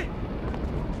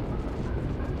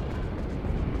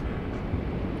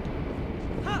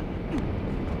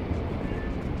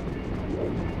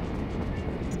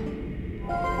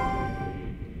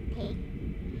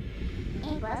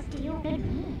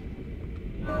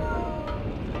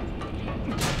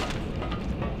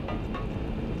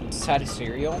 Sad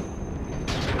cereal.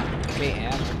 Okay,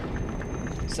 and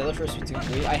sell it for Splatoon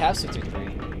 3. I have Splatoon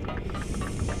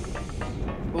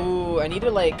 3. Ooh, I need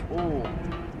to like. Ooh,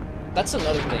 that's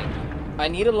another thing. I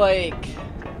need to like.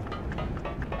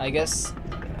 I guess.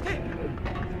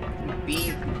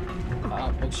 Be.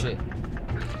 Oh shit.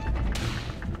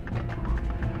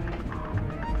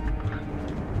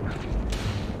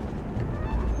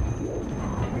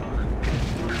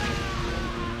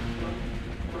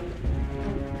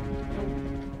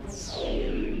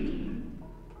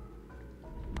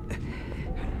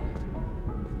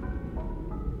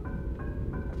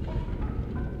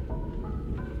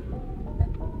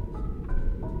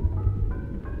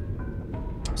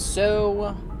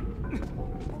 So,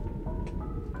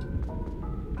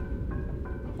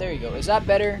 there you go. Is that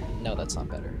better? No, that's not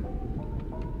better.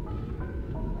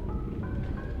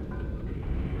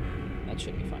 That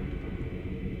should be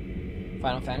fine.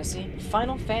 Final Fantasy?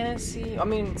 Final Fantasy? I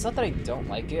mean, it's not that I don't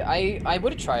like it. I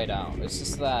would try it out. It's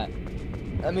just that,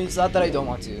 I mean, it's not that I don't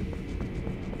want to.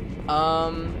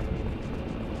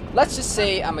 Let's just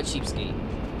say I'm a cheapskate.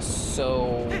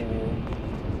 So,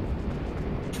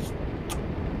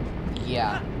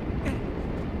 yeah.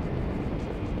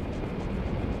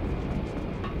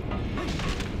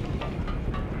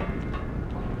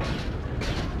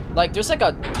 Like, there's like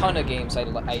a ton of games I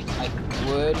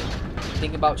would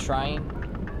think about trying.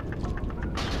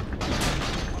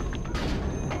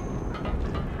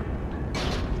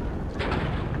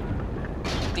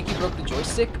 broke the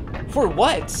joystick? For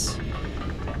what?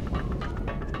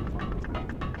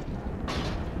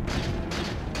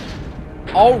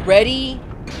 Already?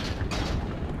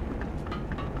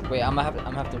 Wait, I'm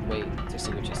gonna have to wait to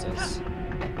see what she says.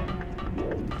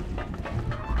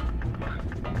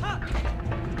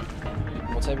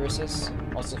 Multiverses?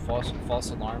 Also false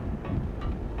alarm.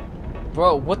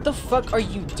 Bro, what the fuck are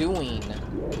you doing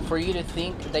for you to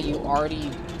think that you already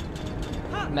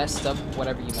messed up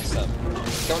whatever you messed up?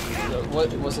 Don't.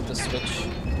 What was it? The switch?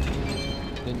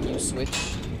 The new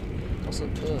switch? Also,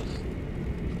 ugh.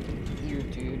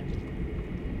 Weird, dude.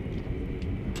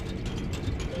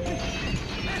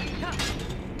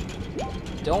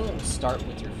 Don't start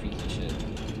with your freaky shit.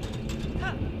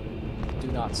 Do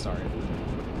not start.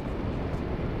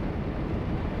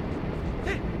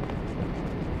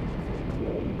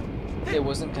 It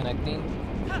wasn't connecting.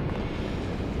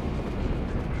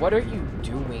 What are you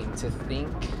doing to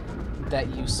think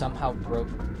that you somehow broke?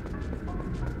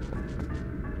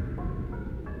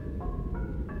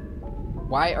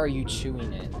 Why are you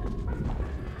chewing it?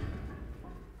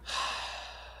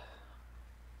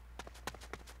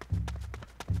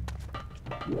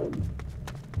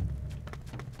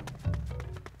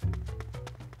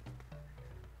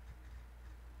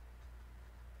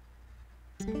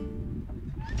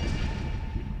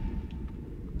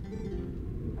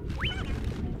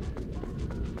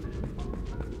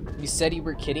 You said you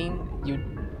were kidding.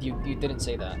 You didn't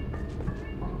say that.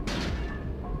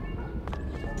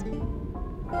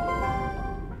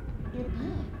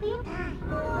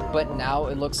 But now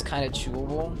it looks kind of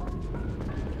chewable.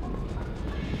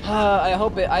 I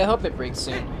hope it breaks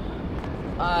soon.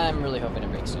 I'm really hoping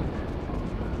it breaks soon.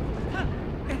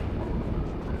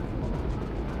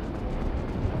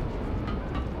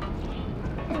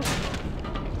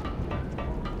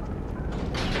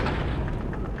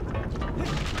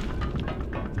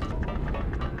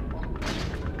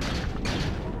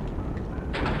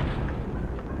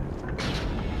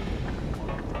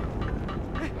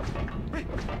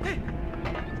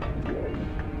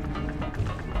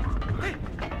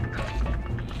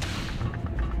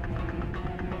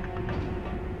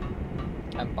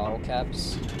 And bottle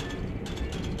caps.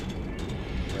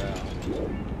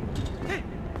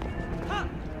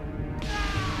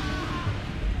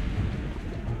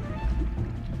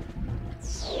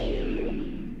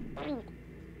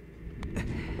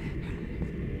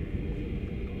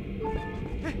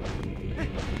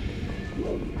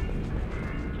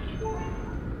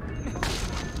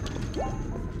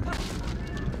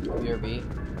 BRB.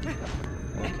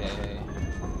 Okay.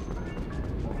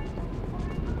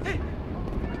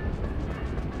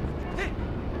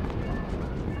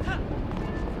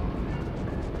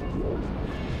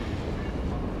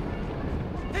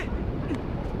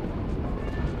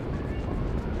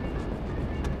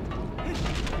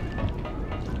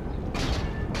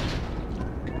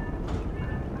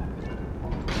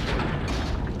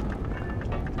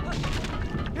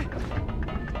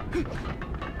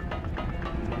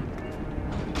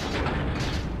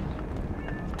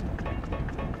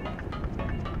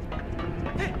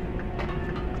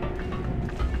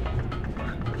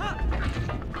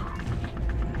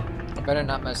 I better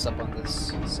not mess up on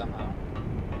this somehow.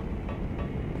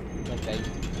 Like I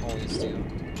always do.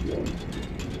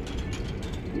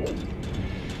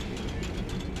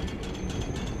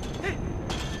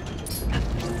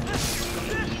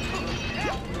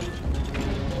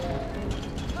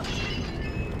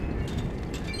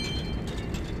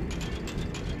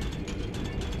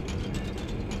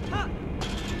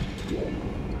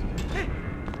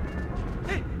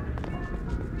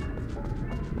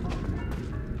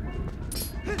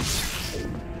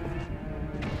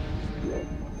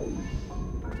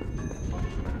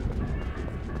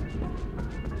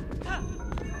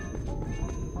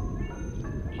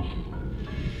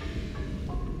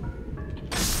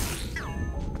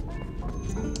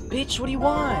 Bitch, what do you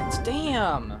want?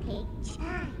 Damn!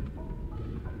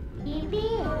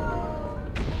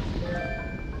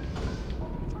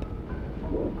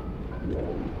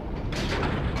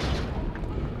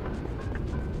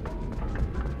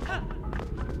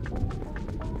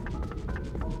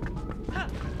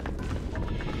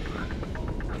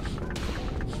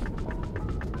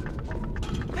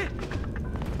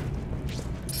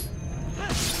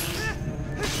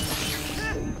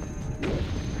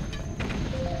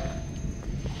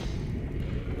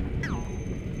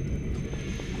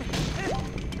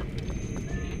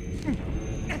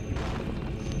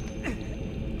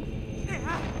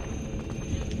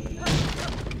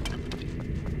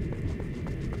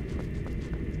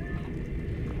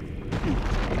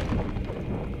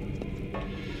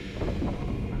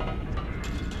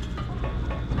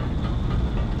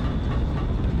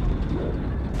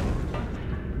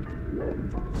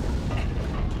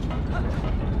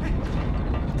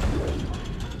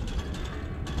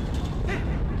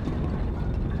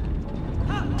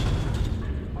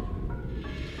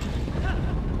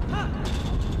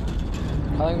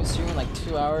 How long have we been streaming? Like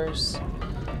 2 hours?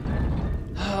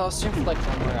 I'll stream for like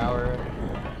 1 more hour.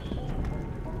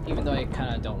 Even though I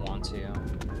kind of don't want to.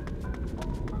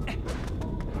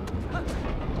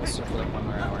 I'll stream for like 1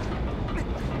 more hour.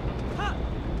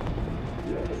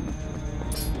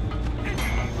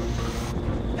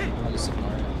 I'll just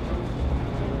ignore it.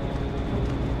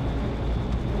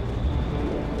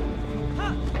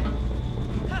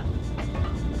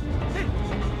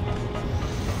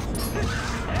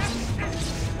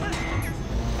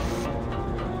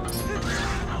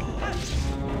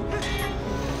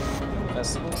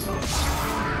 Festival?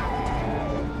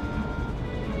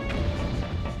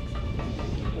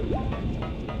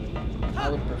 I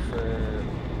would prefer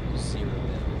 0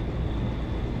 bit.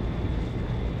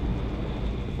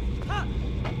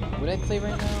 Would I play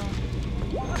right now?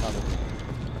 Probably.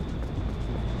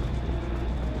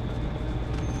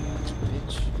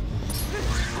 Bitch.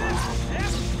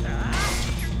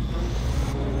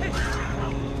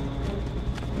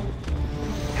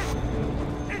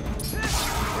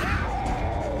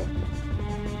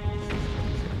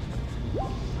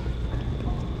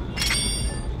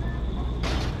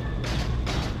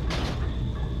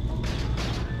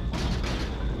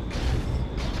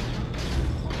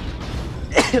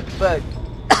 Fuck.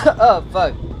 Oh,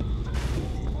 fuck.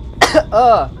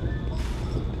 Oh.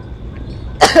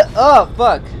 Oh,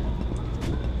 fuck.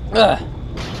 Ugh.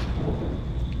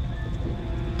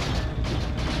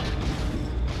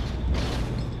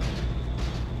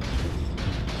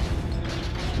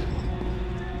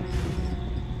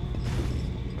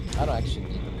 I don't actually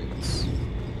need the boots.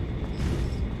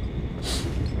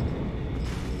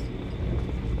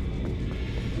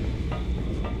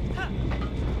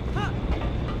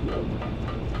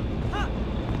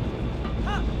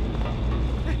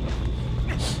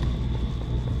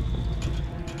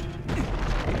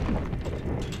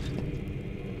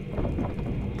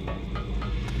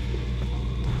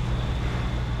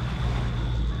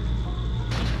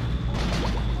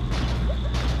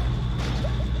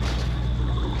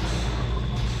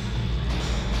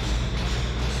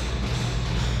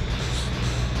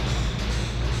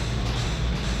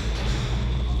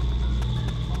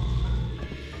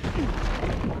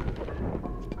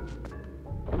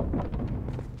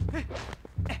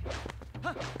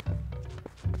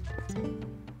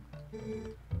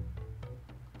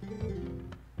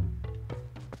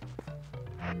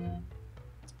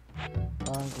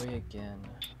 Wrong way again.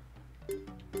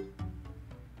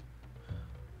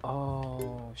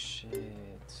 Oh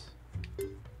shit.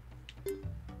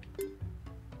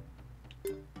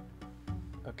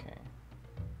 Okay.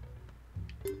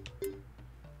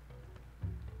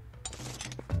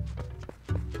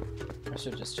 I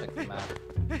should just check the map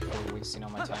before wasting all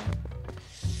my time.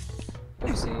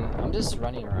 Oopsie, I'm just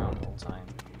running around the whole time.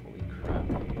 Holy crap.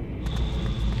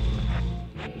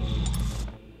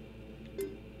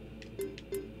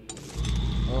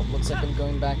 Well, looks like I'm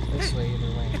going back this way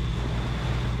either way.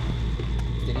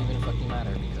 Didn't even fucking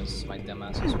matter because my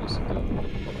dumbass was supposed to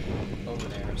go over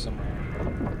there somewhere.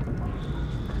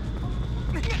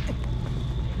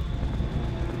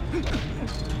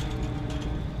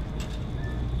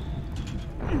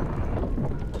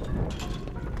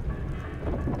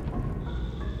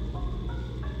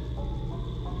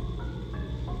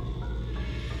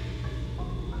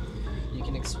 You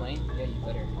can explain? Yeah, you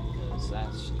better, because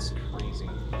that shit's crazy.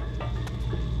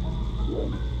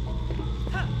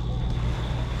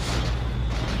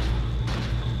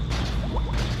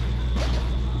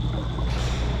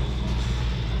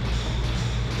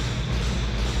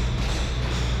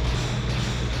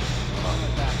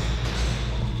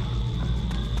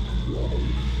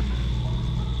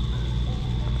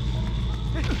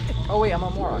 Oh wait, I'm a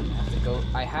moron.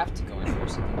 I have to go in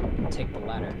first and take the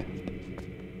ladder.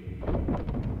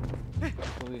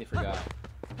 Completely forgot.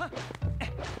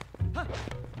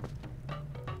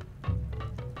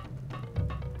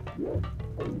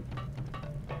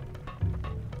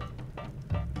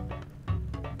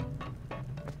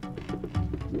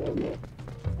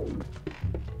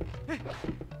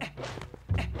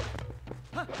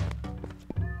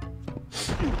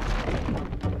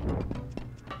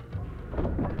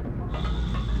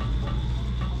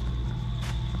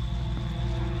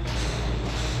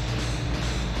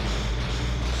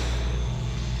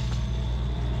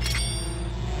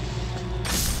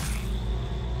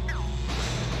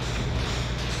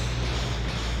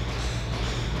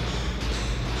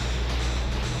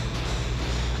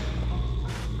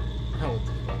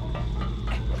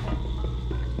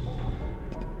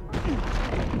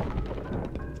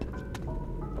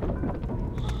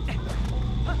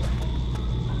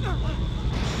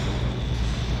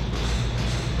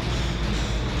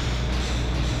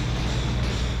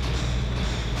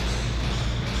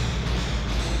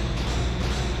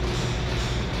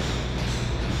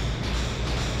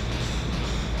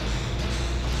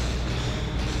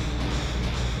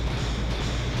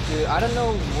 Dude, I don't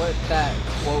know what that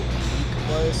quote leak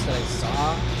was that I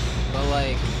saw, but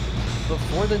like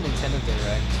before the Nintendo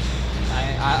Direct,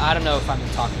 I don't know if I'm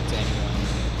talking to anyone.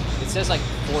 It says like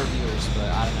 4 viewers, but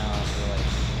I don't know. But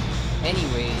like,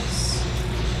 anyways,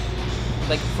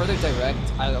 like for the Direct,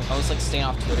 I was like staying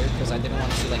off Twitter because I didn't want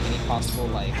to see like any possible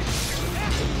like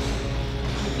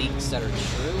leaks that are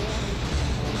true.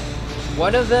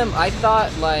 One of them, I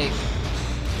thought like,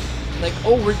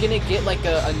 oh, we're gonna get like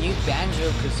a new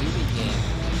Banjo-Kazooie game.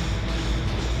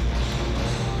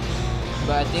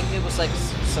 But I think it was like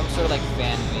some sort of like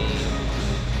fan made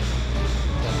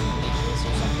like leaks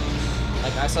or something.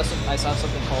 Like I saw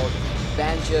something called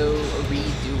Banjo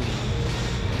Redoing.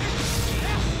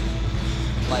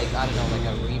 Like I don't know, like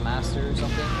a remaster or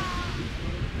something.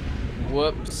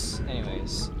 Whoops.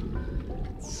 Anyways.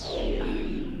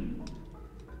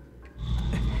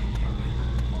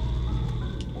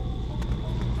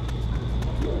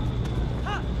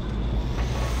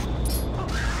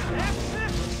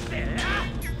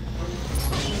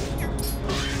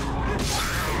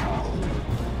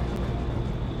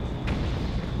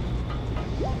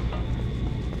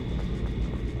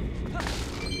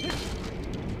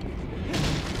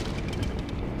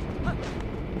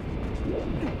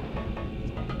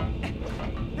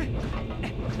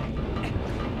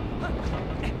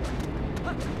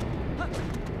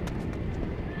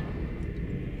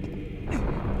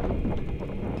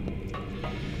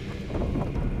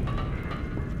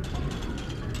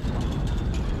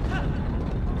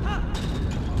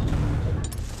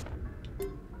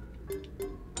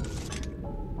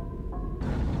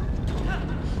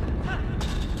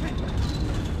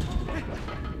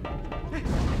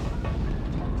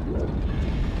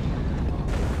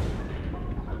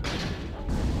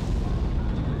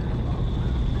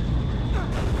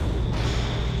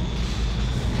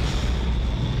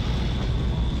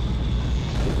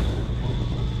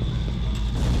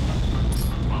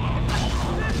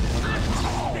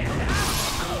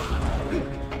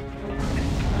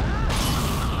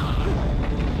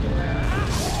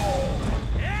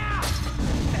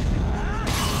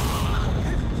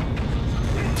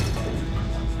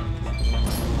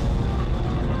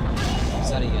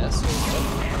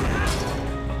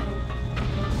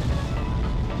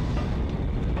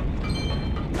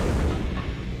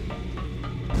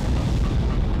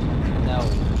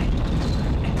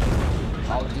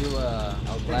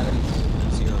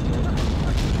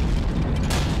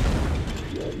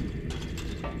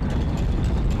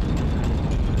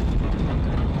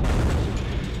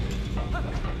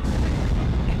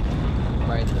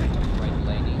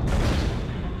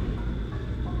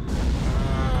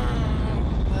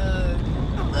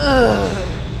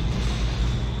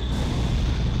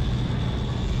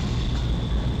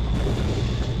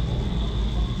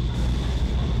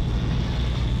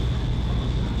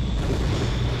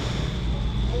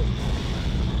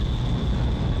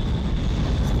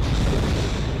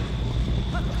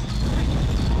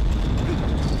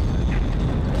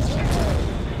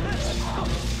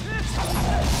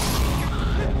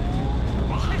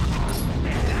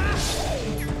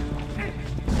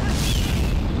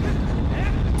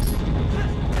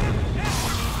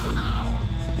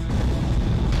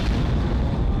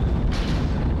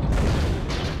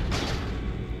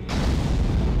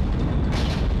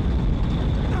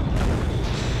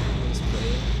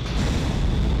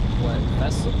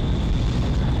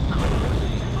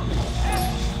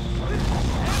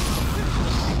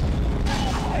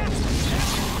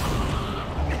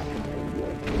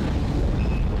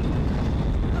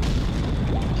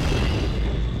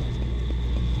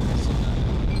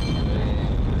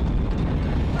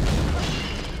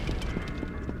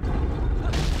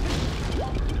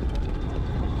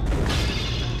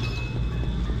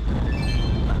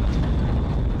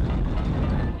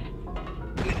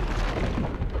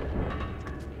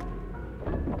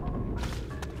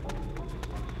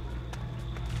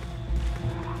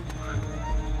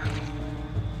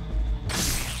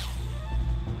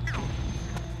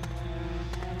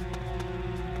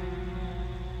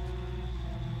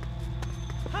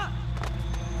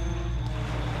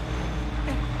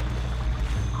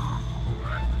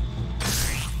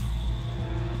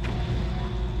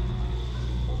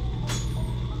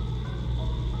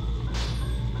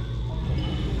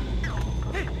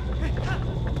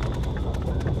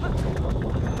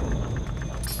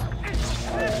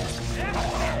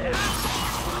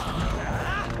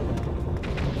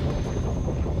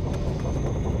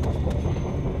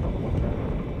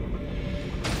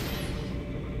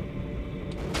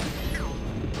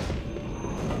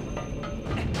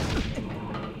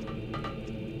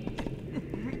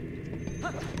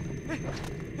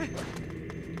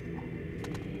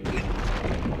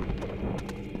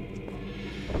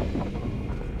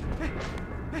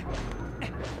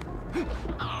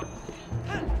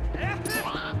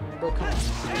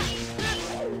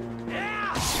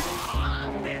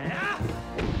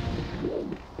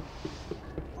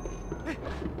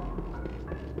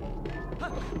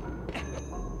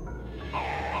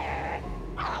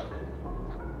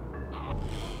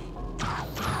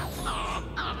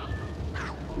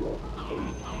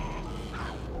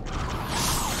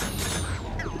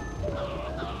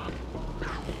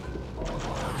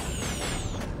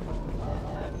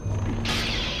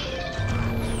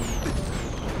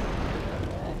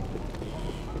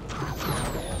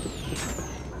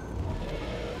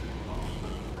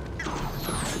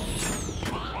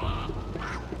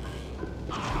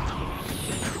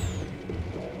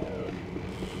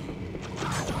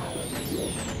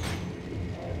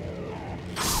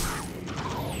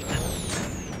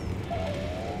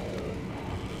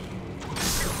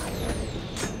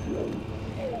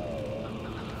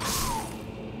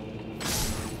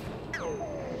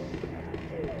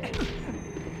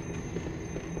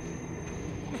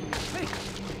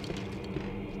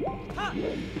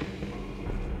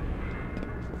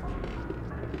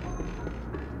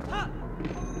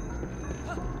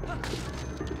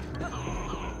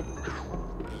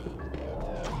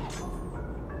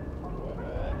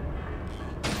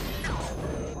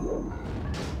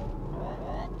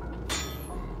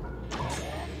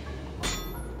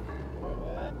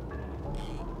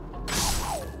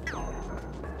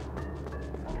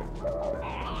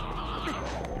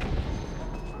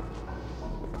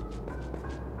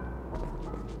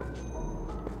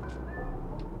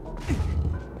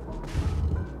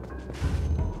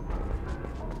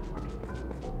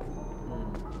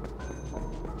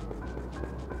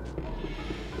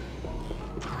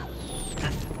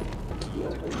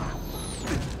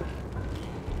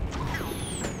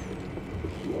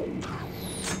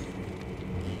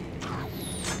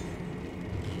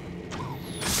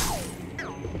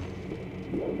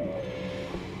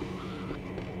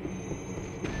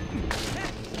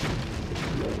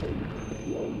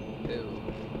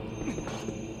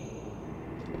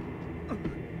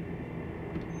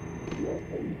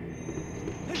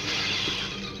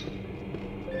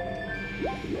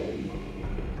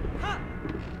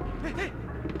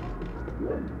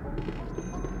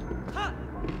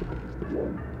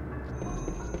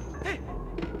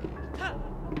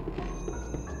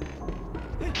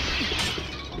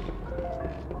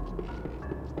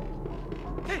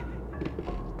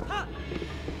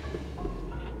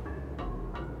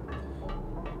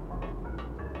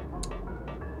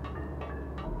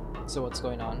 So what's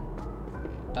going on?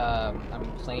 I'm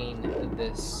playing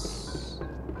this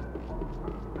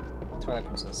Twilight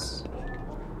Princess.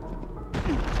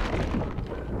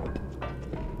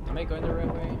 Am I going the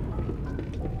right way?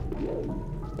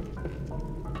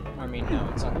 I mean, no,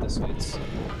 it's not this way.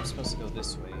 I'm supposed to go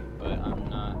this way, but I'm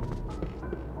not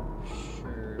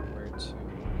sure where to.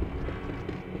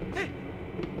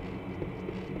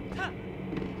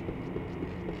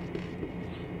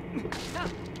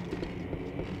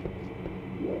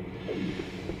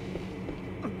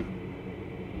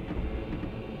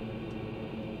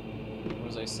 What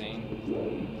was I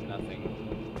saying? Nothing.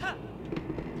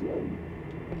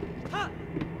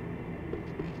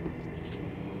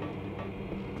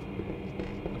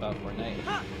 About Fortnite?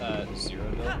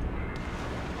 Zeroville?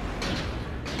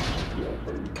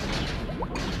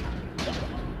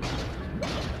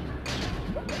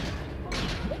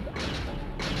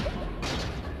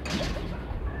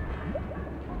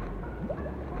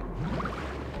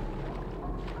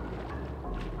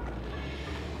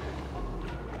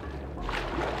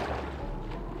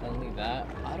 Only that?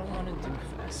 I don't want to do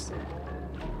festival.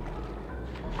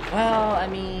 Well, I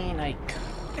mean, I could.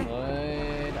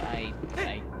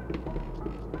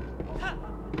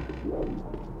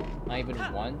 Not even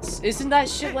once. Isn't that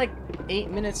shit like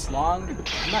 8 minutes long?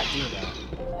 I'm not doing that.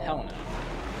 Hell no.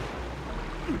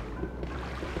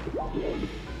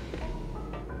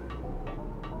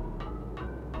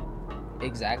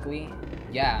 Exactly?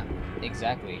 Yeah,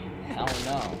 exactly. Hell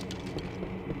no.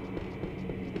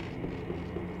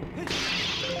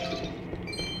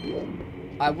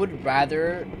 I would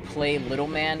rather play Little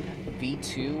Man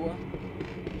V2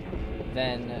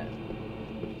 than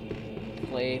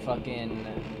play fucking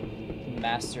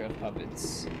Master of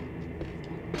Puppets.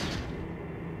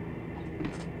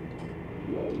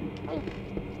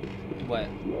 What?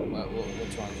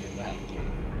 What's wrong with you? What happened to you?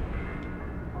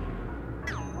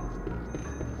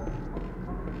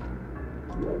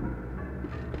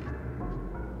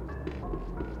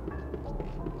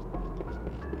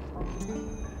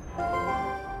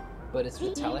 But it's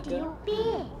Metallica?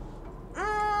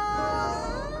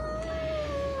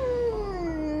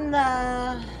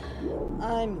 Nah,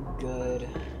 I'm good.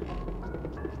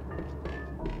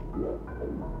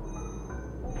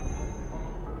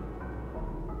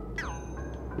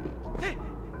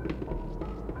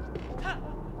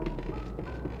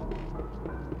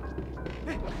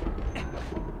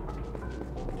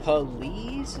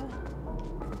 Please?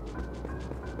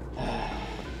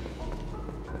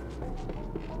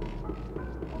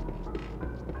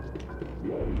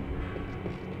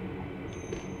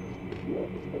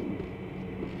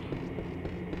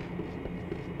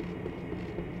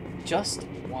 Just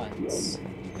once.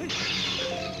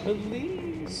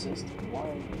 Please, just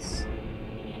once.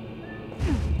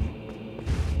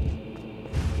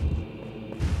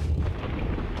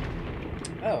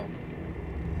 Oh.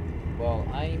 Well,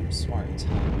 I'm smart.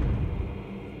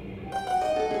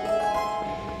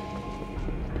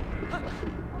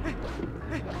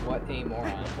 What a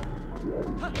moron.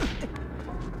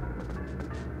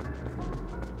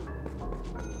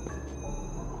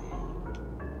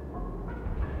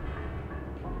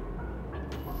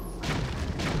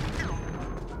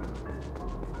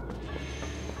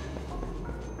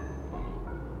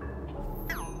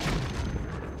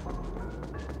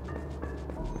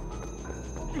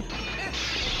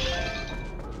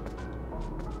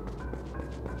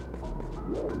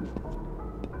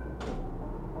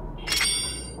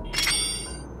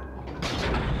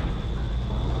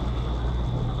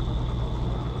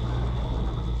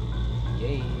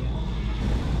 Yay.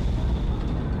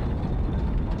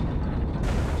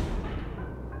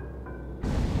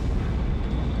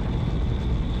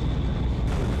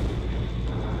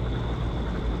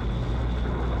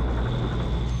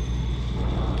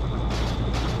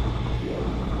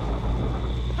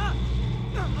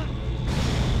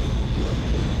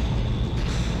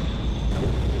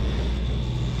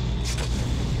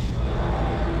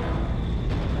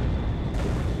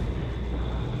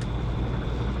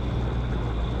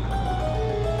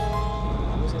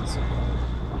 Was it so hard?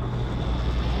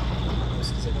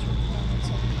 Just 'cause I turned down on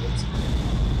something. Oops.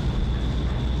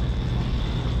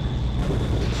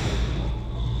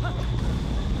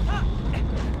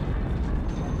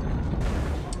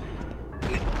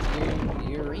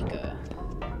 Eureka.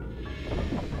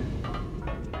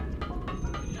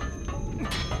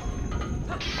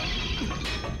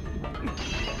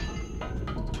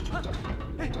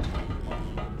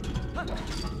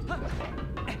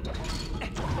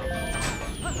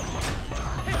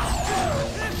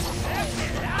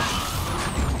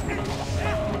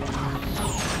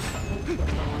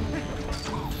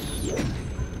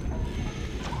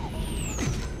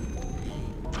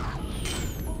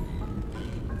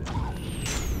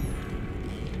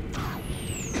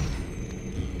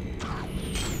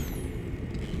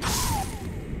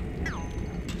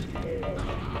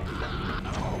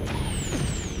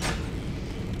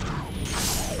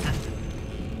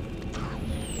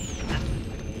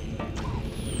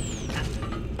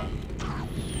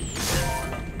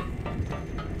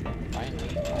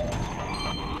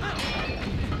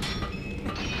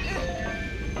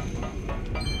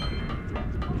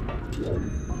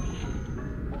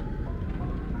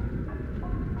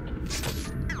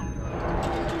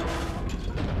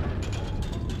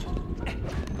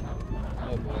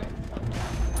 Oh boy.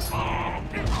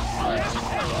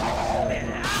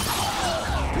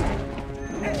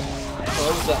 What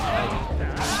was that?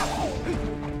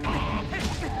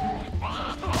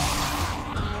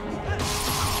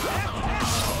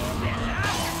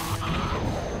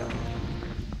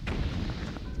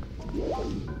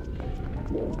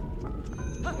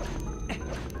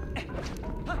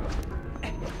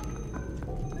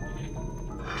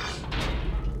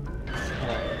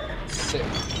 Oh, sick.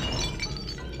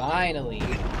 Finally,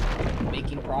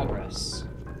 making progress.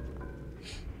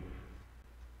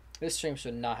 This stream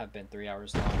should not have been 3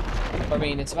 hours long. I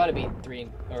mean, it's about to be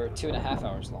 2.5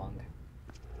 hours long.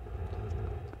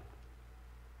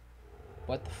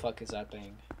 What the fuck is that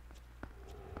thing?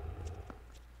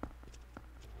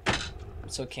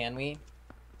 So can we?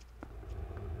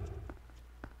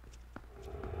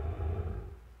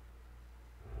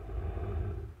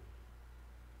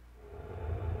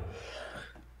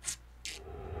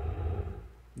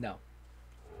 No.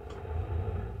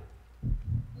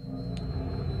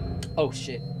 Oh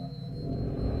shit.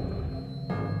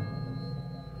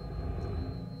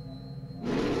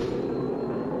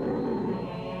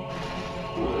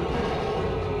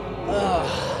 Ugh.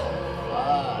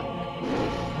 Fuck.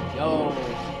 Yo,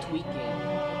 keep tweaking.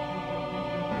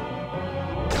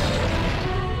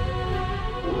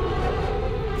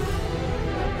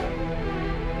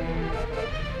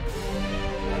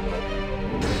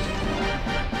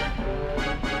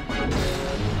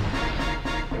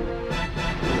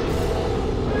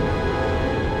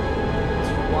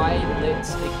 Twilight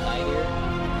Igniter.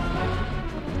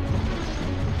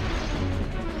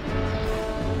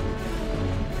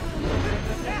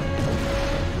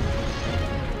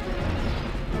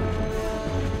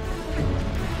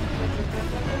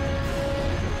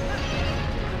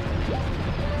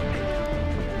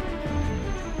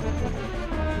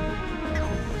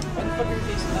 Why the fuck are you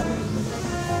facing that way?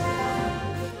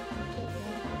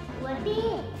 What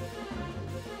did?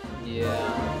 Yeah.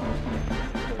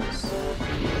 Of course.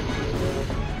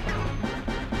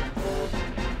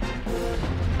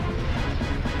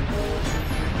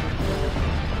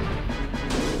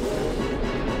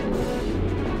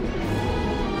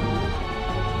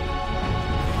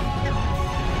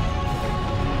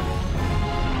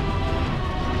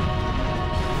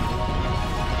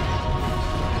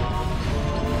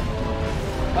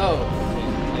 Oh.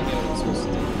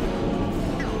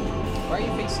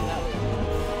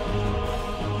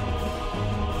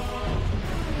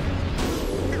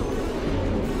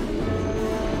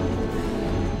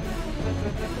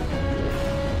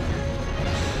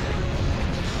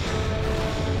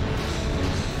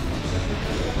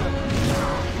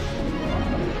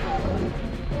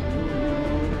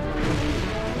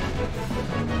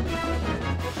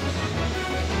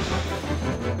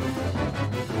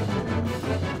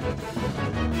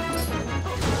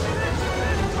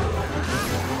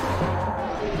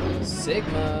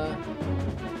 Sigma.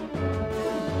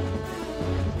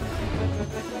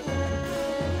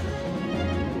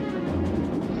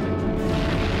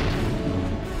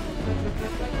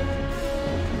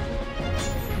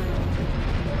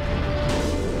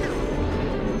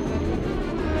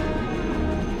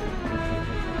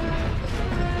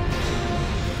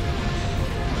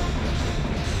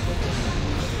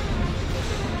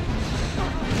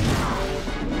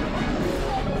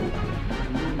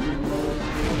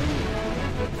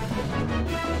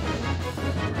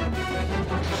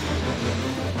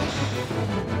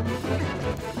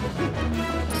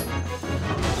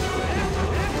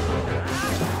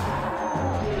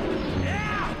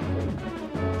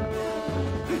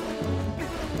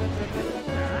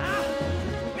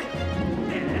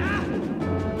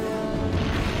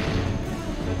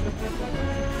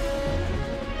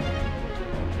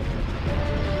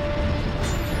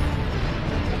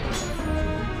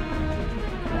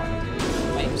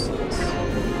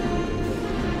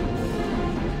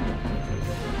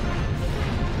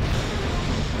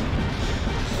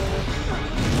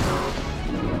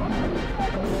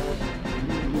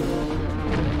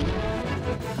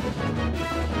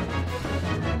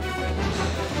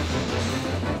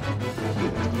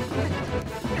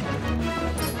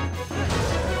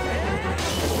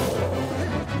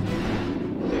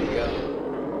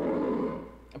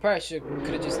 Probably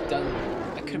could have just done.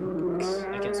 I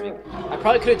can't speak. I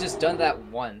probably could have just done that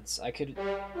once. I could,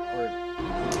 or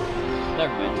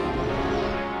never mind.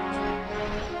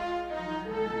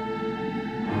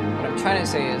 What I'm trying to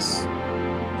say is,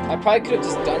 I probably could have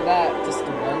just done that just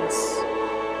once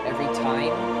every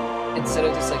time instead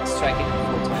of just like striking 4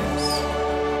 times.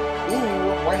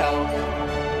 Ooh, more health.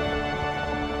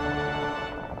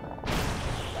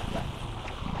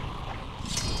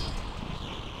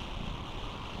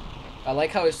 I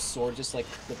like how his sword just like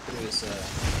clipped through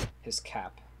his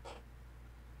cap.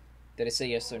 Did it say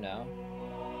yes or no?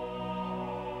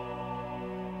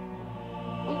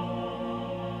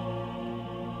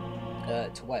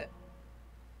 To what?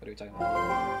 What are we talking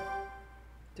about?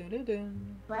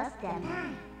 Dun-dun-dun. Bust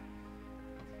them.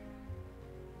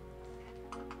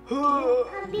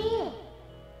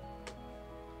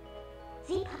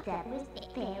 Zip that with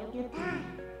fail your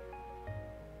time.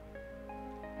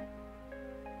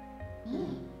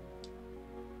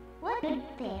 What good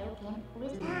fail can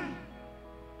with time?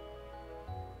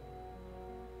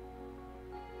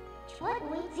 What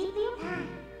will zip your time?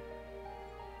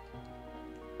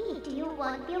 Do you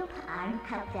want your palm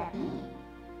cut them?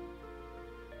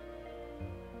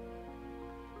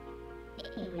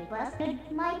 It was good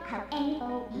my cut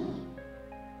AOE.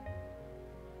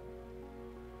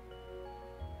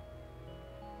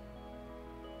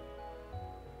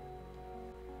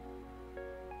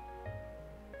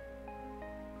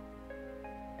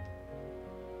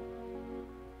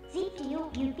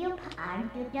 You feel palm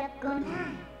to just go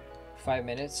time. 5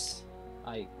 minutes,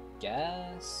 I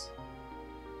guess.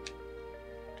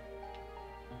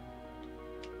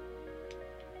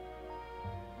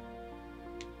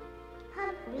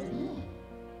 Hunt with me.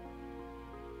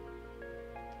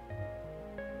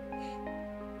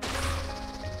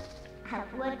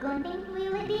 What good thing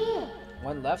will it be?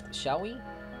 One left, shall we?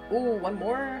 Ooh, one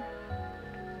more?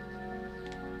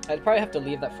 I'd probably have to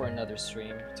leave that for another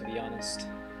stream, to be honest.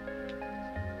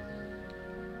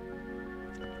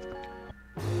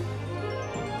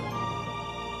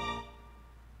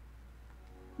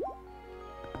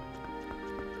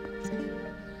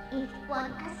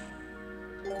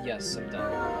 Yes, I'm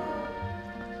done.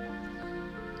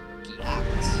 Get out.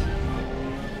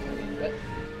 What?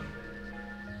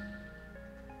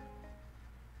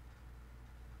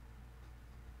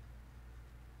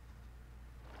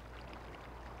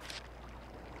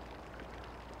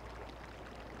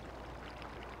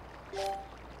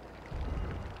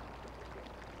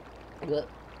 What?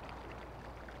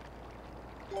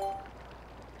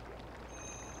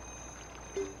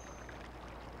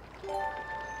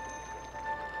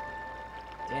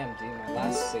 Damn, dude, my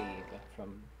last save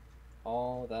from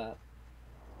all that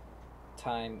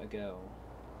time ago.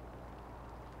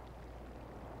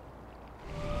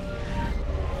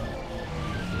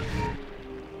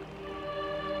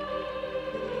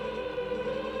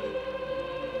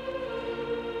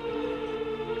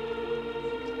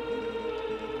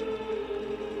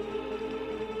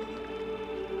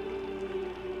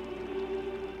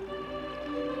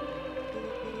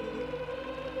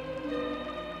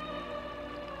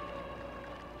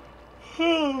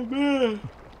 Oh man.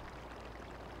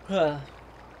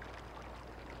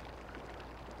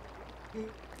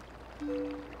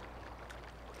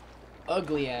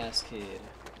 Ugly ass kid.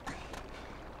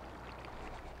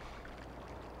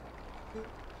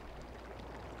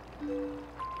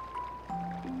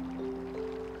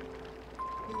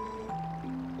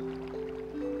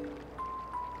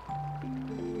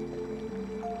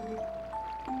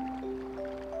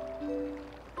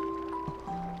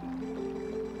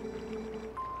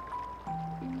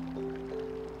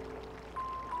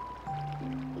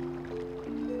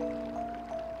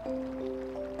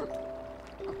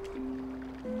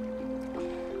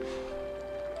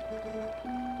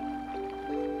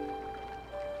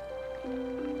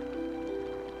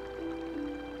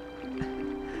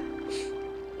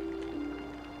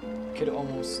 Could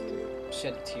almost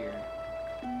shed a tear.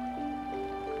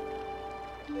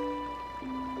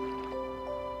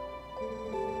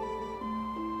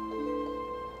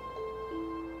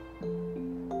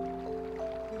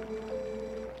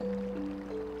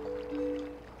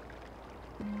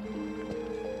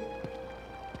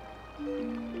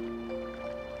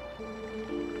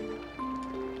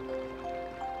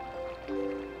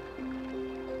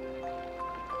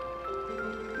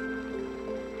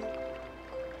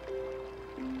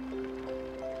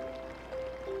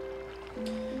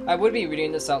 I would be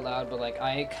reading this out loud, but like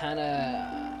I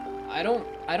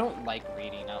don't like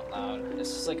reading out loud.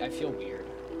 It's just like I feel weird.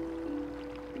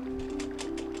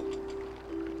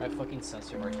 My fucking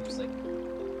sensor bar keeps like,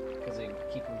 because I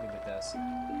keep moving the desk.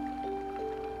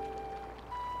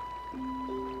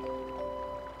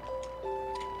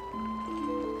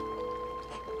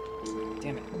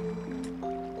 Damn it.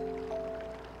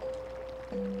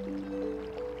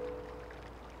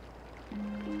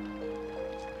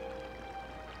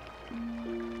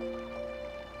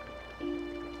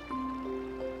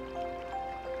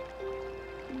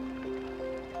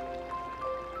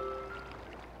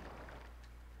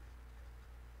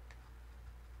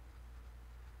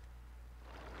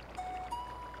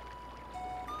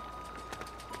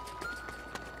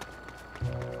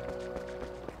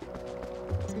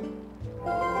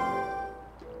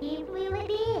 If we were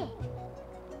there,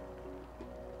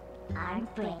 our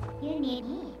friend, you need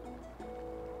him.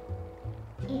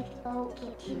 It's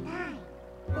okay tonight.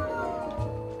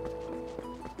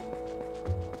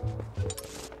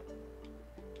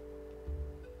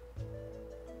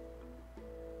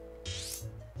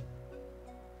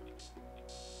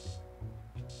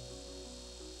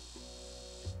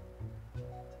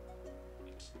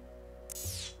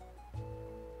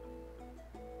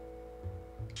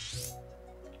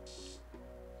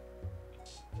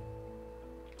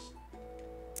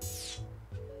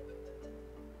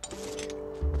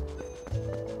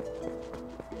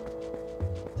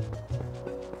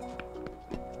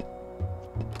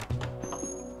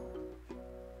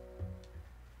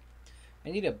 I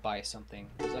need to buy something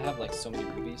because I have like so many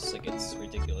rubies, like it's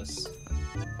ridiculous.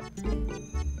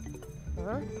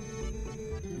 Huh?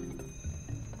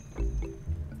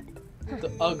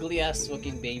 The ugly ass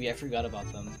looking baby, I forgot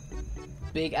about them.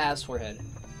 Big ass forehead.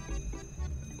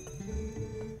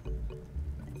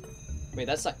 Wait,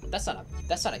 that's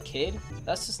not a kid.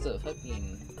 That's just a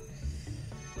fucking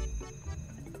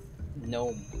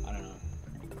gnome. I don't know.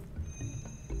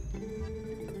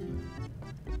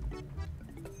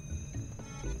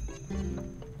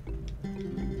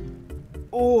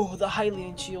 Oh, the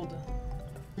Hylian shield.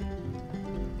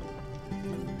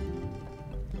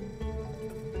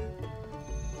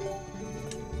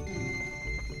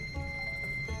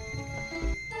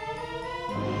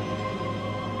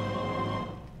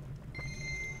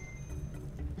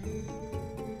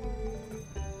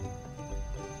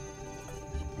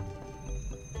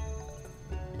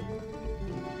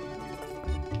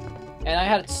 And I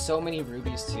had so many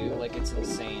rubies too, like it's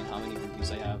insane how many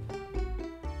rubies I have.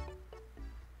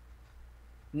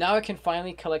 Now I can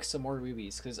finally collect some more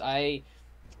rubies, because I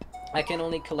can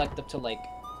only collect up to like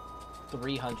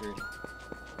 300.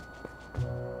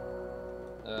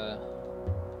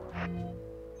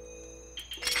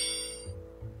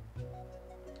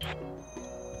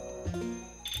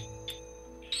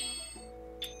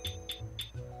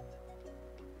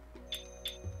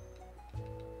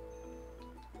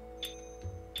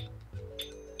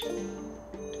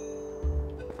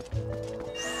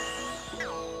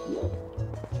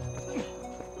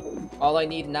 All I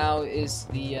need now is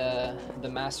the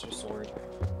Master Sword.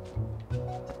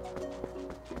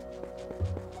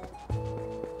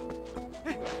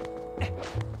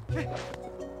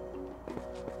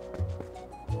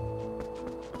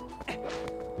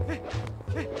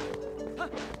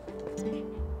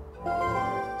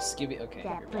 Skip it. Okay.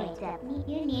 That place that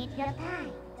you need your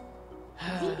time.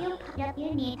 Keep your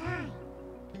you need time.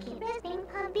 Keep resting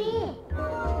puppy.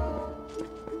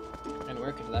 And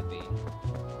where could that be?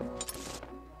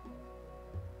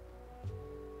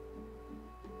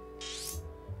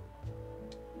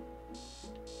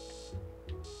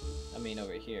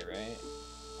 over here, right?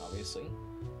 Obviously.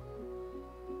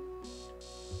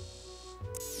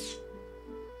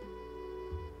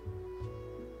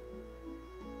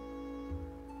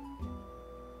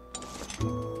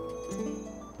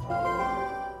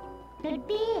 Good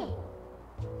big.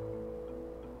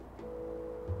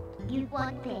 You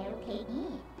want fair piggy?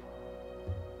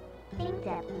 Think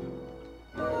that.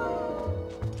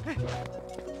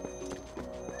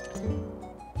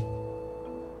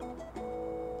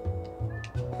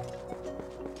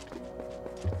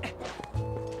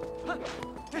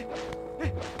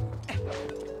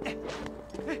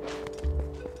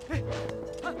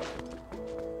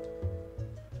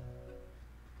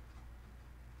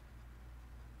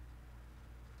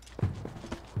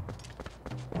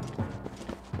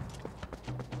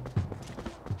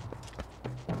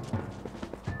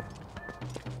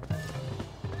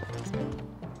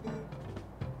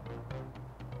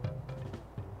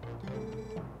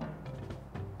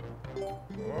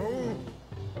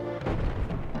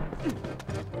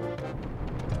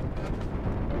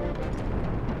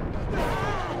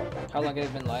 How long have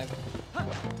you been live?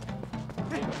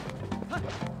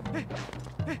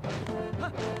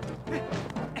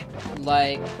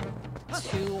 Like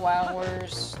 2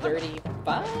 hours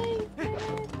 35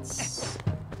 minutes.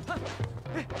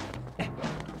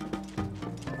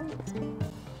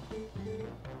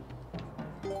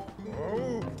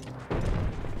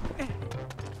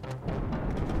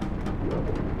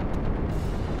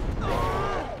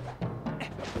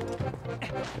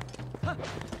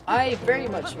 I very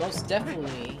much, most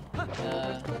definitely,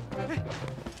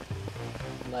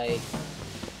 like,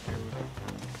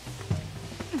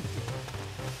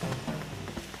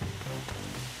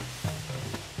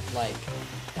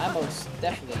 I most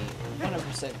definitely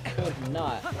 100% could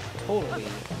not totally,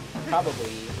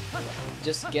 probably,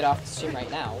 just get off the stream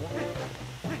right now,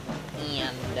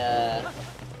 and,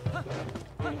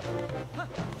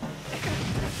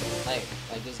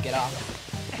 like just get off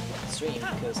the stream,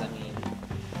 because, I mean,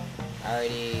 I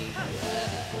already,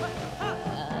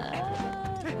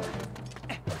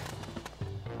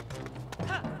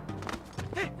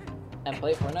 and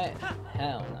play Fortnite?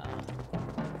 Hell no.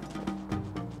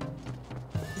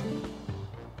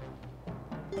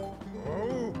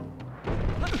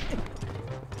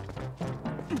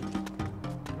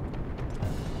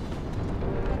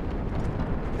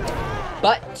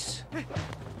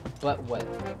 But what?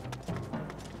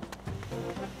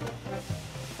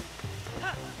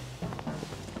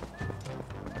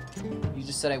 You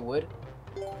just said I would?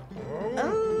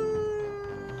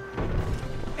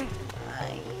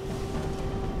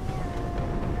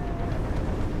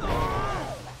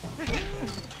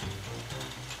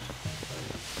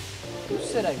 Who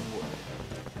said I would?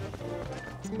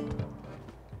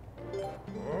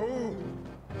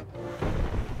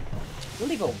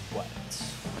 Legal what?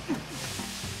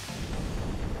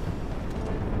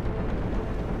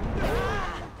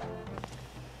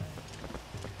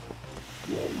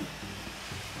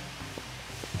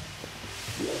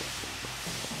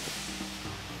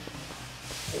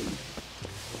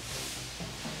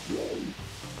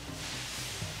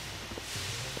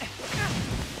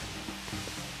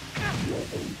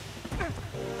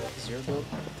 Zero build?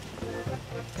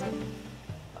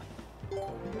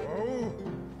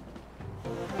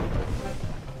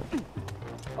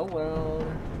 Oh well.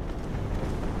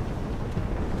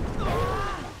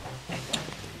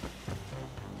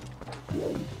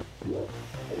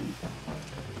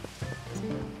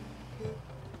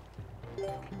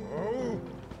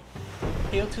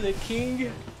 Hail to the king.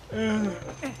 Here,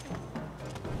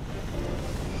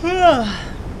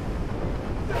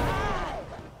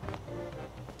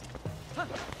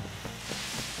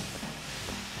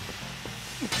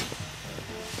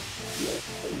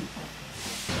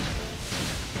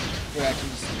 I can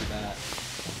just do that.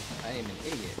 I am an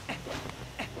idiot.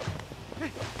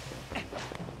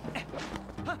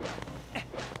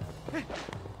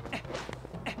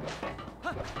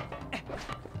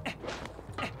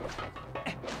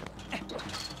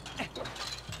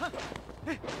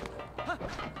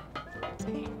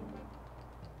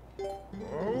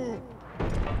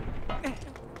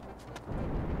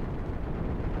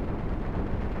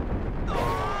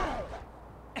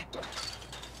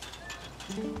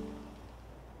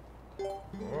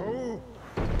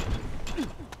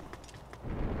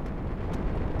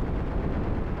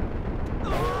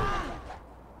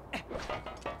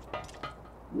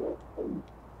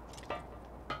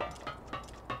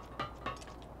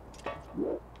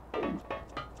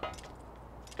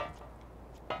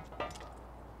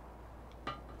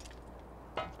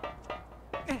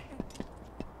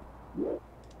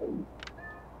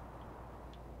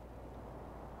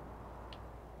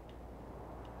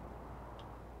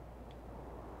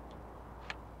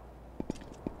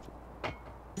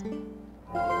 From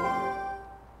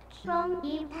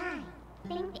you time.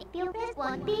 Think if you press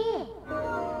one B.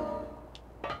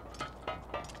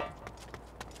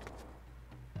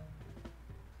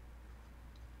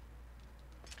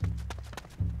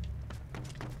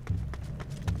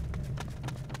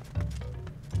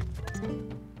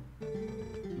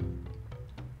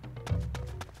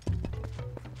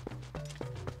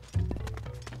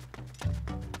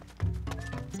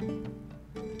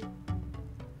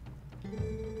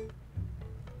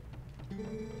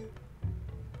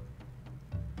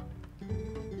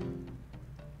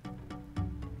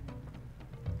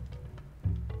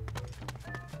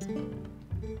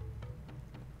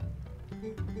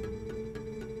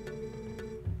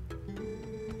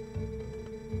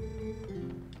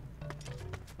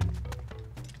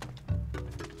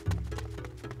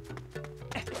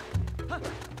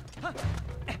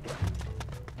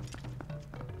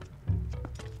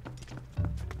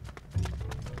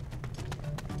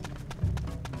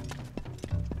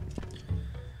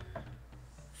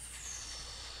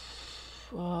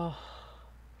 Oh,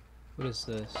 what is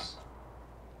this?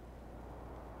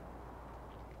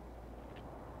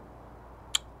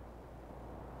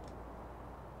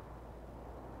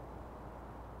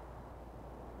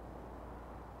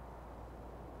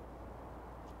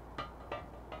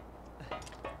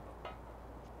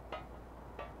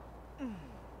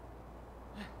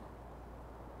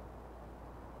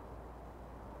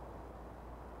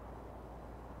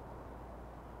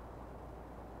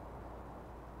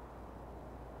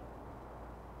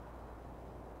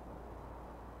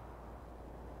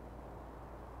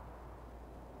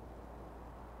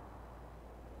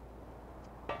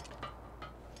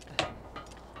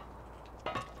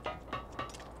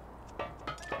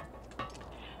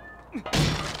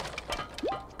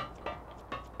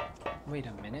 Wait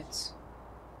a minute.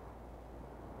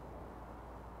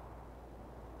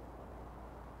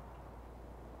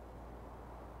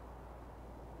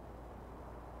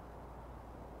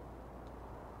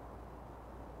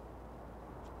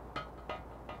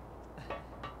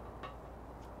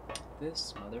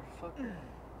 This motherfucker.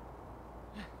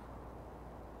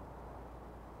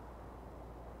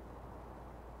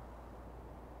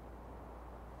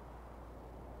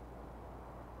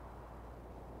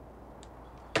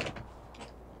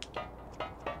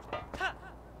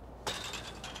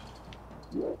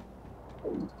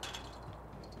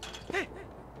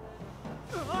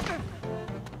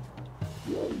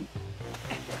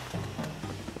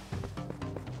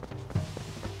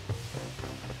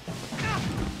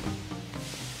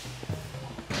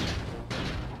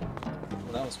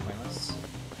 Well, that was pointless.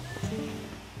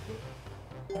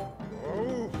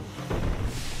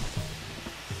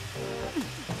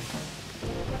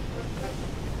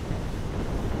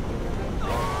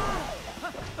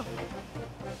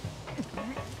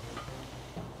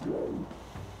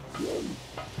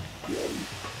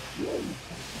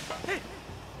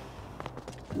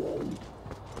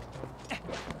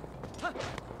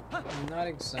 I'm not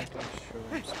exactly sure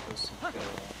where I'm supposed to go.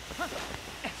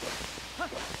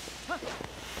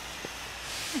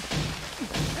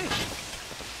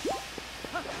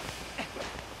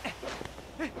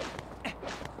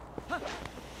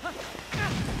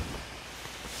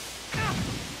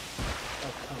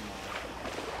 Oh, come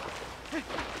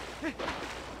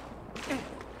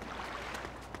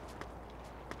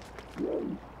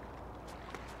on.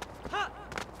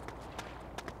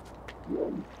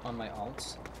 On my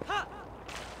alts.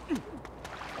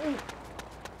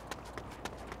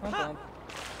 Bump, bump.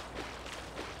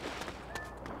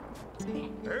 Hey!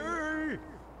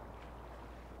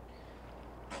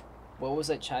 What was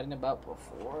I chatting about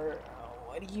before? Oh,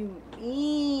 what do you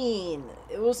mean?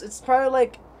 It's probably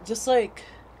like, just like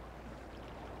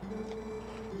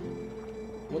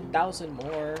 1,000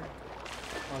 more,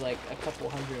 or like a couple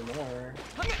hundred more.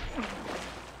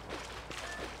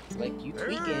 Like, you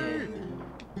tweaking.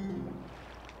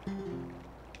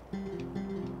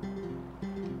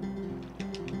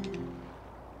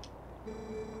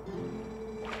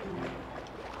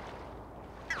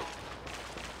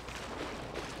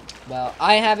 Well,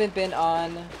 I haven't been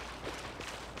on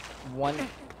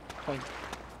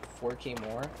 1.4K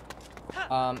more.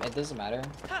 It doesn't matter.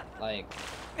 Like,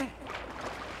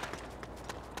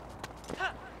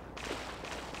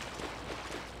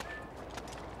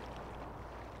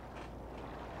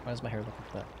 why does my hair look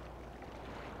like that?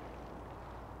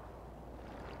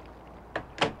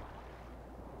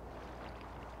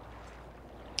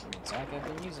 I mean, it's not like I've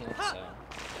been using it, so.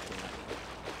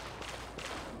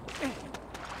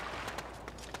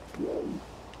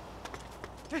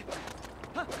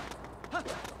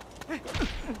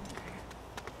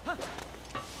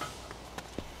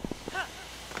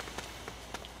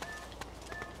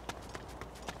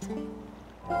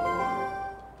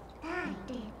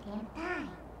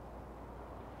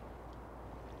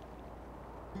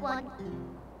 One.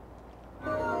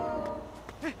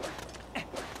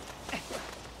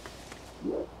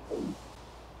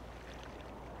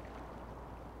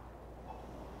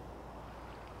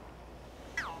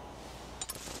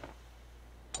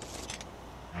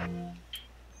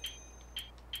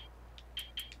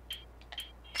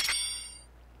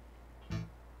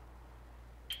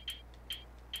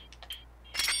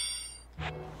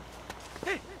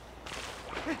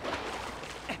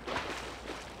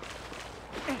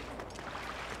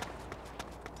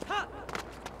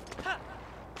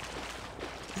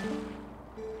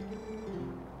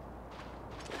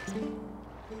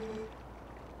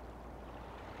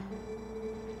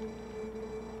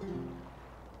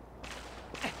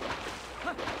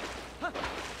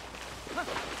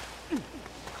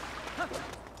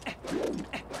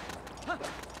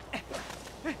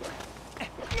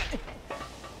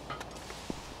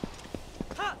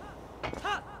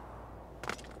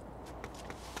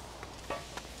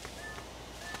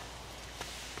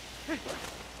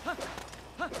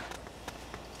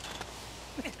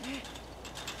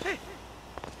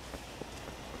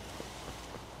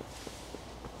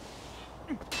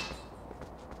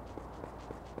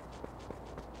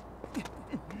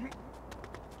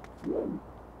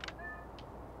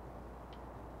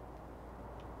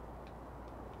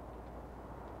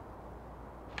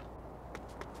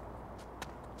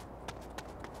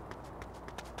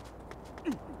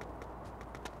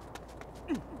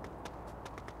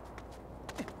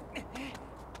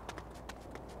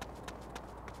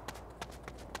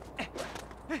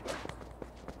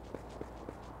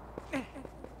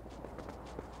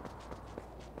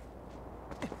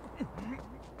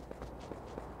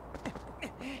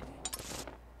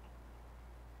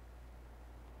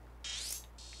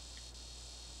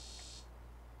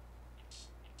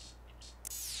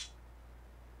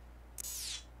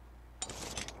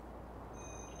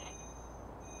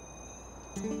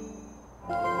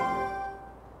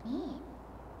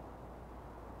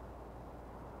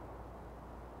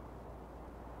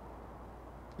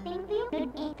 Tiếng viết được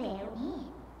e kẹo nhé.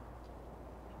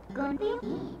 Con viết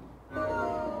nhé.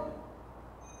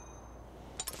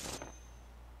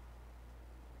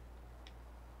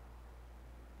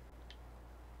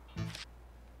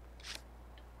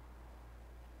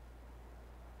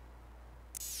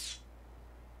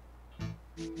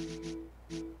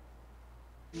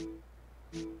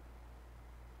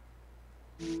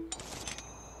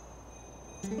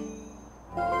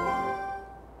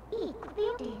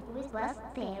 It was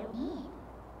fair me.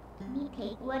 Me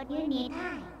take what you need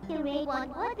time to read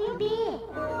what will be.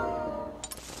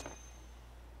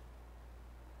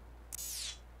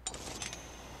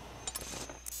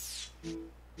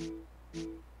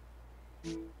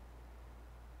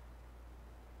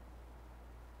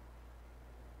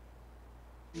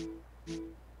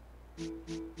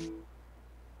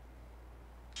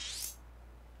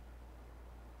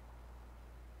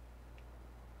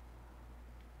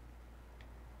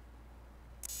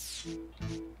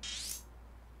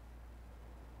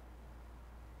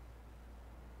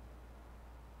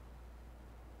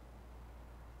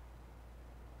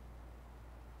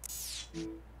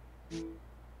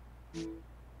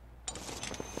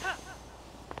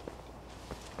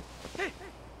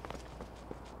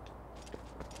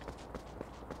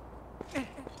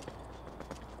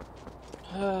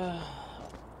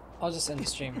 I'll just end the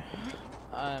stream.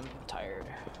 I'm tired.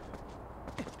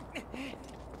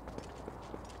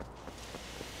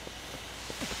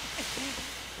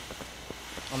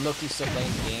 I'm low-key still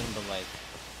playing the game, but like,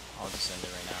 I'll just end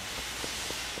it right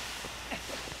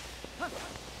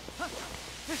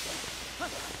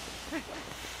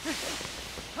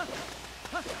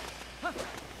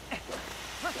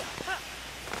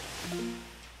now.